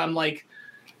Kittredge's, I'm like,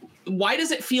 why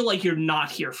does it feel like you're not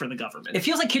here for the government? It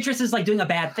feels like Kittredge is like doing a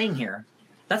bad thing here.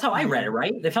 That's how I read it,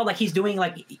 right? It felt like he's doing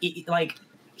like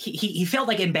he felt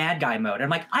like in bad guy mode. I'm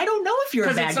like, I don't know if you're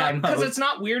in bad guy mode because it's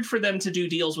not weird for them to do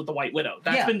deals with the White Widow.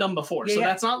 That's been done before, so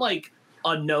that's not like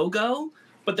a no-go.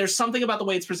 But there's something about the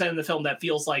way it's presented in the film that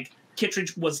feels like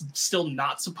Kittredge was still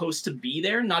not supposed to be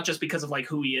there, not just because of like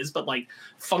who he is, but like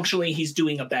functionally he's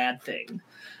doing a bad thing.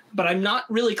 But I'm not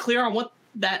really clear on what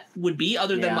that would be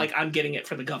other than like I'm getting it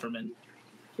for the government.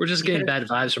 We're just getting bad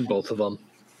vibes from both of them.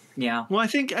 Yeah. Well, I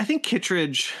think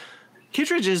Kittredge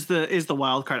is the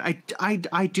wild card.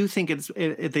 I do think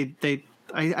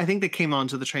I think they came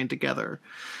onto the train together,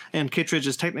 and Kittredge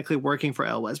is technically working for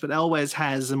Elway, but Elway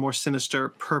has a more sinister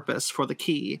purpose for the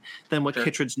key than what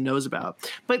Kittredge knows about.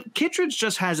 But Kittredge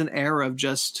just has an air of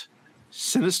just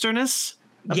sinisterness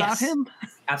about him.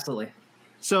 Absolutely.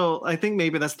 So I think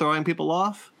maybe that's throwing people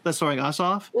off. That's throwing us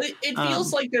off. Well, it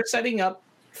feels like they're setting up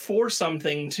for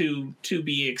something to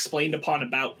be explained upon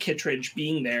about Kittredge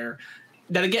being there,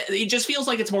 that again, it just feels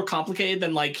like it's more complicated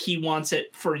than like he wants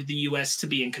it for the US to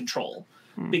be in control,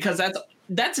 because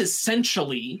that's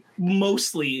essentially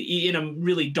mostly in a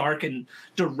really dark and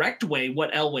direct way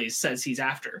what Elway says he's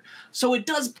after. So it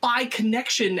does, by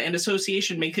connection and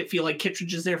association, make it feel like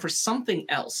Kittredge is there for something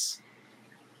else.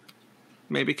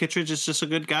 Maybe Kittredge is just a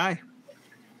good guy.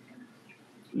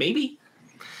 Maybe.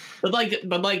 But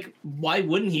why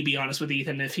wouldn't he be honest with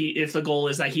Ethan if the goal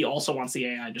is that he also wants the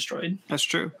AI destroyed? That's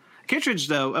true. Kittredge,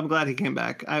 though, I'm glad he came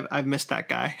back. I've missed that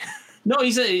guy. No,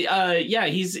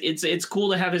 it's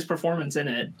cool to have his performance in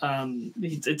it.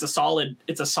 It's a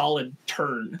solid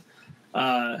turn.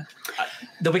 The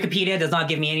Wikipedia does not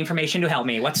give me any information to help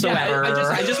me whatsoever. Yeah,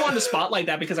 I just wanted to spotlight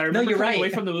that because I remember coming away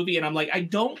right. from the movie and I'm like, I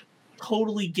don't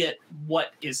totally get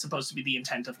what is supposed to be the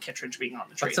intent of Kittredge being on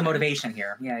the train. What's the motivation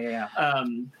here? Yeah.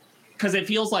 Because it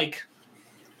feels like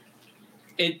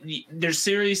there's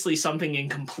seriously something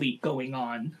incomplete going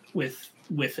on with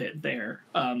it there.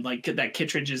 Like that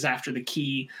Kittredge is after the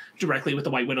key directly with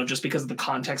the White Widow just because of the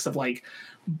context of like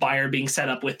Bayer being set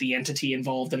up with the entity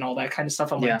involved and all that kind of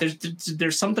stuff. I'm like,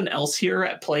 there's something else here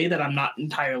at play that I'm not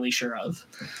entirely sure of.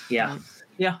 Yeah.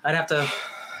 I'd have to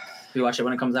rewatch it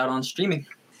when it comes out on streaming.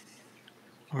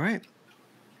 All right.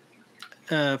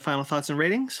 Final thoughts and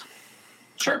ratings?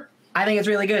 Sure. I think it's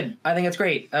really good. I think it's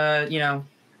great.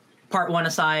 Part one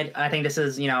aside, I think this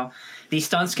is, these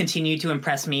stunts continue to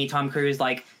impress me. Tom Cruise,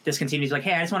 this continues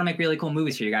hey, I just want to make really cool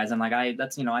movies for you guys. I'm like, I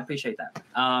appreciate that.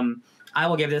 I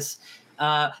will give this,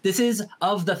 this is,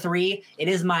 of the three, it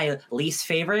is my least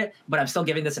favorite, but I'm still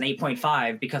giving this an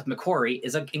 8.5 because McQuarrie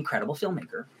is an incredible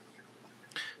filmmaker.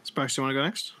 Sparks, you want to go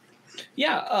next?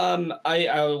 Yeah,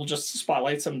 I will just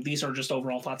spotlight some. These are just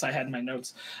overall thoughts I had in my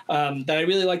notes. That I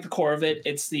really like the core of it.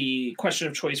 It's the question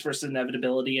of choice versus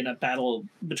inevitability in a battle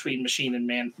between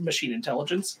man and machine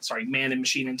intelligence.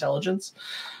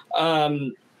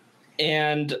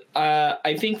 And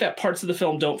I think that parts of the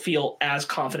film don't feel as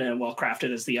confident and well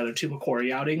crafted as the other two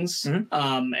McQuarrie outings.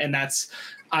 Mm-hmm. And that's,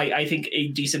 I think a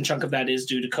decent chunk of that is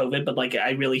due to COVID, but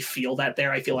I really feel that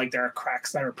there. I feel like there are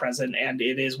cracks that are present, and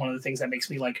it is one of the things that makes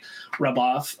me rub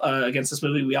off against this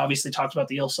movie. We obviously talked about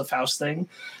the Ilsa Faust thing,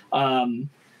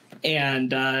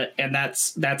 and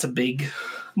that's a big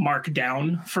mark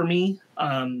down for me.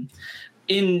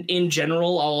 In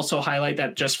general, I'll also highlight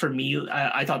that just for me,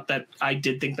 I thought that I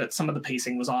did think that some of the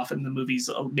pacing was off and the movie's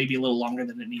maybe a little longer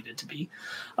than it needed to be.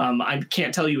 I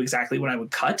can't tell you exactly what I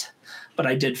would cut, but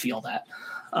I did feel that.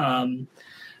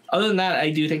 Other than that, I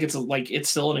do think it's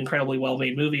still an incredibly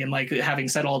well-made movie. And having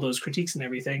said all those critiques and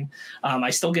everything, I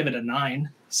still give it a 9.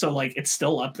 So it's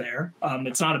still up there.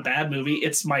 It's not a bad movie.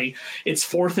 It's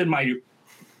fourth in my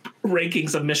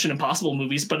rankings of Mission Impossible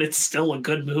movies, but it's still a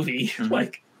good movie.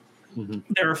 Mm-hmm.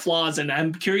 There are flaws, and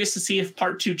I'm curious to see if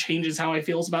part 2 changes how I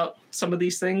feels about some of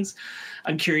these things.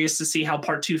 I'm curious to see how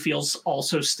part 2 feels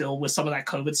also still with some of that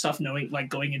COVID stuff, knowing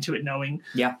going into it, knowing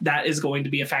that is going to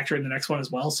be a factor in the next one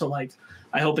as well. So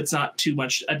I hope it's not too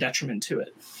much a detriment to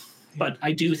it, but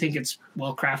I do think it's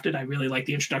well crafted. I really like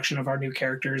the introduction of our new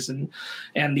characters and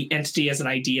the entity as an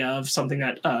idea of something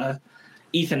that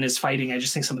Ethan is fighting. I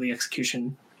just think some of the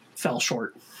execution fell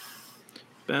short.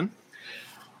 Ben?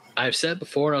 I've said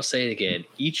before and I'll say it again.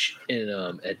 Each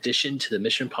addition to the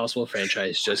Mission Impossible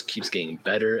franchise just keeps getting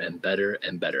better and better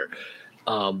and better.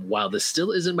 While this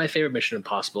still isn't my favorite Mission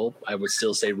Impossible, I would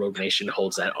still say Rogue Nation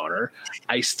holds that honor.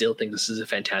 I still think this is a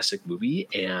fantastic movie,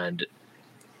 and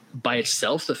by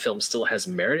itself, the film still has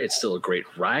merit. It's still a great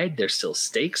ride. There's still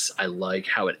stakes. I like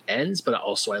how it ends, but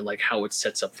also I like how it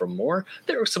sets up for more.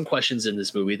 There are some questions in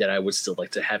this movie that I would still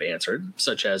like to have answered,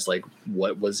 such as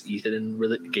what was Ethan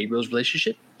and Gabriel's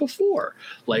relationship before?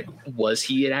 Was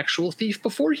he an actual thief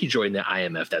before he joined the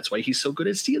IMF? That's why he's so good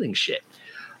at stealing shit.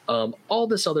 All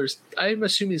this others, I'm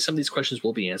assuming some of these questions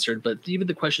will be answered, but even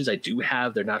the questions I do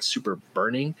have, they're not super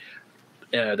burning.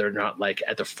 They're not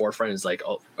at the forefront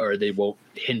or they won't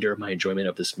hinder my enjoyment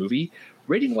of this movie.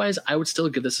 Rating wise, I would still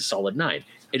give this a solid 9.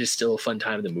 It is still a fun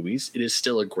time in the movies. It is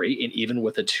still a great, and even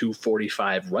with a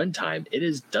 2:45 runtime,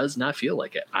 does not feel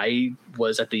like it. I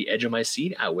was at the edge of my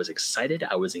seat. I was excited.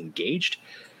 I was engaged.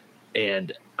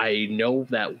 And I know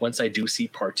that once I do see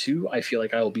part 2, I feel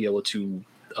like I will be able to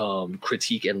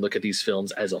critique and look at these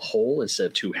films as a whole instead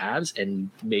of two halves, and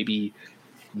maybe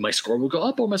my score will go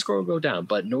up or my score will go down.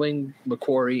 But knowing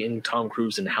McQuarrie and Tom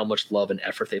Cruise and how much love and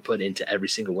effort they put into every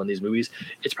single one of these movies,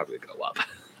 it's probably going to go up.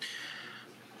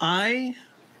 I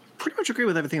pretty much agree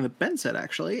with everything that Ben said,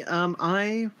 actually.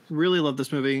 I really love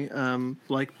this movie.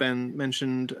 Like Ben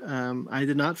mentioned, I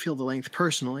did not feel the length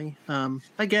personally.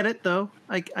 I get it, though.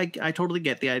 I totally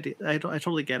get the idea. I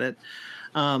totally get it.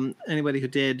 Anybody who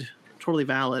did, totally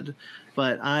valid.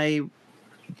 But I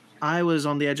was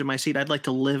on the edge of my seat. I'd like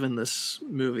to live in this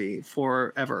movie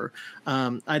forever.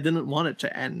 I didn't want it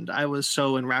to end. I was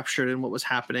so enraptured in what was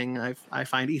happening. I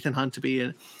find Ethan Hunt to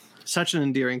be such an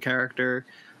endearing character.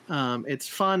 It's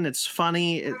fun. It's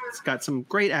funny. It's got some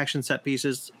great action set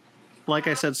pieces. Like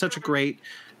I said, such a great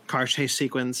car chase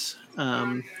sequence.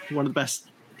 One of the best,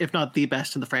 if not the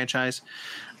best, in the franchise.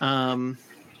 Ben,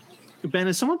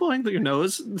 is someone blowing your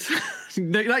nose?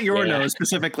 Not your nose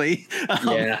specifically.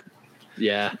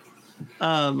 Yeah.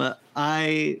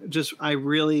 I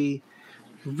really,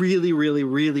 really, really,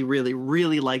 really, really,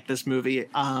 really like this movie.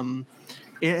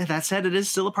 That said, it is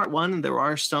still a part one, and there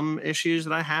are some issues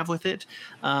that I have with it.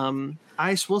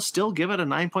 I will still give it a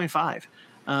 9.5.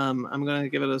 I'm going to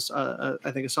give it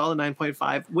I think a solid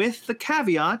 9.5, with the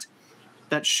caveat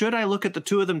that should I look at the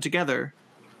two of them together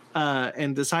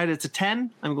and decide it's a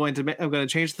 10, I'm going to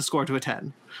change the score to a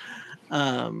 10.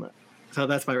 So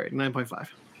that's my rating, 9.5.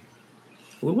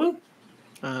 Woo-woo.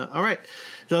 All right,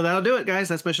 so that'll do it, guys.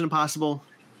 That's Mission Impossible: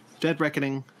 Dead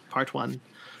Reckoning Part 1.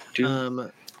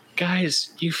 Dude.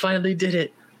 Guys, you finally did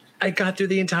it. I got through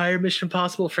the entire Mission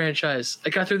Impossible franchise. I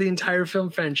got through the entire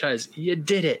film franchise. You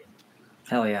did it.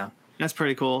 Hell yeah. That's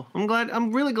pretty cool.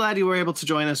 I'm really glad you were able to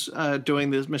join us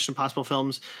doing the Mission Impossible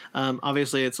films.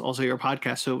 Obviously, it's also your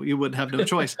podcast, so you would have no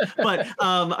choice. But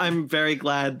I'm very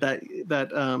glad that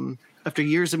after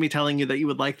years of me telling you that you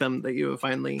would like them, that you have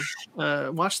finally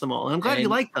watched them all. And I'm glad you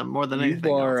like them more than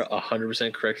anything else. You are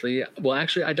 100% correctly. Well,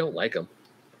 actually, I don't like them.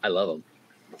 I love them.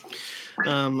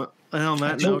 On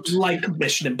that note, like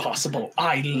Mission Impossible.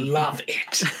 I love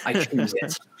it. I choose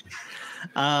it.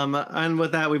 And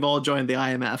with that, we've all joined the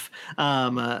IMF.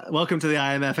 Welcome to the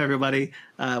IMF, everybody.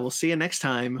 We'll see you next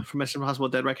time for Mission Impossible: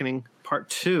 Dead Reckoning Part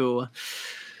 2.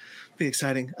 Be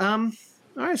exciting. All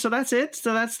right, so that's it.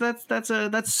 So that's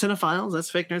Cine-Files. That's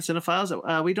Fake Nerd Cine-Files.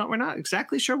 We're not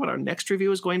exactly sure what our next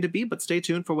review is going to be, but stay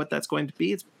tuned for what that's going to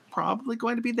be. It's probably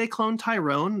going to be They Cloned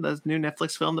Tyrone, the new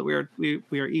Netflix film that we are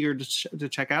eager to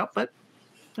check out. But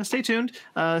stay tuned.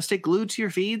 Stay glued to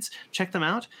your feeds. Check them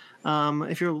out.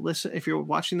 If you're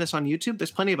watching this on YouTube,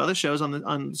 there's plenty of other shows on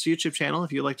this YouTube channel.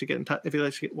 If you like to get in touch, if you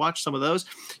like to watch some of those,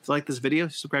 if you like this video,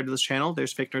 subscribe to this channel.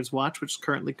 There's Fake Nerds Watch, which is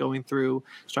currently going through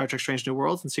Star Trek: Strange New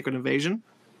Worlds and Secret Invasion.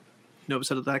 No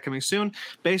episode of that coming soon.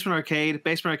 Basement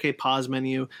Arcade pause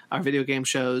menu, our video game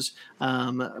shows,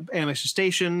 Animation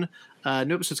Station,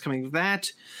 new episodes coming of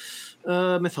that,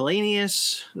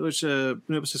 Miscellaneous, which new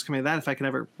episodes coming of that if I can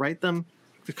ever write them.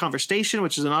 The Conversation,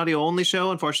 which is an audio only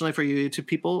show, unfortunately for you YouTube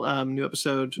people. New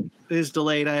episode is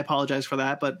delayed. I apologize for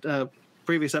that, but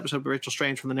previous episode with Rachel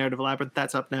Strange from the Narrative Labyrinth,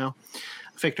 that's up now.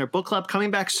 Fake Nerd Book Club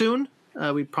coming back soon.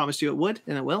 We promised you it would,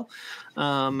 and it will.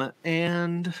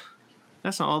 And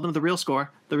that's not all of them. The Real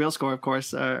Score, of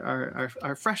course,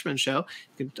 our freshman show.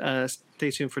 You can stay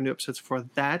tuned for new episodes for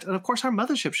that, and of course our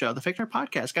mothership show, the Fake Nerd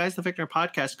Podcast. Guys, the Fake Nerd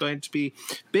Podcast is going to be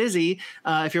busy.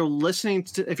 If you're listening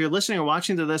or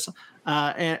watching to this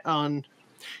on,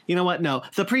 you know what? No,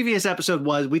 the previous episode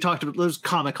was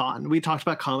Comic-Con. We talked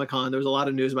about Comic-Con. There was a lot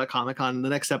of news about Comic-Con. In the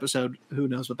next episode, who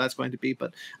knows what that's going to be?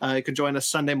 But you can join us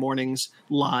Sunday mornings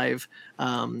live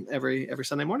every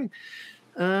Sunday morning.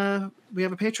 We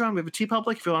have a Patreon, we have a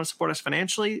TeePublic if you want to support us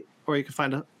financially, or you can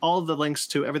find all of the links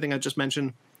to everything I just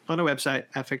mentioned on our website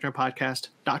at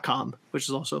fakenerdpodcast.com, which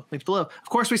is also linked below. Of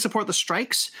course, we support the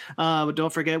strikes. But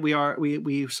don't forget,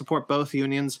 we support both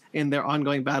unions in their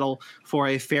ongoing battle for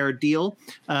a fair deal,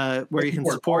 where you can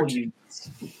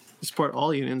support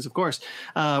all unions, of course,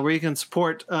 where you can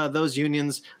support those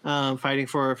unions fighting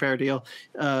for a fair deal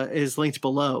is linked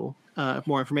below.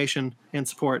 More information and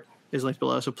support is linked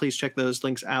below, so please check those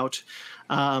links out.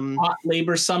 Hot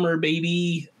labor summer,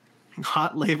 baby.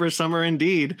 Hot labor summer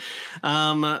indeed.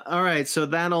 All right, so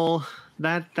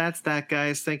that's that,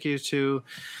 guys. Thank you to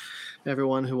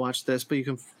everyone who watched this, but you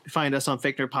can find us on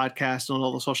Fake Nerd Podcast on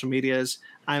all the social medias.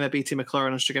 I'm at BT McClure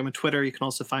on Instagram and Twitter. You can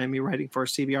also find me writing for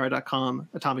CBR.com,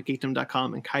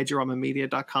 AtomicGeekdom.com, and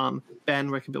KaijuRamaMedia.com.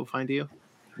 Ben, where can people find you?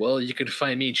 Well, you can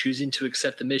find me choosing to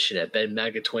accept the mission at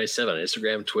BenMaga27 on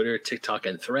Instagram, Twitter, TikTok,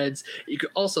 and Threads. You can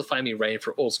also find me writing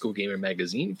for Old School Gamer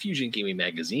Magazine, Fusion Gaming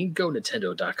Magazine,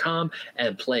 GoNintendo.com,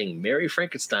 and playing Mary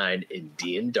Frankenstein in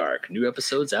D & Dark. New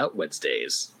episodes out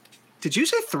Wednesdays. Did you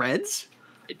say Threads?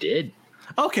 I did.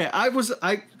 Okay,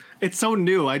 it's so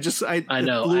new. I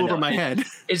know, blew over my head.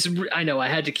 I know. I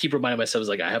had to keep reminding myself. I was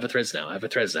like, I have a Threads now. I have a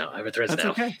Threads now. That's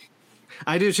okay.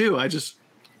 I do too.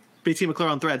 BT McClure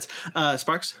on Threads.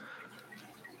 Sparks?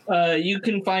 You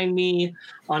can find me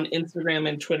on Instagram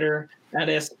and Twitter at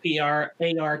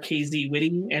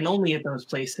SPRARKZWitty, and only at those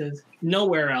places.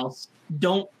 Nowhere else.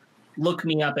 Don't look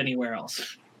me up anywhere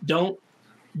else. Don't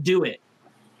do it.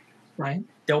 Right?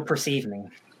 Don't perceive me.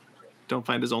 Don't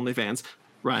find his OnlyFans.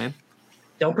 Ryan?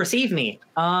 Don't perceive me.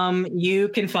 You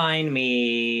can find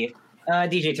me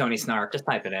DJ Tony Snark. Just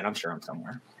type it in. I'm sure I'm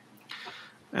somewhere.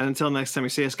 And until next time you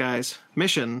see us, guys,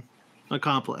 mission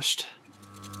accomplished.